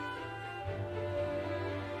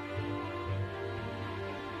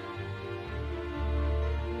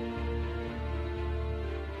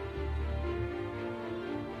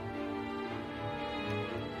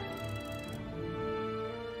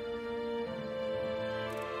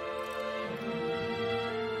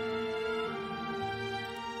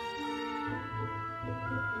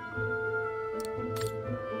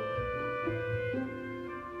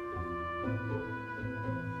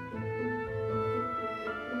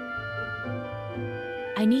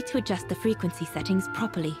 I need to adjust the frequency settings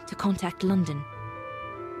properly to contact London.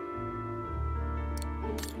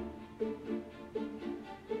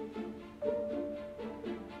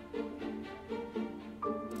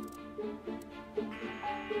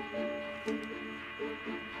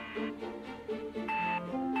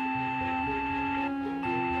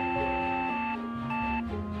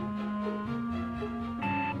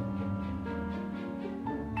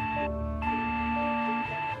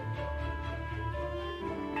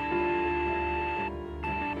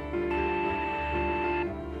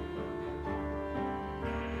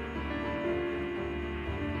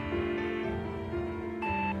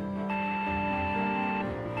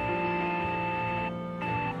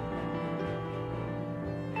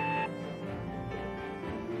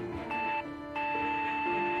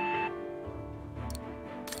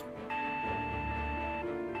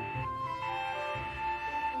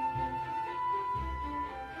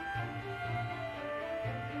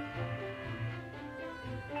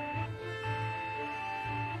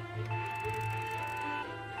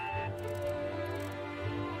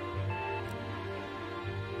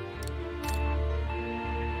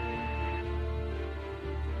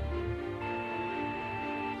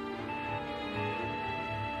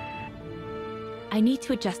 I need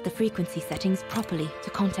to adjust the frequency settings properly to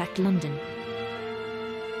contact London.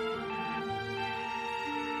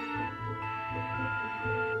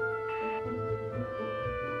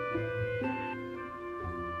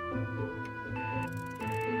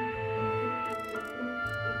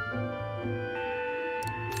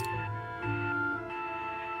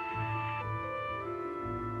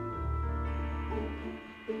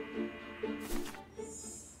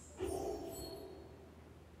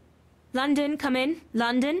 London, come in.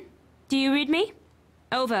 London? Do you read me?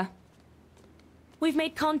 Over. We've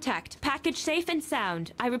made contact. Package safe and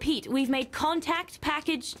sound. I repeat, we've made contact.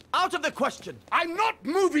 Package... Out of the question! I'm not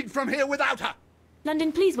moving from here without her!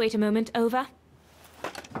 London, please wait a moment. Over.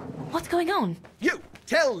 What's going on? You!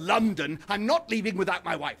 Tell London I'm not leaving without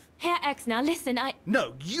my wife. Herr X, now listen,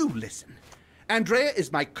 No, you listen. Andrea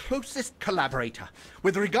is my closest collaborator.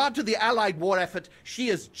 With regard to the Allied war effort, she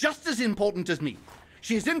is just as important as me.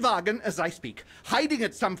 She is in Wagen as I speak, hiding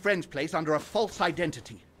at some friend's place under a false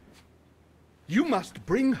identity. You must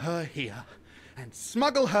bring her here and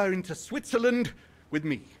smuggle her into Switzerland with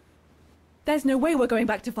me. There's no way we're going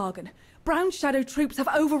back to Wagen. Brown Shadow troops have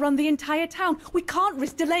overrun the entire town. We can't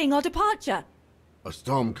risk delaying our departure. A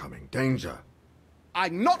storm coming. Danger.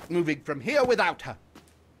 I'm not moving from here without her.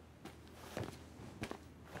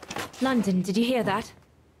 London, did you hear that?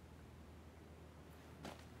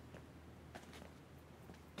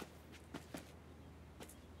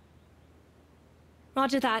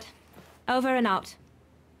 Roger that. Over and out.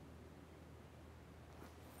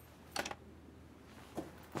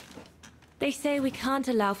 They say we can't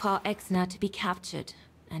allow Frau Exner to be captured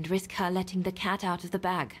and risk her letting the cat out of the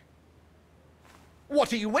bag.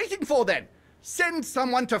 What are you waiting for then? Send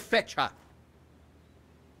someone to fetch her.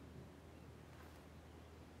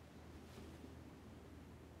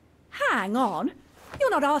 Hang on. You're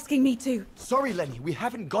not asking me to... Sorry, Lenny, we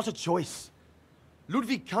haven't got a choice.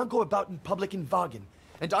 Ludwig can't go about in public in Wagen,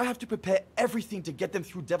 and I have to prepare everything to get them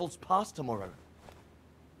through Devil's Pass tomorrow.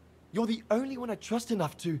 You're the only one I trust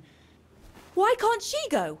enough to... Why can't she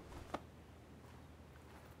go?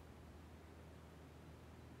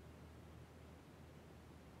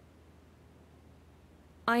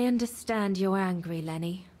 I understand you're angry,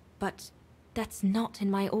 Lenny, but that's not in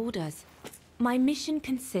my orders. My mission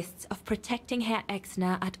consists of protecting Herr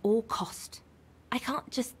Exner at all cost. I can't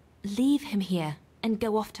just leave him here and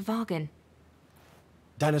go off to Vargan.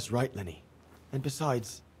 Dana's right, Lenny. And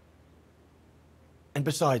besides,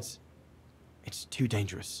 it's too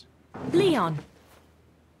dangerous. Leon!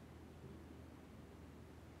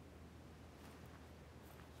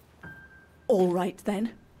 All right,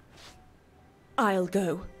 then. I'll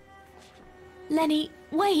go. Lenny,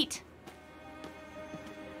 wait!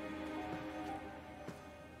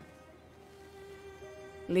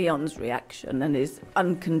 Leon's reaction and his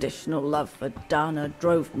unconditional love for Dana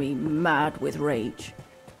drove me mad with rage.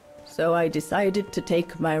 So I decided to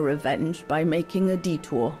take my revenge by making a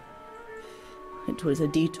detour. It was a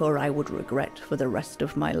detour I would regret for the rest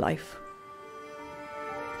of my life.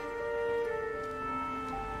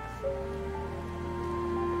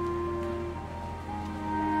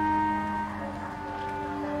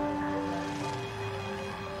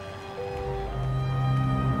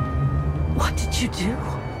 What did you do?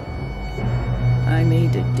 I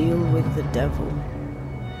made a deal with the devil.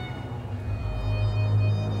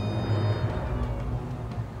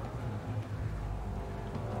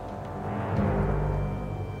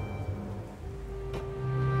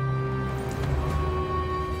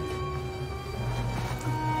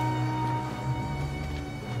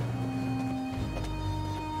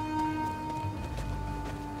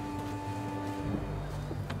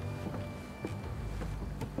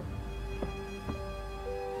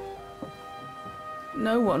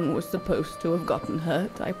 No one was supposed to have gotten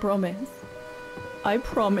hurt, I promise. I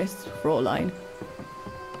promised, Fräulein.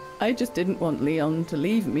 I just didn't want Leon to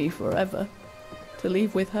leave me forever. To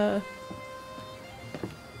leave with her.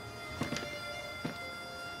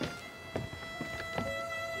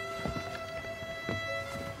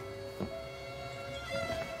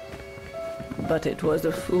 But it was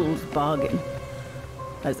a fool's bargain,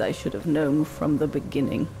 as I should have known from the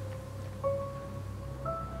beginning.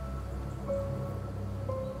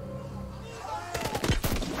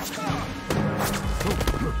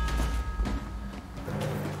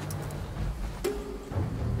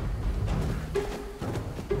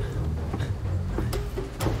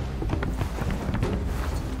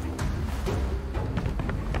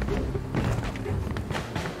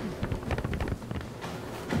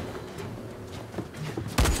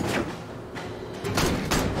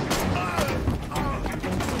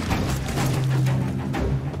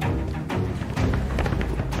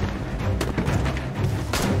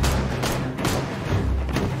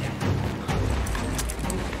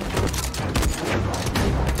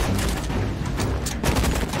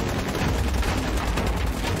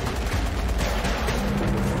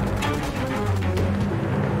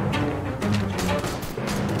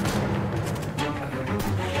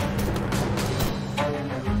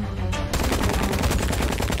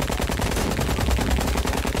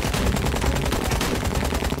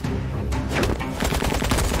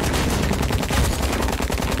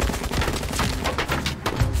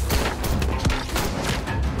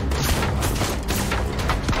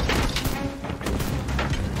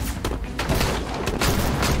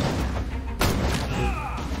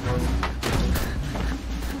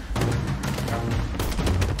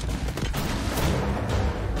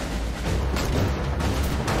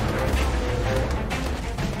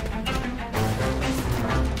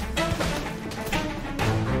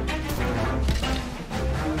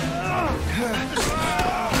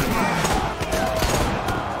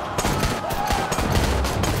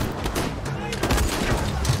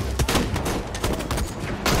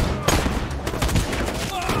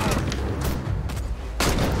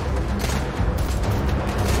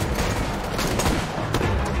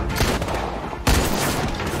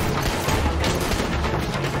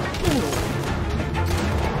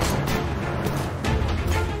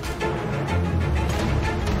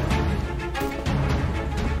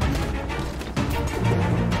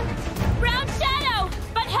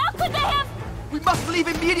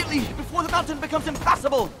 Becomes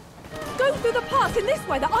impassable! Go through the pass in this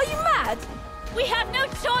weather, are you mad? We have no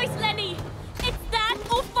choice, Lenny! It's that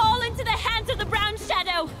or fall into the hands of the Brown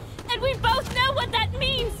Shadow! And we both know what that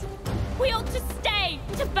means! We ought to stay,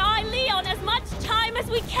 to buy Leon as much time as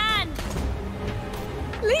we can!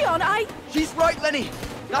 Leon, She's right, Lenny!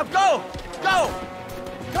 Now go! Go!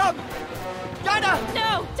 Come! Dana!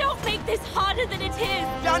 No! Don't make this harder than it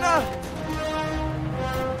is! Dana!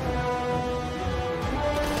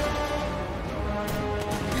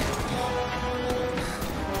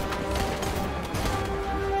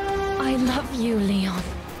 I love you, Leon.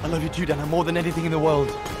 I love you too, Dana, more than anything in the world.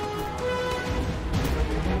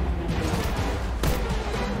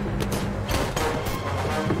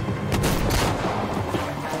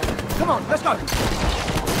 Let's go!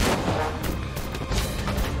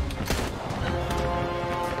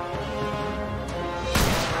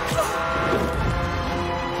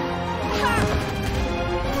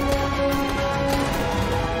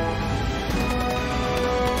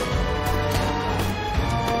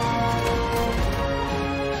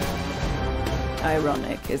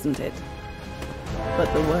 Ironic, isn't it?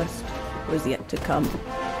 But the worst was yet to come.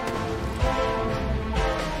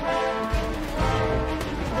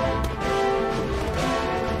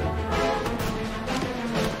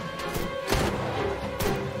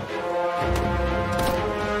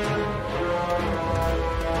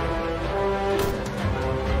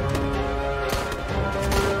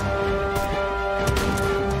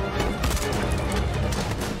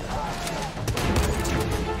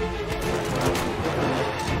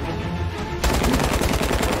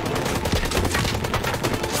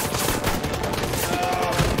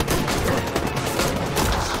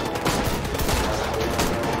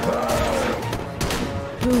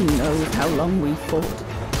 How long we fought.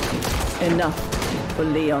 Enough for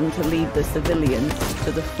Leon to lead the civilians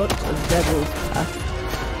to the foot of Devil's Path.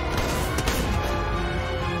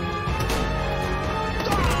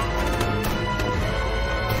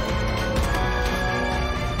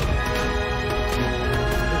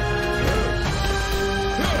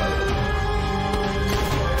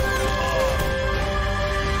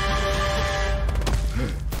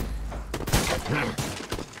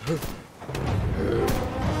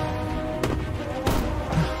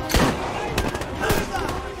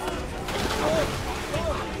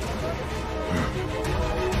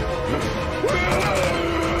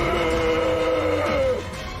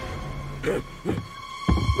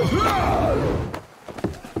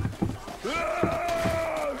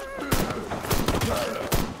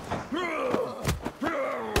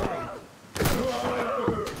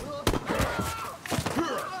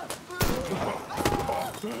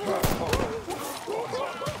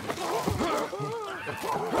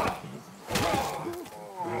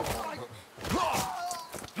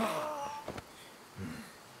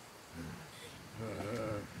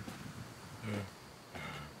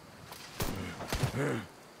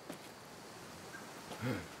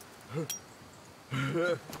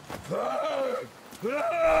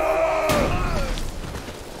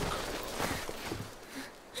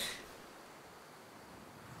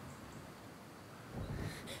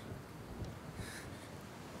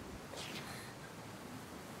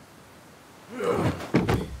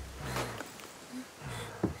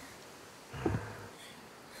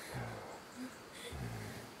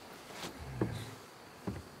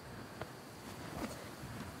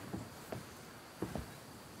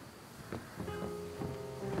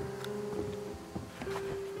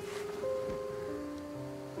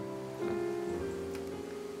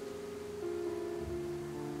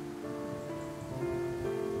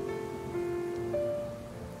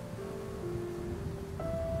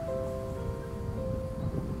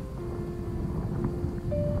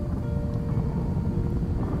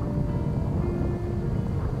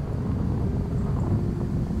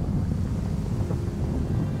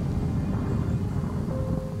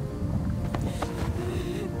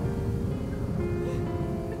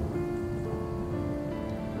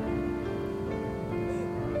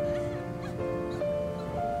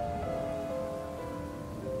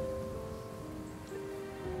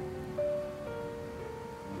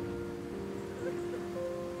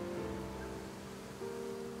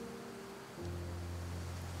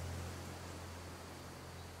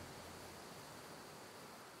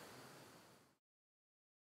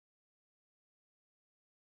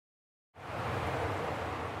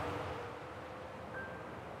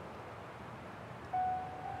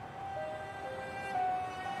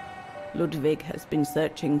 Ludwig has been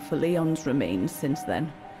searching for Leon's remains since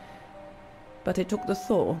then. But it took the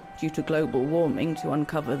thaw due to global warming to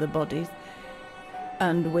uncover the bodies.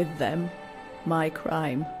 And with them, my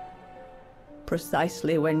crime.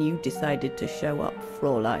 Precisely when you decided to show up,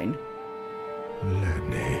 Fräulein.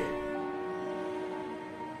 Lenny.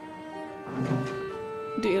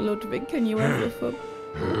 Dear Ludwig, can you ever for...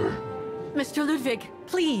 Mr. Ludwig,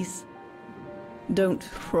 please! Don't,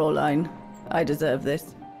 Fräulein. I deserve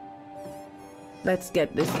this. Let's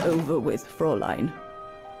get this over with, Fräulein.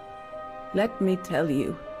 Let me tell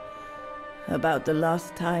you about the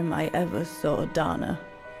last time I ever saw Dana,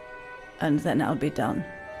 and then I'll be done.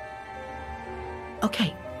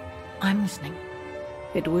 Okay, I'm listening.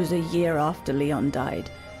 It was a year after Leon died,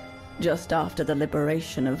 just after the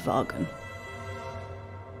liberation of Vagan.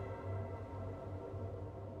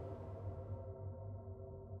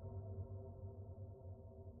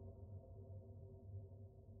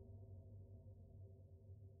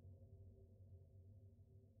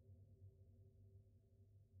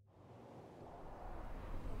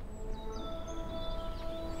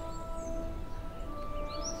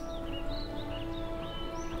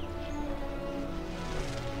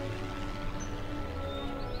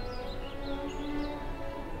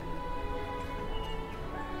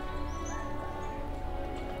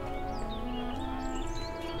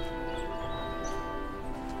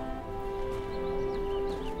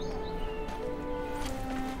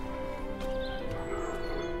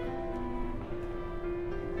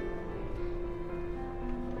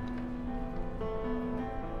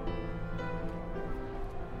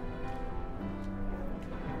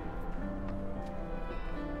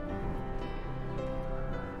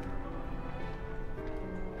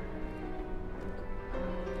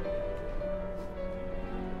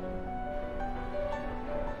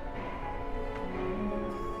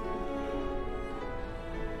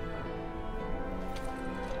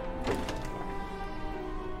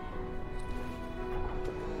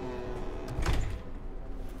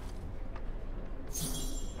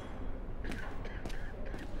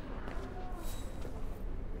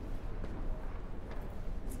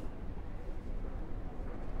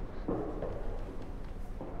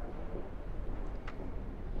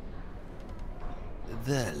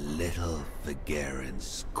 The little Vagaran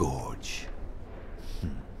scourge.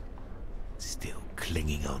 Still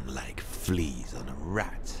clinging on like fleas on a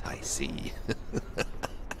rat, I see.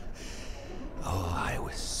 Oh, I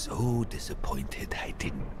was so disappointed I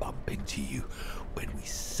didn't bump into you when we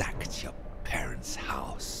sacked your parents'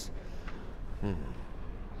 house.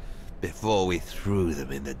 Before we threw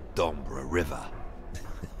them in the Dombra River.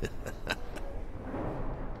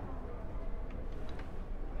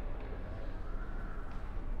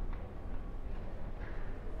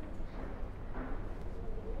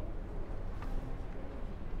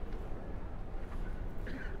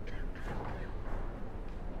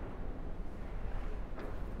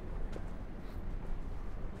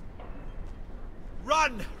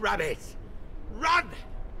 Run, Rabbit! Run!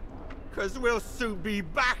 'Cause we'll soon be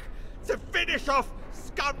back to finish off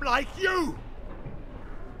scum like you!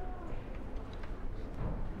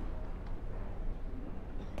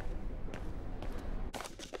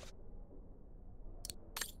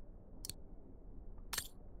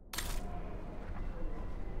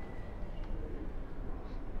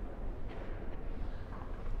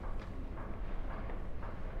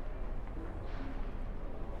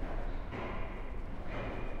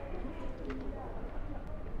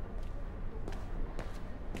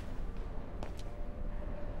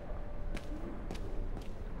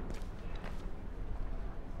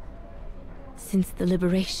 Since the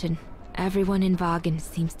liberation, everyone in Vargan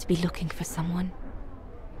seems to be looking for someone.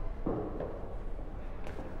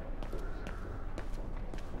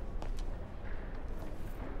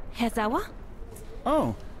 Herr Sauer?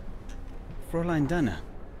 Oh, Fräulein Dana.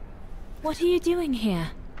 What are you doing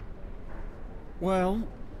here? Well,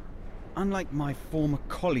 unlike my former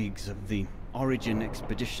colleagues of the Origin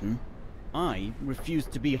expedition, I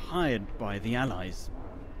refused to be hired by the Allies.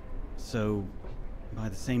 So, by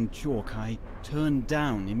the same chalk, I turned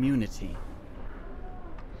down immunity.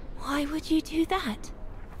 Why would you do that?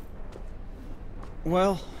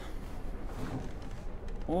 Well,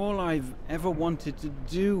 all I've ever wanted to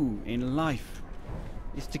do in life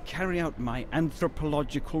is to carry out my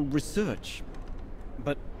anthropological research.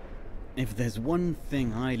 But if there's one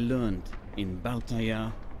thing I learned in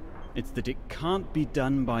Baltaya, it's that it can't be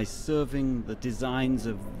done by serving the designs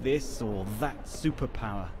of this or that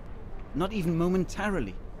superpower. Not even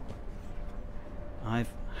momentarily.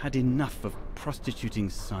 I've had enough of prostituting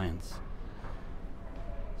science.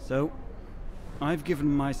 So, I've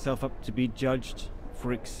given myself up to be judged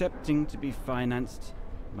for accepting to be financed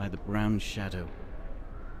by the Brown Shadow.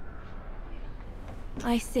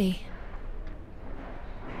 I see.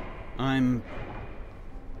 I'm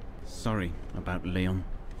sorry about Leon,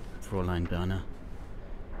 Fräulein Dana.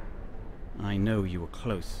 I know you were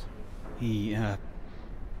close. He,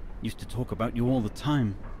 used to talk about you all the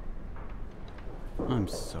time. I'm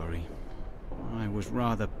sorry. I was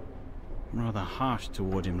rather harsh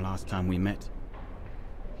toward him last time we met.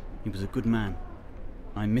 He was a good man.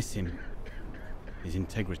 I miss him. His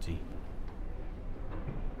integrity.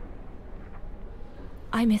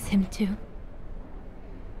 I miss him too.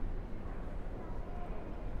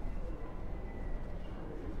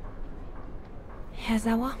 Herr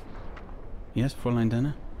Sauer? Yes, Fräulein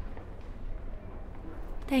Dana?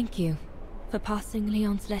 Thank you for passing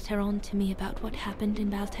Leon's letter on to me about what happened in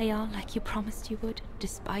Baltaya like you promised you would,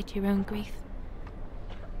 despite your own grief.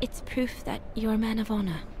 It's proof that you're a man of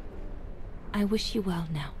honor. I wish you well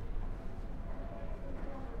now.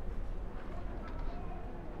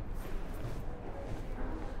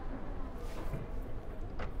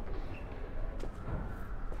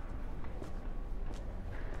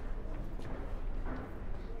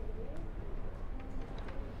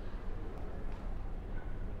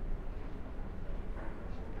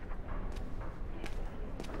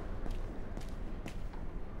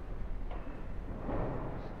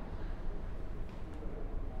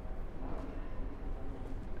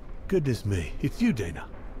 Goodness me, it's you, Dana.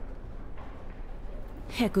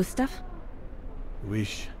 Herr Gustav?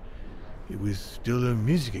 Wish it was still a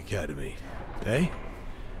music academy, eh?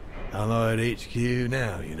 Allied HQ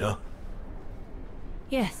now, you know.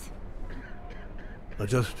 Yes. I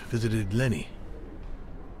just visited Lenny.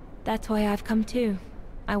 That's why I've come too.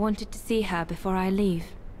 I wanted to see her before I leave.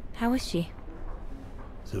 How is she?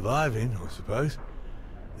 Surviving, I suppose.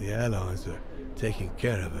 The Allies are taking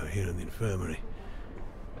care of her here in the infirmary.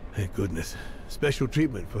 Thank goodness. Special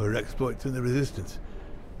treatment for her exploits in the Resistance.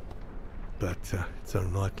 But it's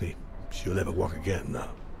unlikely she'll ever walk again, though.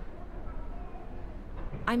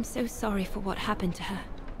 I'm so sorry for what happened to her.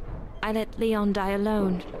 I let Leon die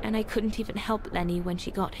alone, and I couldn't even help Lenny when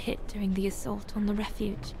she got hit during the assault on the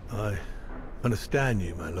refuge. I understand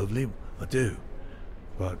you, my lovely. I do.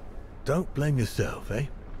 But don't blame yourself, eh?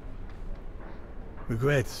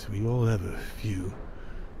 Regrets, we all have a few,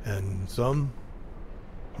 and some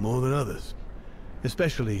more than others.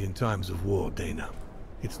 Especially in times of war, Dana.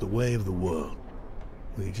 It's the way of the world.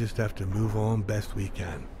 We just have to move on best we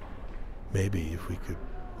can. Maybe if we could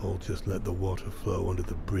all just let the water flow under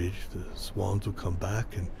the bridge, the swans will come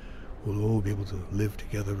back and we'll all be able to live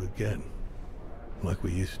together again. Like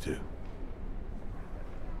we used to.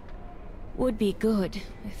 Would be good,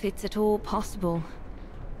 if it's at all possible.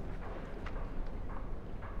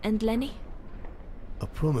 And Lenny? I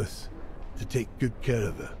promise to take good care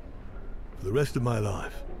of her. For the rest of my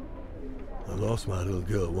life. I lost my little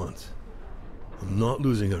girl once. I'm not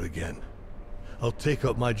losing her again. I'll take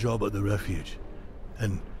up my job at the refuge.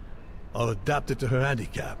 And I'll adapt it to her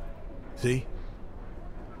handicap. See?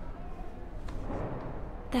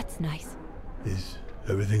 That's nice. Is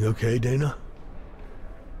everything okay, Dana?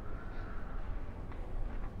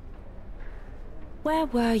 Where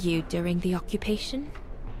were you during the occupation?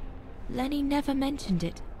 Lenny never mentioned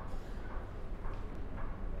it.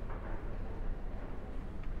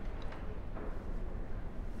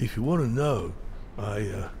 If you want to know,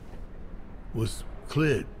 I was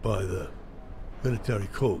cleared by the military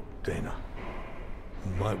court, Dana.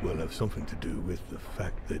 It might well have something to do with the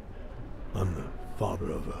fact that I'm the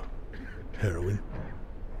father of a heroine.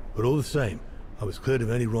 But all the same, I was cleared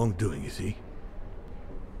of any wrongdoing, you see.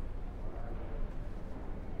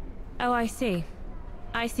 Oh, I see.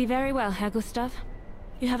 I see very well, Herr Gustav.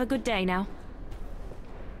 You have a good day now.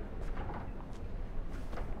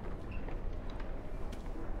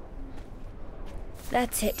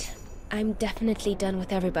 That's it. I'm definitely done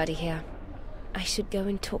with everybody here. I should go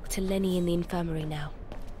and talk to Lenny in the infirmary now.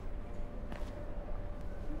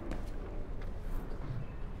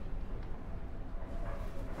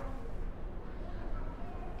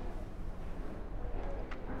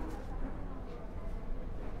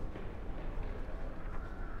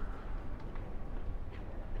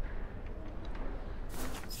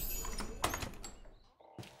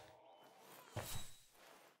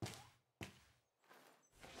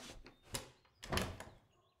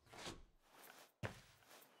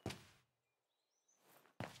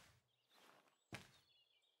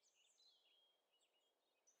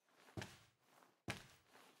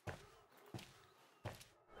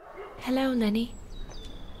 Hello, Lenny.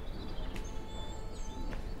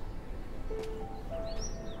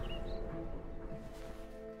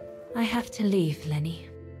 I have to leave, Lenny.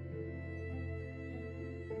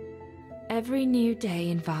 Every new day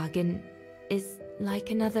in Wagen is like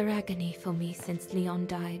another agony for me since Leon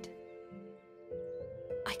died.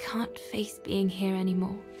 I can't face being here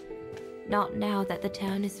anymore. Not now that the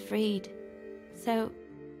town is freed. So,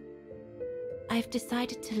 I've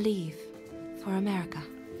decided to leave for America.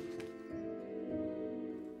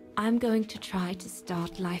 I'm going to try to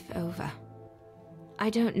start life over.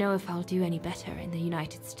 I don't know if I'll do any better in the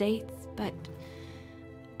United States, but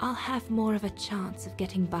I'll have more of a chance of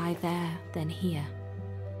getting by there than here.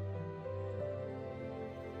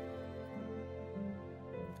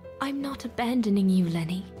 I'm not abandoning you,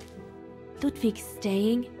 Lenny. Ludwig's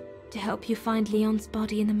staying to help you find Leon's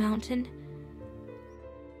body in the mountain.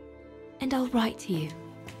 And I'll write to you,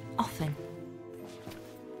 often.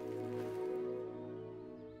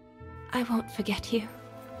 I won't forget you.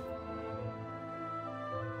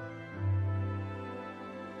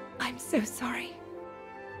 I'm so sorry.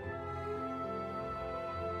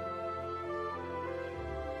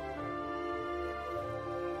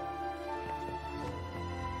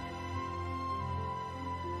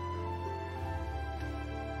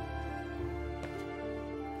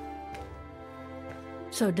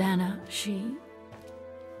 So Dana, she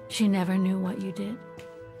never knew what you did?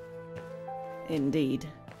 Indeed.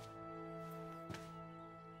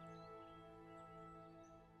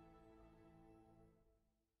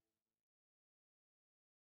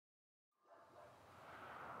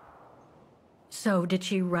 So did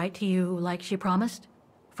she write to you like she promised?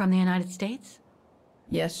 From the United States?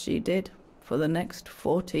 Yes, she did. For the next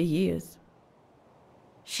 40 years.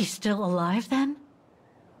 She's still alive then?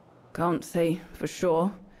 Can't say for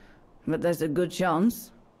sure, but there's a good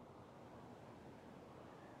chance.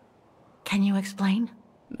 Can you explain?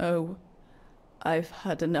 No. I've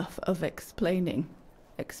had enough of explaining.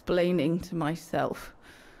 Explaining to myself.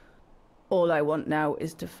 All I want now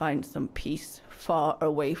is to find some peace, far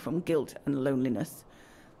away from guilt and loneliness.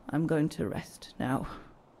 I'm going to rest now.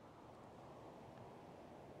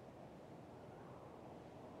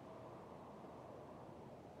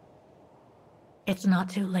 It's not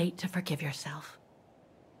too late to forgive yourself.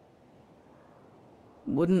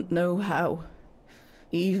 Wouldn't know how,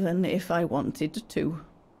 even if I wanted to.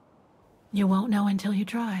 You won't know until you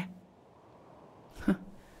try.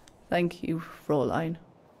 Thank you, Fräulein.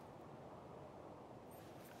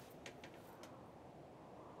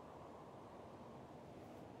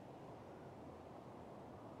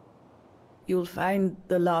 You'll find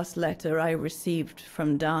the last letter I received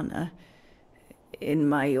from Dana in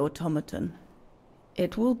my automaton.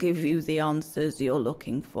 It will give you the answers you're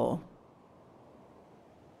looking for.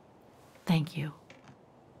 Thank you.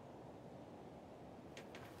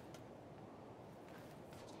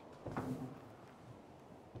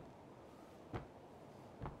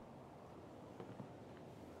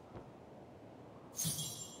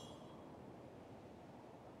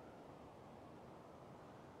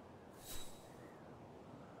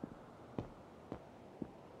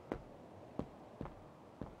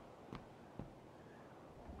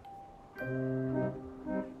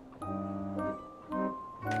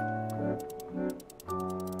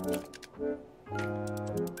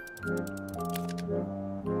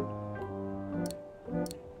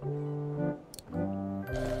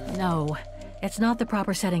 No, it's not the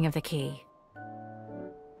proper setting of the key.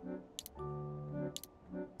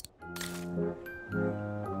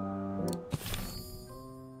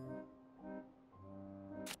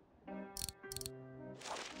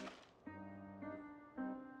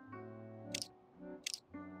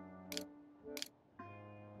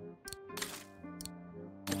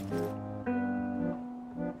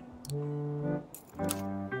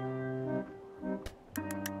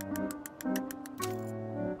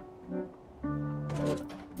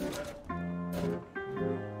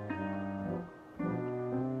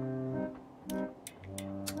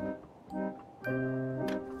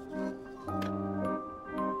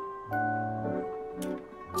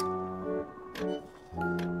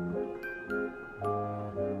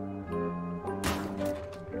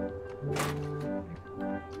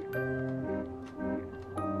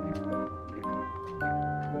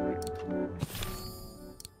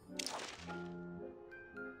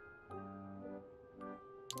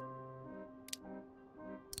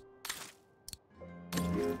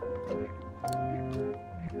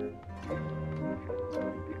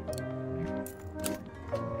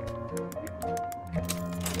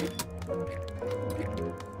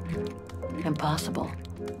 Impossible.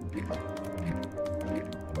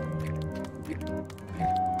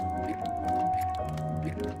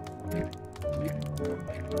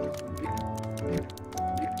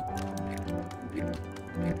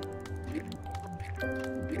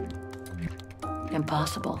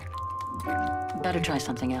 Impossible. Better try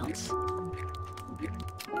something else.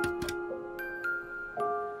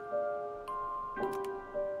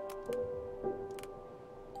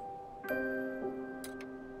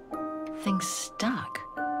 Thing's stuck.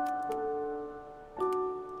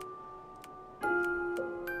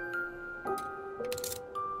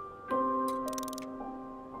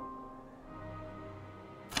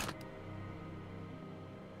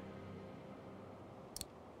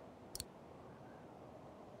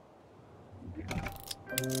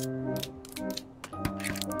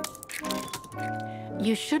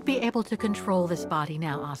 You should be able to control this body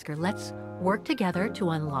now, Oscar. Let's work together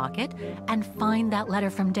to unlock it and find that letter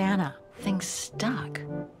from Dana. Thing's stuck.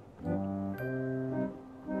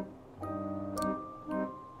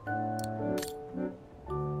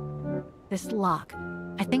 This lock.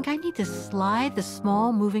 I think I need to slide the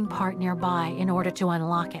small moving part nearby in order to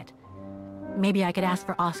unlock it. Maybe I could ask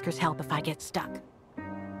for Oscar's help if I get stuck.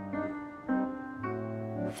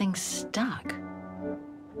 Thing's stuck.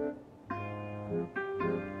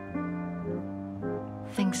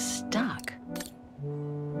 Thing's stuck.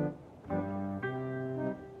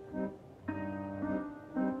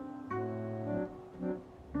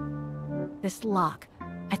 This lock.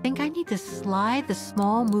 I think I need to slide the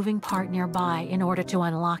small moving part nearby in order to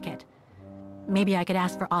unlock it. Maybe I could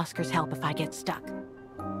ask for Oscar's help if I get stuck.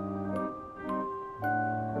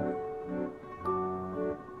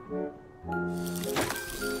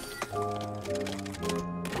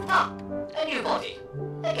 Ah, a new body.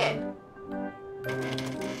 Again.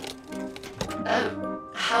 Oh,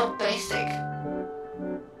 how basic.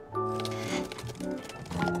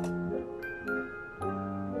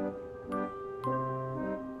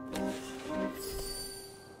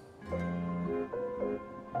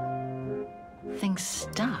 Thing's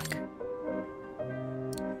stuck.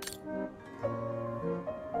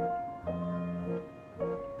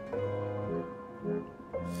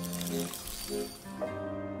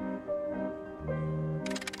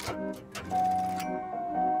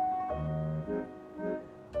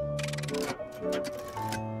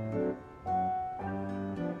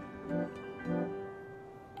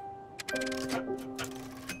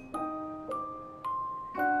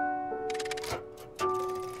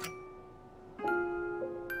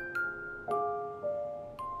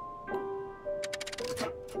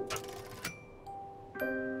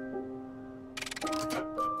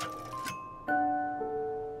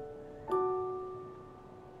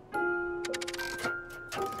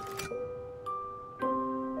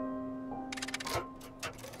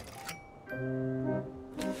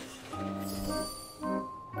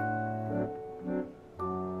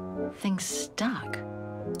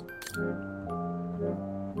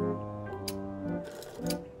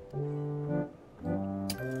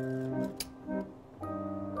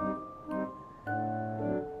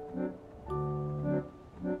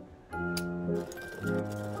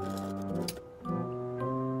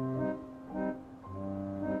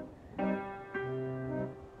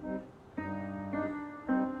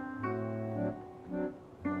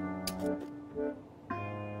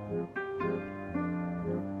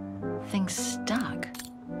 Things stuck.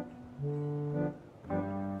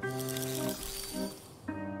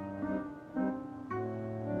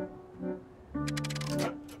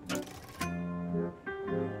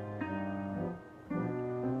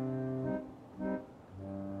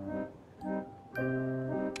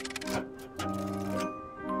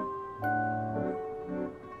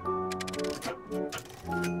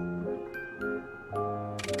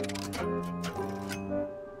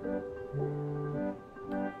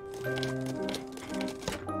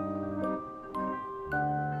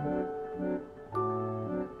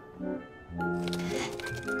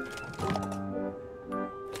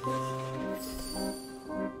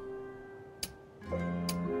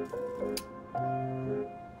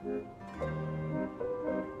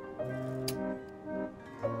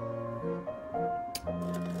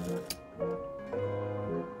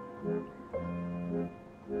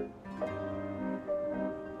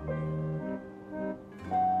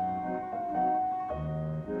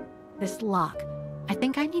 This lock. I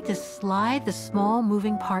think I need to slide the small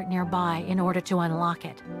moving part nearby in order to unlock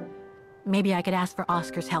it. Maybe I could ask for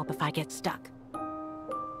Oscar's help if I get stuck.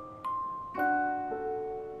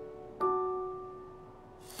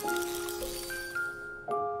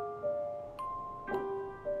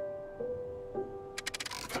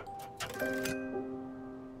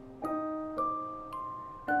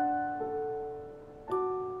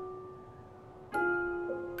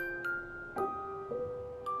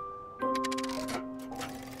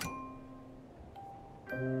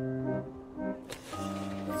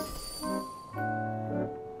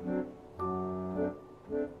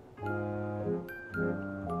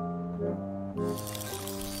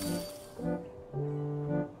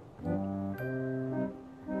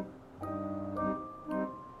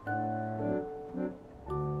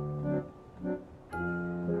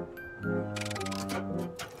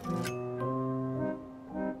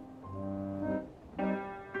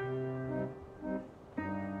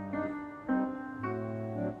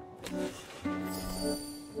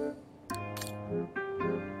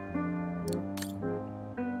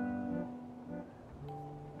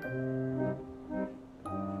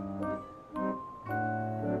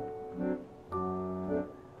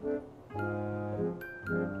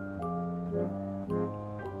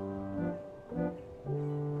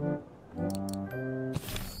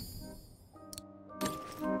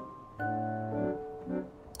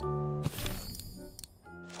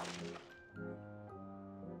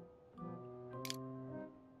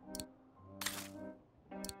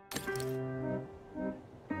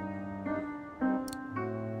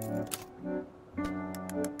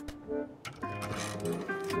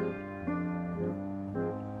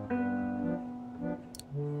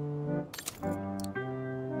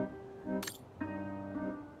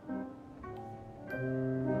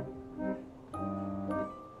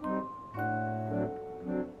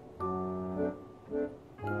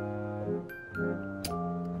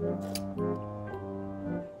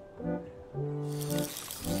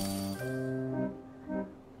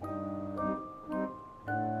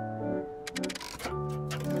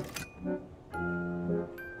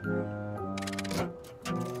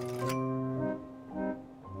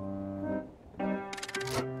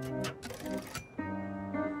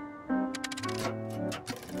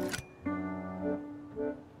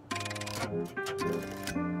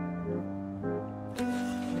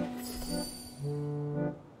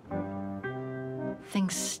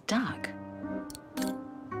 Things stuck.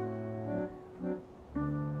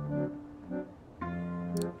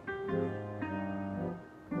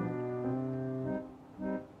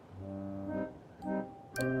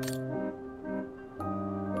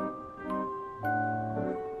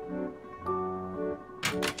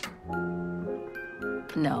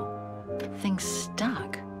 No, things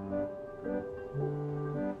stuck.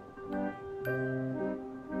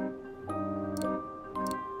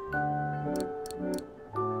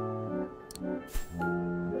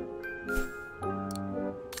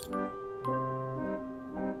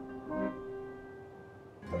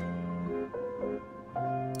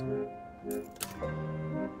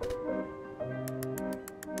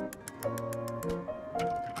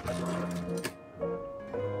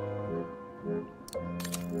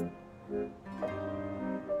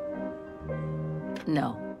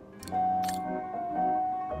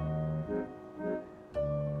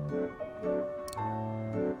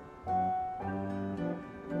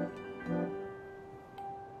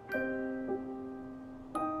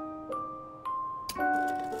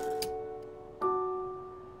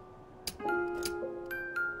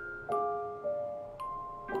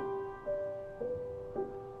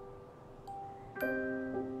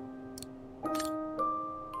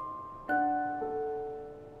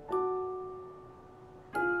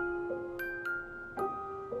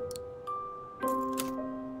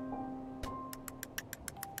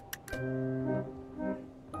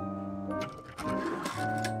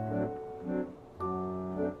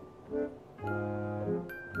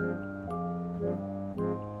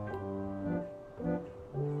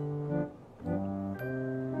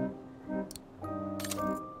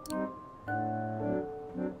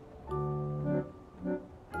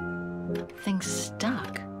 Things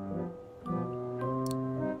stuck.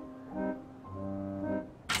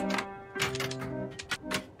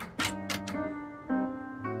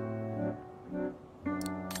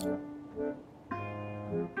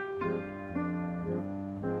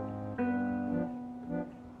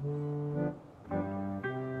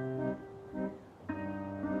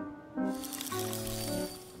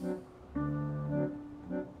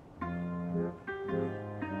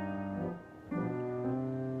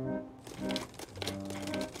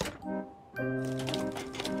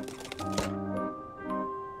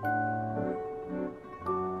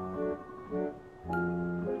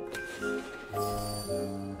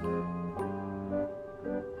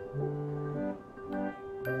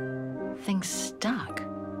 Things stuck.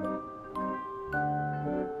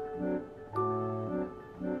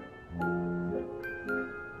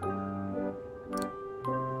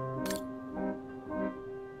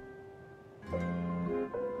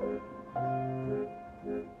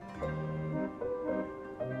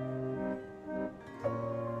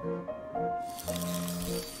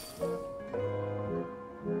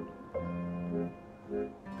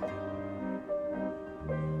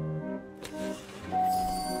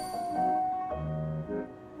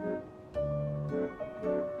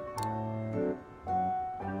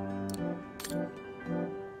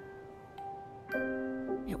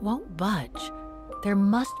 It won't budge. There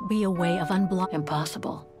must be a way of unblocking.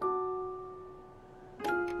 Impossible.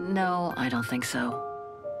 No, I don't think so.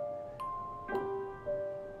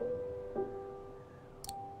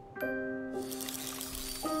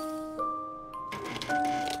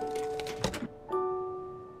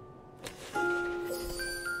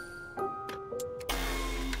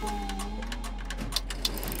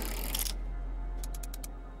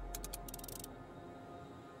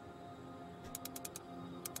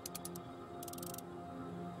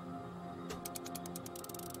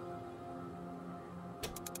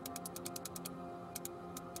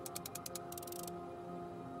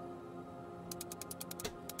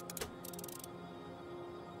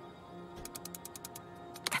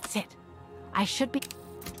 That's it. I should be...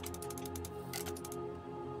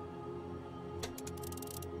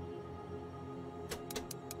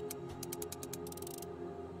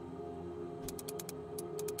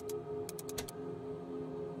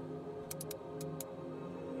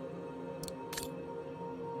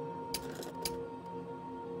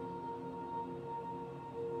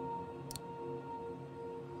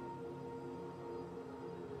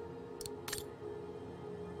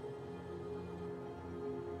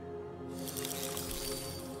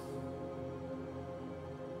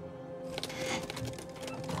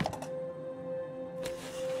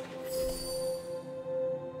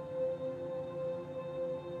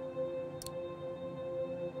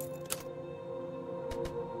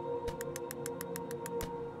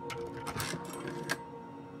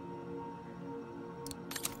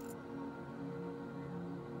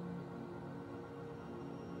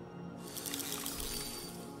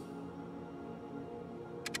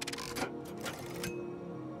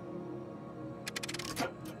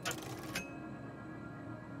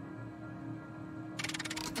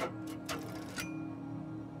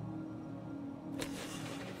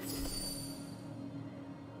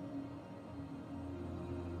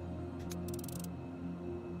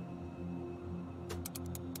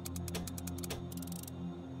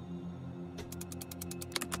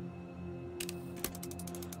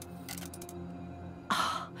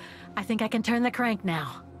 I think I can turn the crank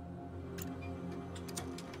now.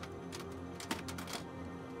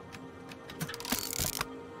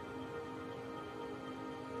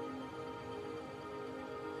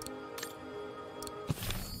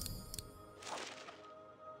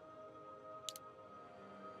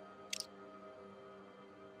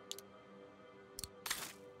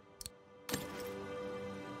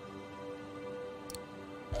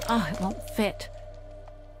 Oh, it won't fit.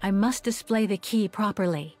 I must display the key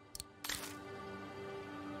properly.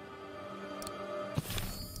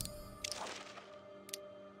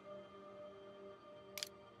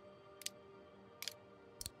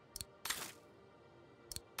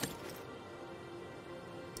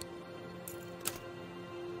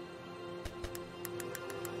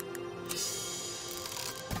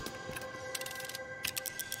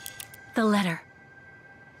 The letter.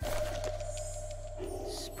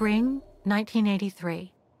 Spring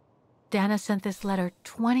 1983. Dana sent this letter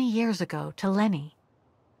 20 years ago to Lenny.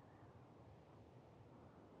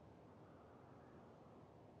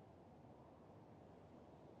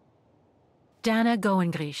 Dana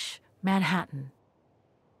Goengrish, Manhattan.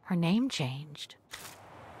 Her name changed.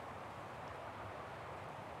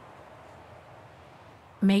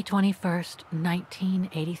 May 21st,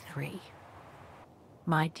 1983.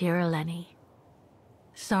 My dear Lenny,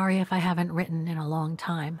 sorry if I haven't written in a long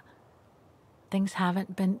time. Things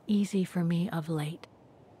haven't been easy for me of late.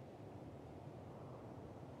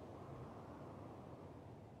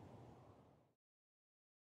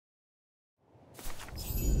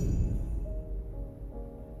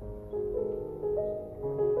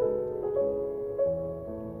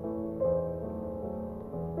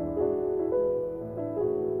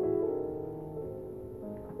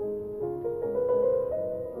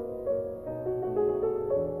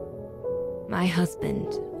 My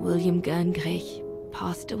husband, William Gerngrich,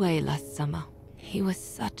 passed away last summer. He was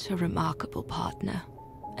such a remarkable partner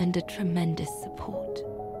and a tremendous support.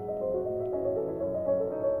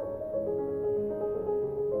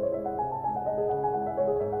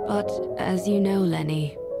 But as you know,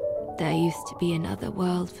 Lenny, there used to be another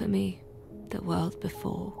world for me. The world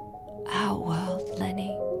before. Our world,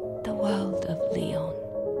 Lenny. The world of Leon.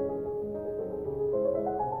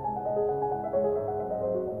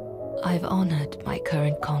 I've honored my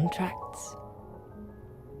current contracts.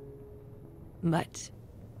 But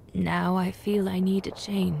now I feel I need a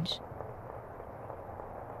change.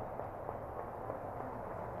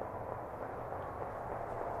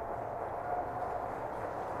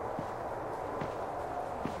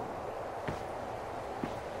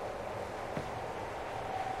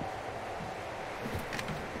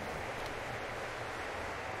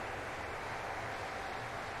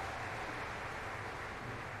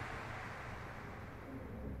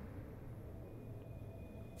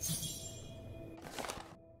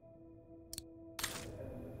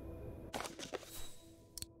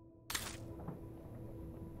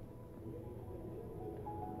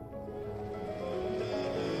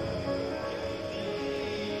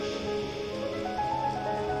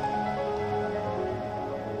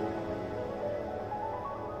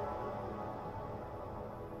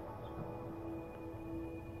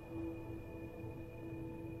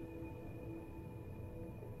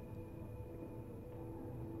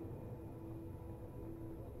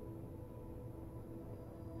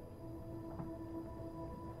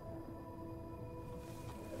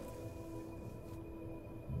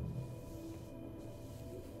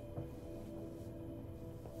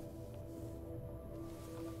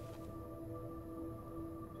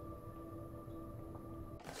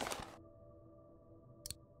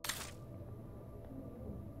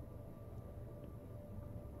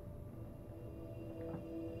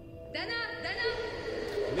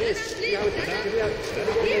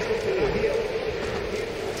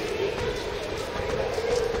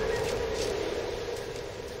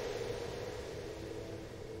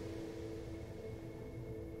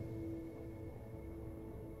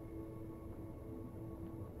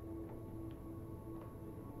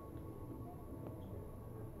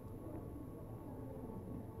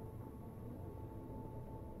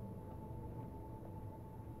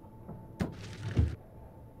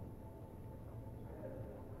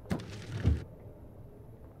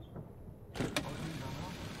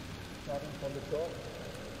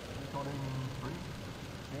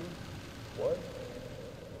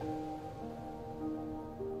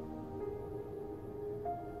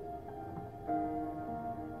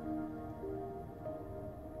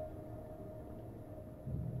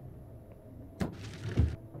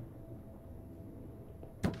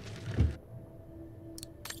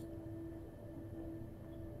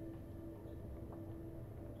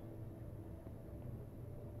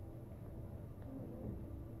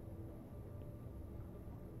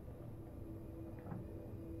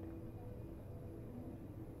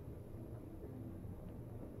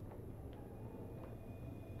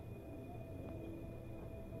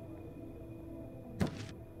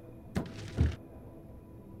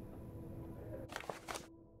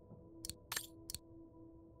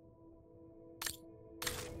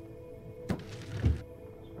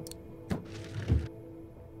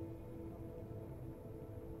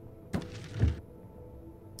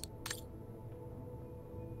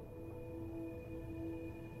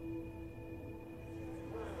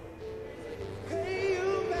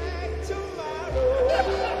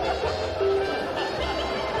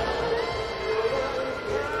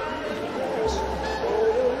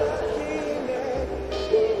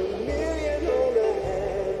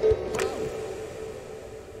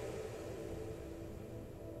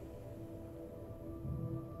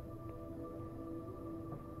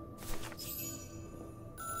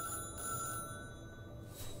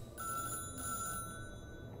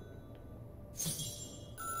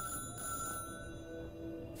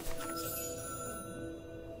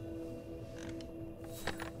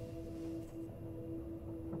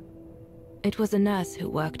 It was a nurse who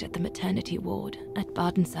worked at the maternity ward at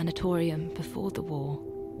Baden Sanatorium before the war,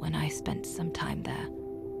 when I spent some time there.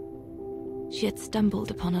 She had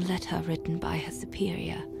stumbled upon a letter written by her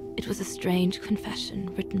superior. It was a strange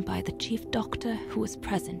confession written by the chief doctor who was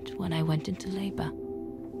present when I went into labor.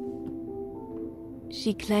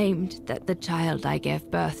 She claimed that the child I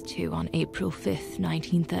gave birth to on April 5th,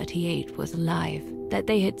 1938 was alive, that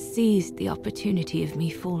they had seized the opportunity of me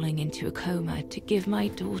falling into a coma to give my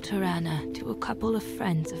daughter Anna to a couple of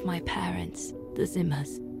friends of my parents, the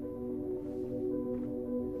Zimmers.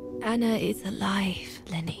 Anna is alive,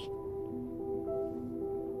 Lenny.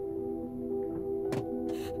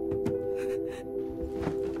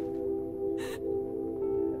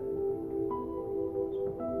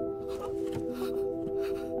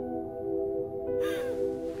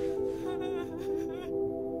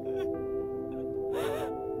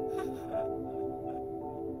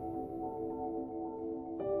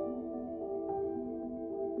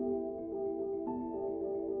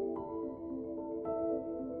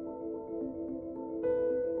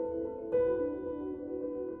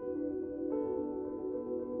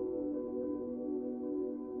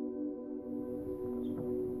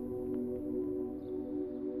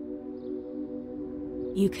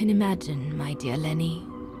 You can imagine, my dear Lenny,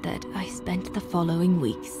 that I spent the following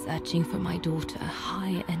weeks searching for my daughter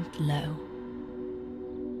high and low.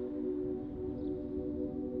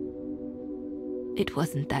 It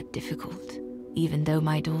wasn't that difficult, even though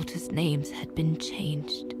my daughter's names had been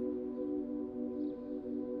changed.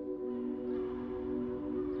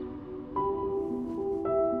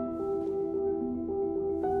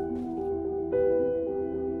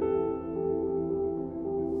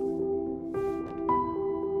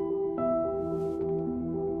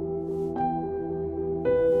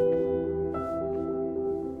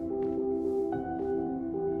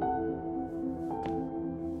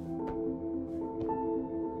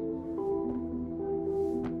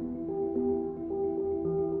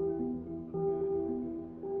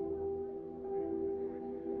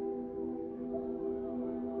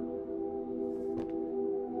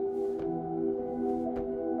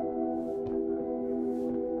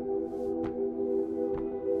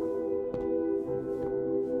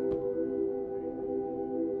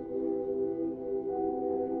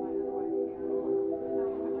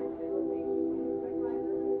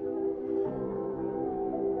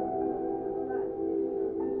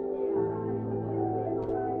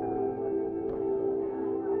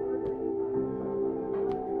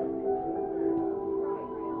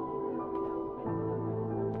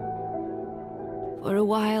 For a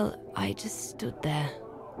while, I just stood there,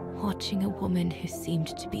 watching a woman who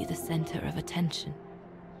seemed to be the center of attention.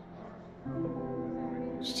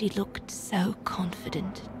 She looked so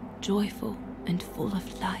confident, joyful, and full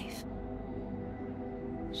of life.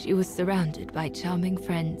 She was surrounded by charming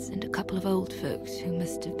friends and a couple of old folks who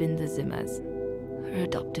must have been the Zimmers, her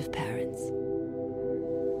adoptive parents.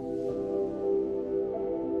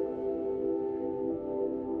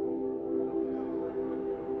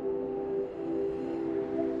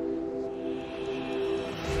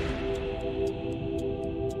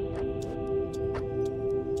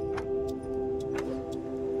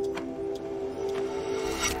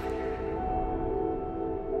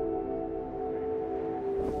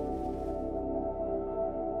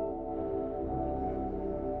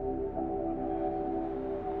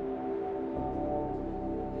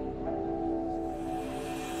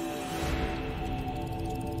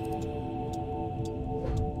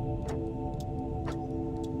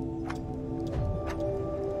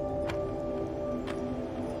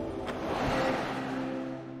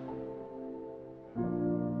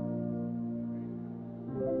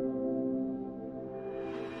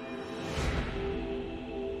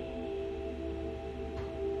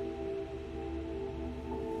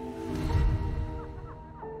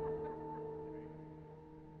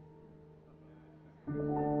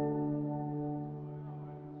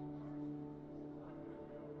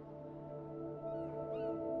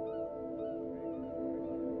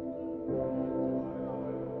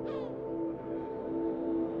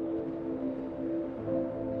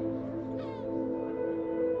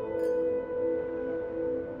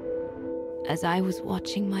 As I was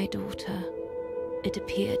watching my daughter, it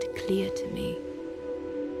appeared clear to me.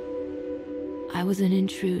 I was an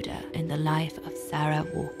intruder in the life of Sarah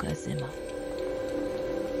Walker Zimmer.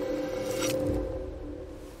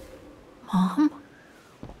 Mom?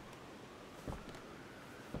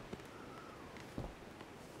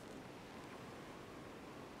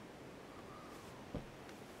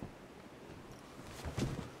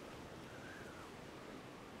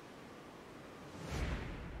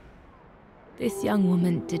 This young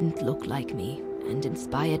woman didn't look like me, and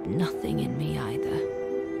inspired nothing in me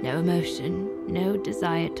either. No emotion, no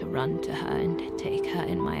desire to run to her and take her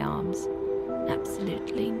in my arms.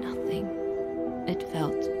 Absolutely nothing. It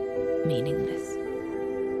felt meaningless.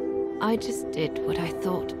 I just did what I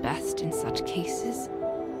thought best in such cases.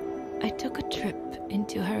 I took a trip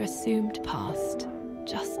into her assumed past,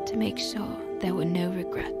 just to make sure there were no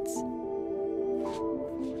regrets.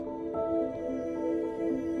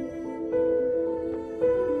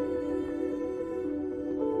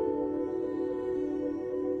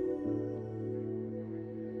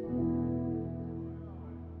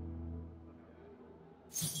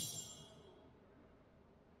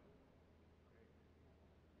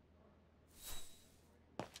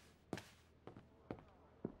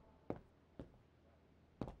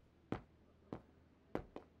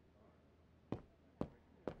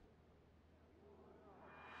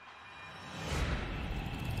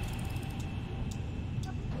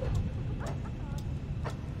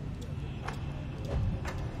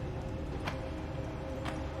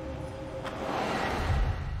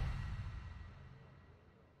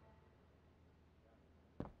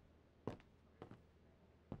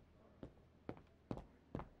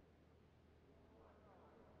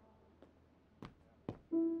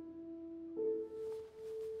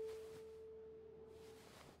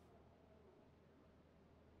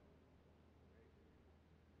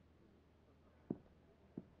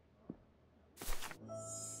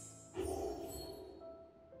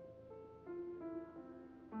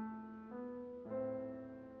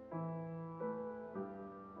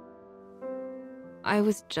 I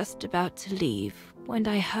was just about to leave when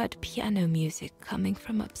I heard piano music coming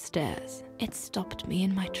from upstairs. It stopped me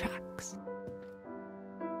in my tracks.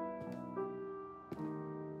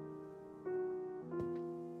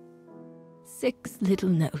 Six little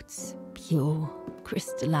notes, pure,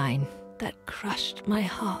 crystalline, that crushed my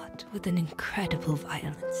heart with an incredible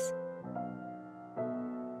violence.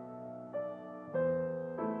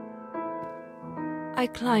 I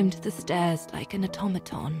climbed the stairs like an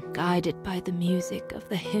automaton, guided by the music of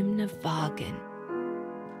the hymn of Vargan.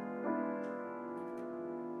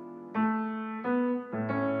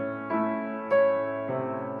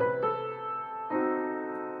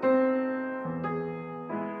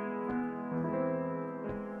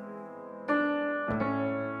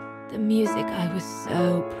 The music I was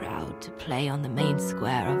so proud to play on the main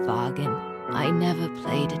square of Vargan. I never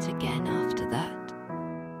played it again after that.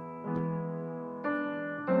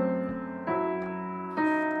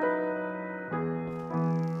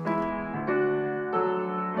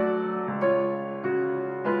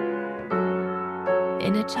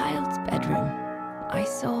 In a child's bedroom, I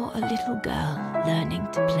saw a little girl learning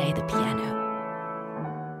to play the piano.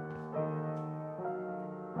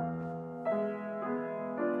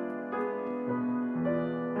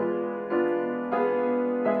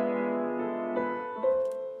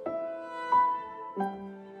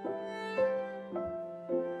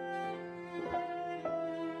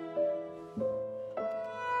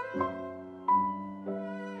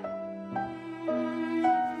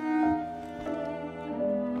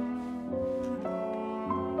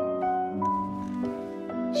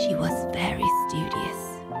 She was very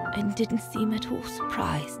studious and didn't seem at all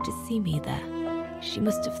surprised to see me there. She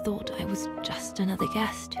must have thought I was just another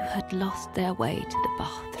guest who had lost their way to the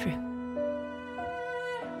bathroom.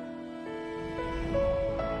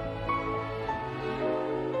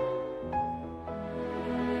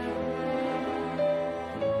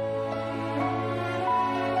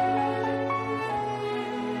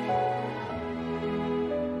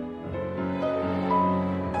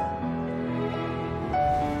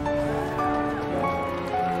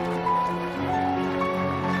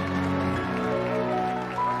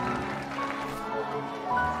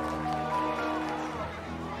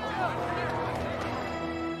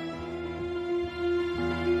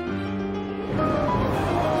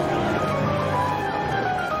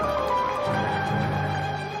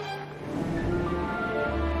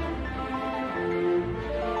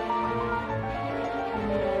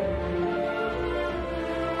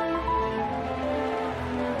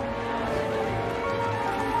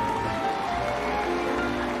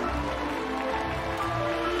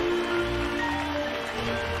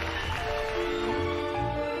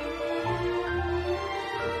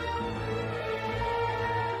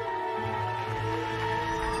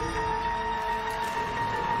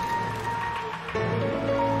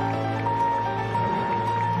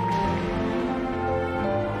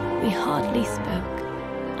 We hardly spoke.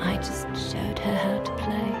 I just showed her how to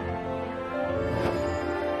play.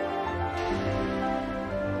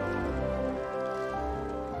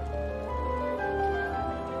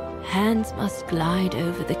 Hands must glide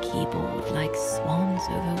over the keyboard like swans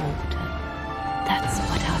over water. That's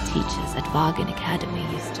what our teachers at Vagan Academy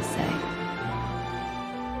used to say.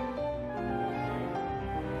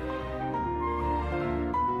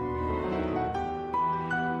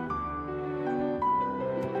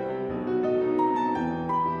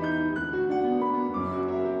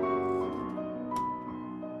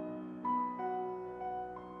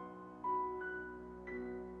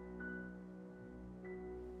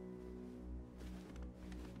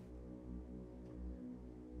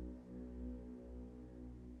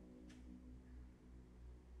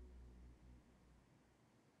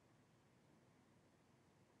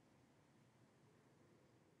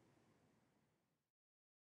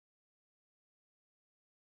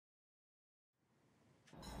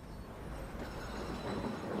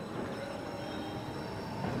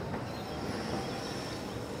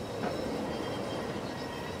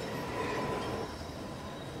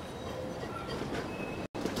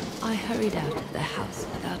 I hurried out of the house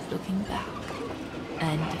without looking back,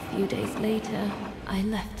 and a few days later, I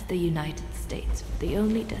left the United States for the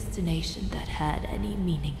only destination that had any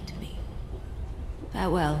meaning to me.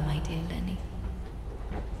 Farewell, my dear Lenny.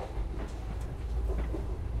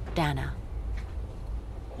 Dana.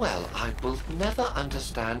 Well, I will never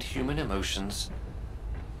understand human emotions.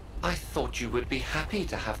 I thought you would be happy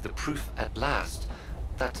to have the proof at last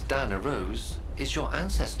that Dana Rose is your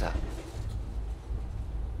ancestor.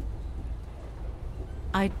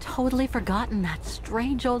 I'd totally forgotten that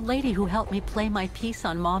strange old lady who helped me play my piece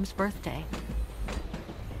on Mom's birthday.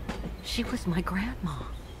 She was my grandma.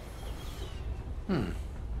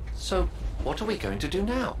 So, what are we going to do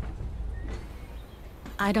now?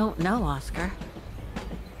 I don't know, Oscar.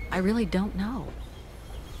 I really don't know.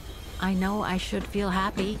 I know I should feel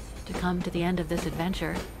happy to come to the end of this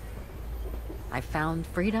adventure. I found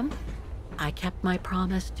freedom. I kept my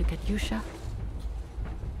promise to Katyusha.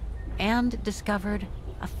 And discovered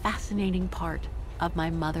a fascinating part of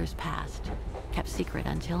my mother's past, kept secret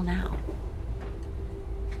until now.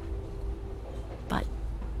 But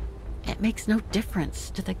it makes no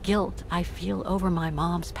difference to the guilt I feel over my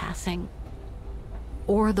mom's passing,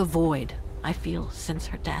 or the void I feel since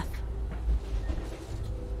her death.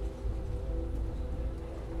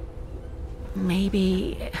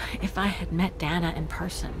 Maybe if I had met Dana in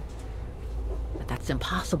person, but that's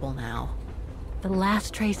impossible now. The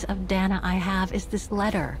last trace of Dana I have is this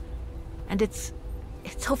letter, and it's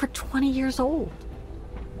over 20 years old.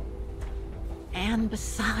 And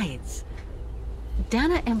besides,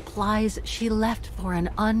 Dana implies she left for an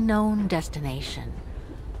unknown destination,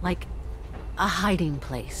 like a hiding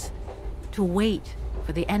place, to wait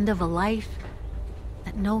for the end of a life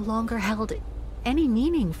that no longer held any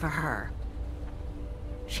meaning for her.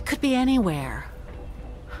 She could be anywhere.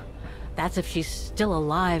 That's if she's still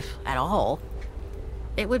alive at all.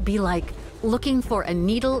 It would be like looking for a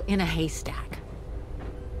needle in a haystack.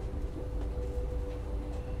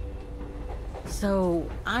 So,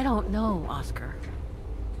 I don't know, Oscar.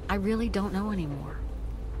 I really don't know anymore.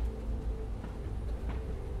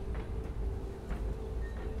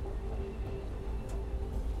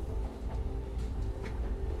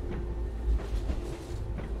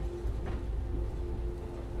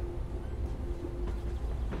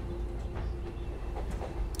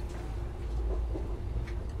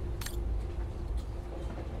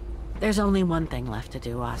 There's only one thing left to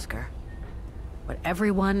do, Oscar. What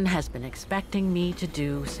everyone has been expecting me to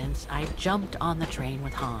do since I jumped on the train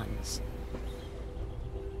with Hans.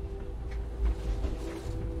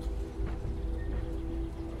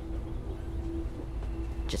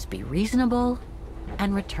 Just be reasonable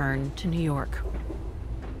and return to New York.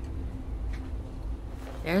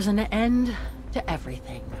 There's an end to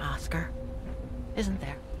everything, Oscar. Isn't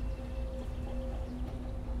there?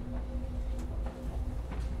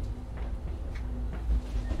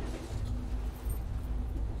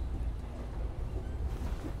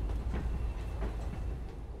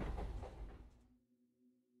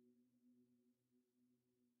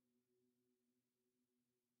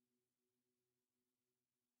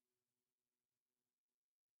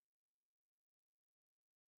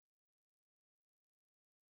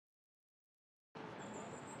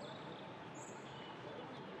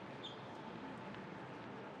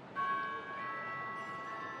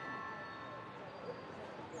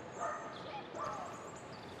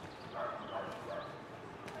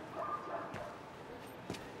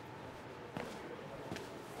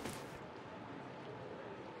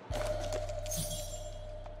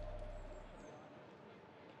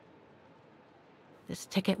 This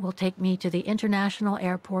ticket will take me to the International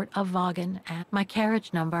Airport of Vagan at my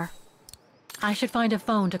carriage number. I should find a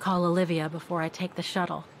phone to call Olivia before I take the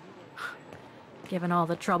shuttle. Given all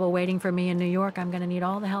the trouble waiting for me in New York, I'm gonna need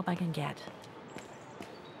all the help I can get.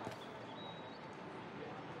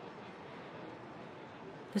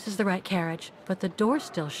 This is the right carriage, but the door's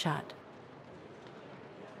still shut.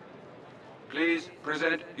 Please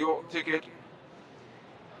present your ticket.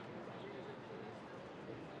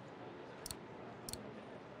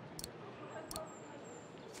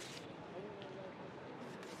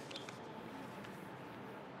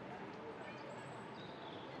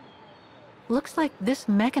 Looks like this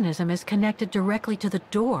mechanism is connected directly to the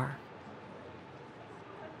door.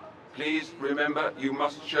 Please remember, you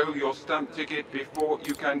must show your stamp ticket before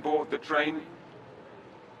you can board the train.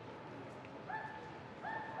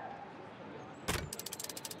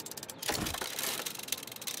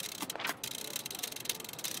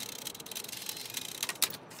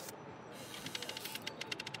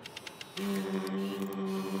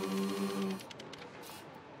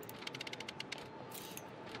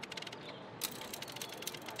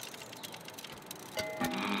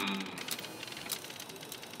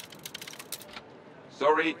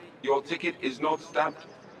 Sorry, your ticket is not stamped.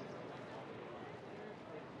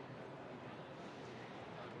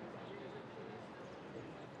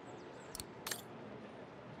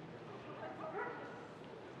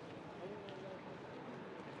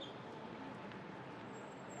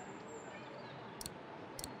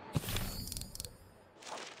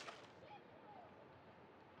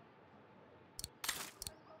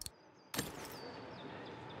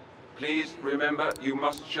 Please remember, you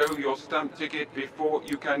must show your stamp ticket before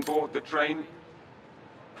you can board the train.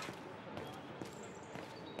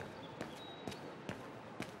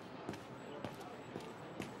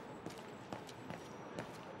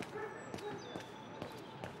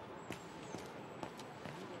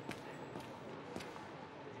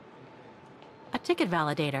 A ticket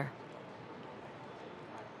validator.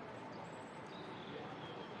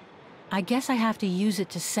 I guess I have to use it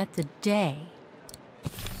to set the day.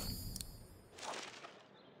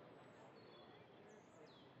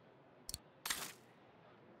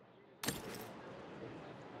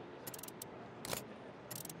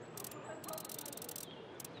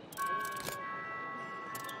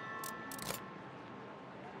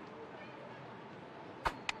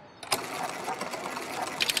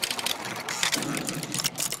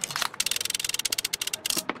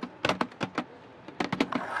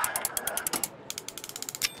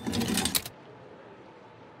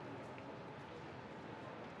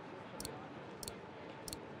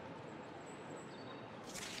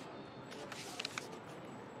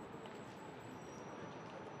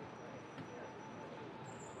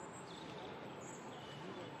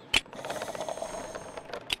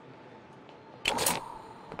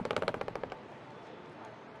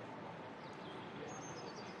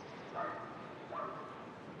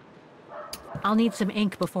 I'll need some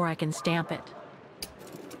ink before I can stamp it.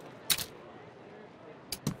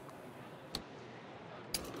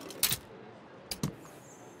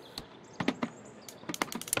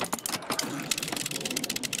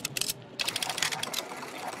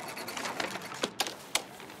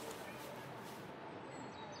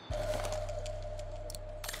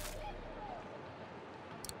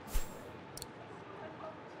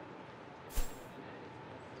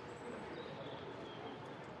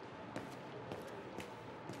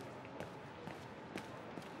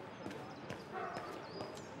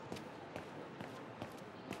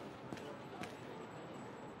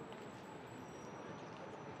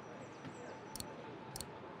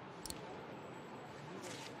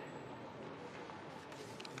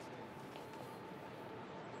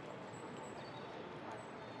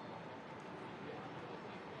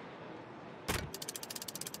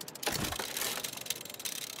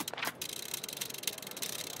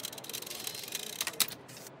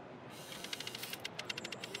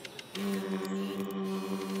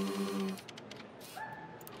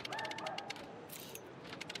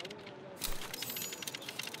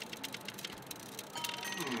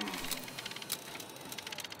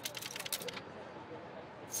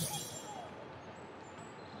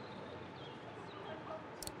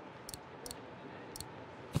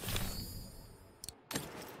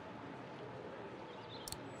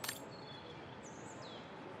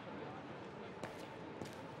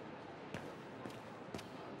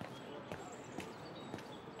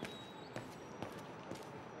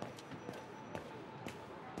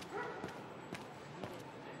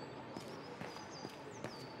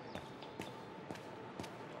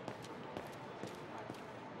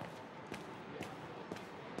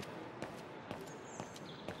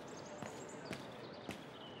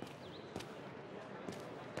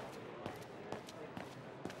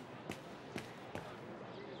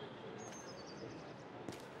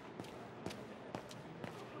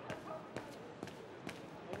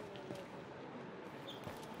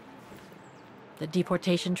 The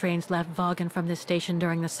deportation trains left Vaughan from this station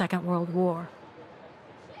during the Second World War.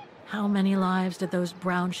 How many lives did those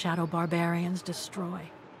brown shadow barbarians destroy?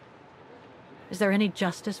 Is there any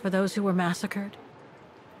justice for those who were massacred?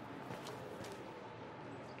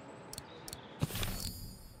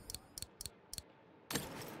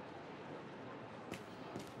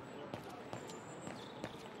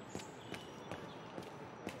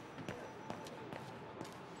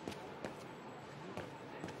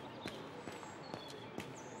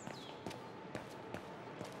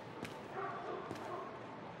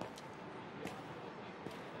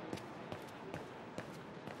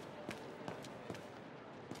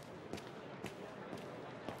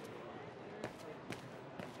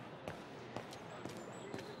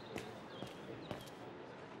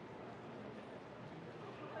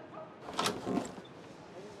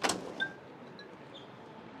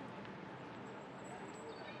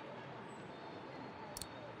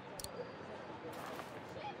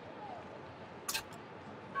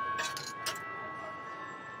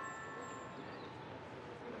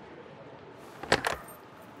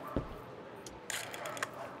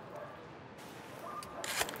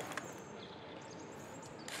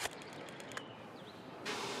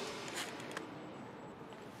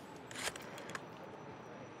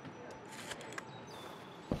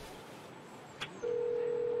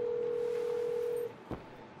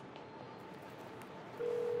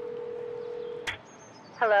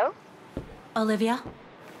 Hello? Olivia?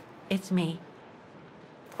 It's me.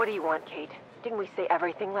 What do you want, Kate? Didn't we say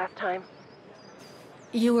everything last time?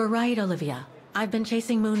 You were right, Olivia. I've been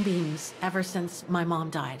chasing moonbeams ever since my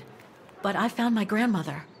mom died. But I found my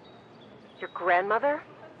grandmother. Your grandmother?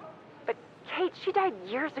 But Kate, she died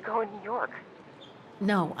years ago in New York.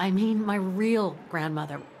 No, I mean my real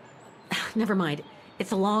grandmother. Never mind.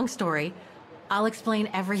 It's a long story. I'll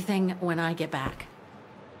explain everything when I get back.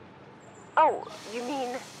 Oh, you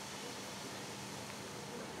mean...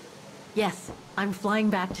 Yes, I'm flying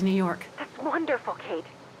back to New York. That's wonderful, Kate.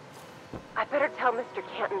 I better tell Mr.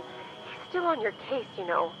 Canton. He's still on your case, you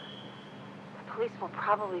know. The police will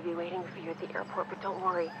probably be waiting for you at the airport, but don't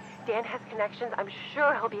worry. Dan has connections. I'm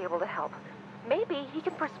sure he'll be able to help. Maybe he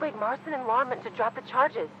can persuade Marston and Lorman to drop the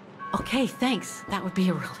charges. Okay, thanks. That would be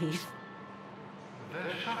a relief.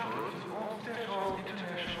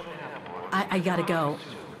 I gotta go.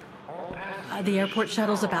 The airport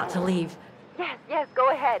shuttle's about to leave. Yes,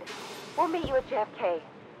 go ahead. We'll meet you at JFK.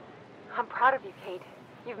 I'm proud of you, Kate.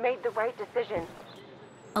 You've made the right decision.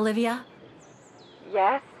 Olivia?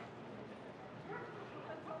 Yes?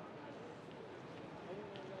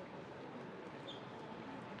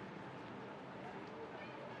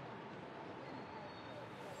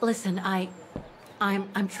 Listen,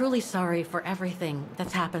 I'm truly sorry for everything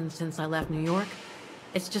that's happened since I left New York.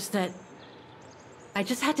 It's just that I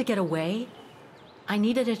just had to get away. I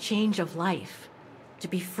needed a change of life, to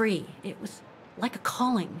be free. It was like a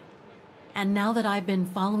calling. And now that I've been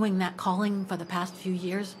following that calling for the past few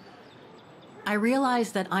years, I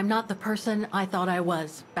realize that I'm not the person I thought I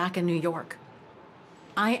was back in New York.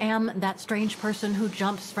 I am that strange person who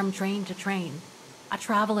jumps from train to train, a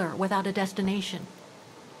traveler without a destination.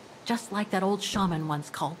 Just like that old shaman once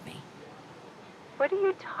called me. What are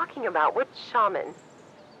you talking about? Which shaman?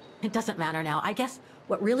 It doesn't matter now. I guess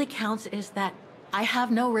what really counts is that I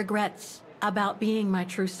have no regrets about being my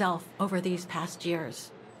true self over these past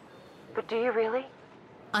years. But do you really?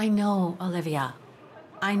 I know, Olivia.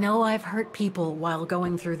 I know I've hurt people while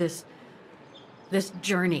going through this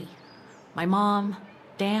journey. My mom,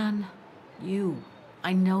 Dan, you.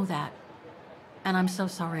 I know that. And I'm so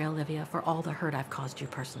sorry, Olivia, for all the hurt I've caused you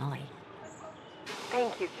personally.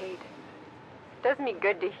 Thank you, Kate. It does me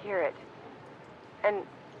good to hear it. And,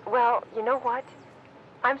 well, you know what?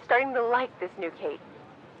 I'm starting to like this new Kate.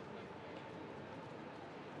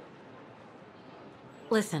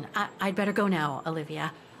 Listen, I'd better go now,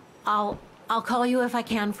 Olivia. I'll call you if I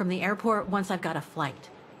can from the airport once I've got a flight.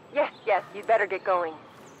 Yes, you'd better get going.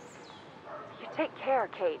 You take care,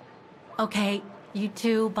 Kate. Okay, you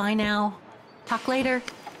too. Bye now. Talk later.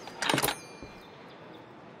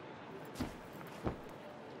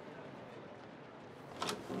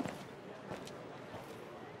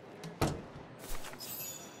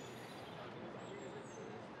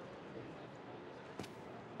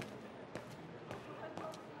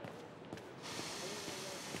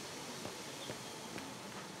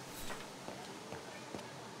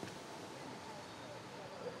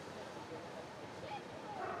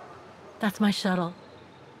 That's my shuttle.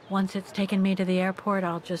 Once it's taken me to the airport,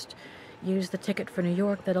 I'll just use the ticket for New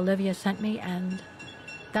York that Olivia sent me, and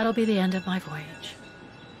that'll be the end of my voyage.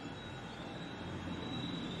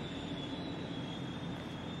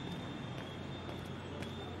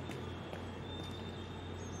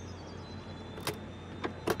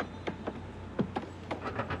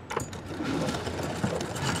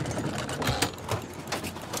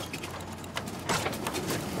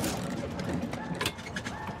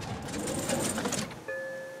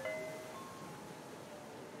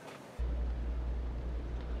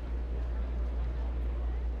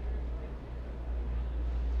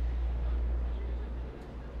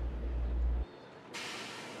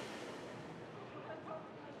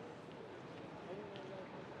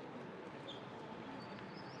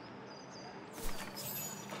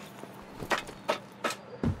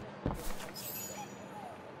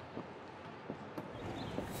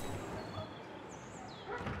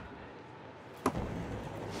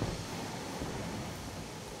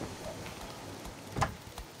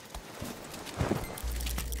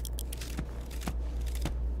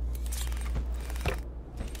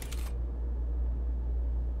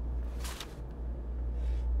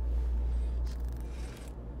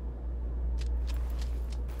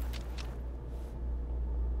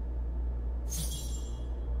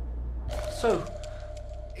 So,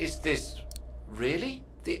 is this really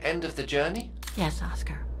the end of the journey? Yes,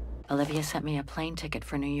 Oscar. Olivia sent me a plane ticket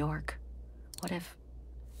for New York. What if...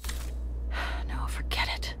 No, forget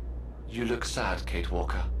it. You look sad, Kate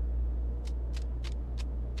Walker.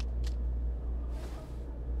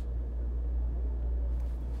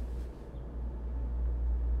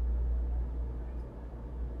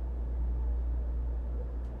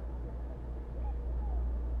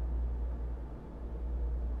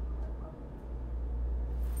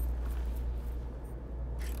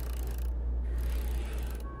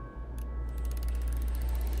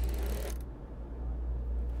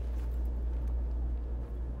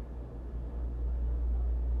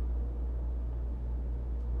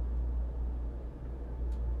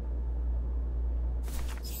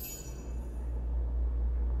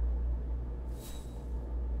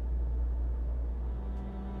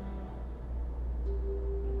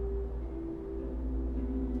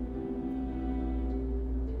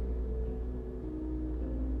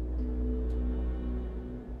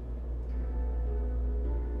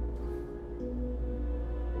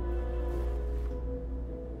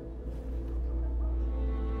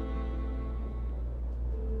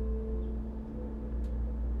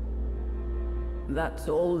 That's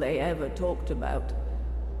all they ever talked about.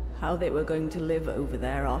 How they were going to live over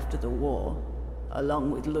there after the war,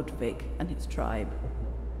 along with Ludwig and his tribe.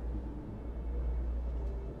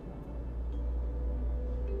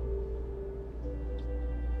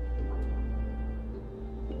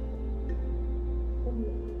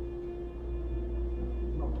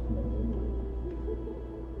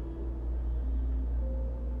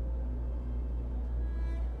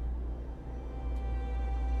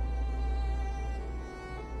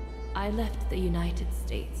 I left the United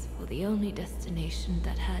States for the only destination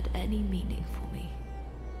that had any meaning for me.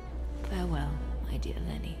 Farewell, my dear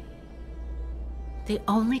Lenny. The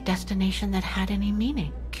only destination that had any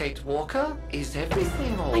meaning. Kate Walker? Is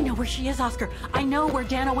everything all... I know where she is, Oscar. I know where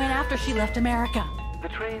Dana went after she left America. The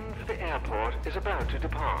train for the airport is about to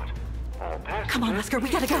depart. All passengers, come on, Oscar, we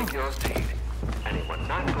gotta go. Take your seat. Anyone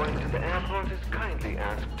not going to the airport is kindly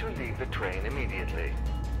asked to leave the train immediately.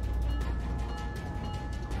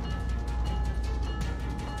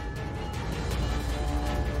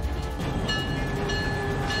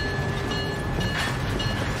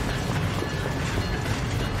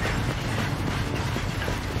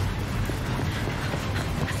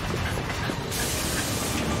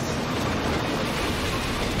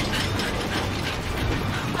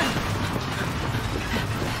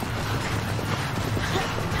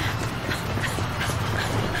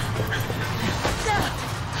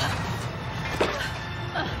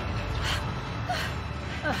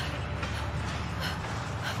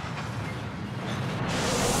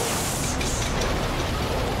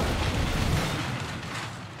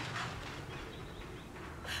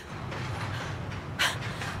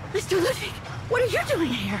 Mr. Ludwig, what are you doing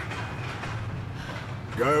here?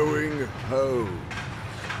 Going home.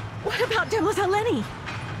 What about Demoiselle Lenny?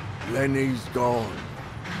 Lenny's gone.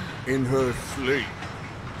 In her sleep.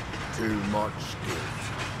 Too much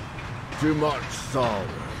guilt. Too much sorrow.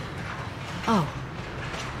 Oh.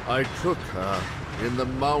 I took her in the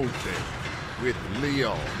mountain with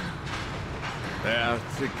Leon. They're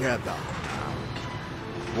together now.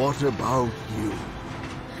 What about you,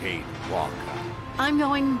 Kate Walker? I'm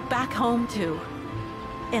going back home too.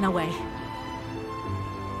 In a way.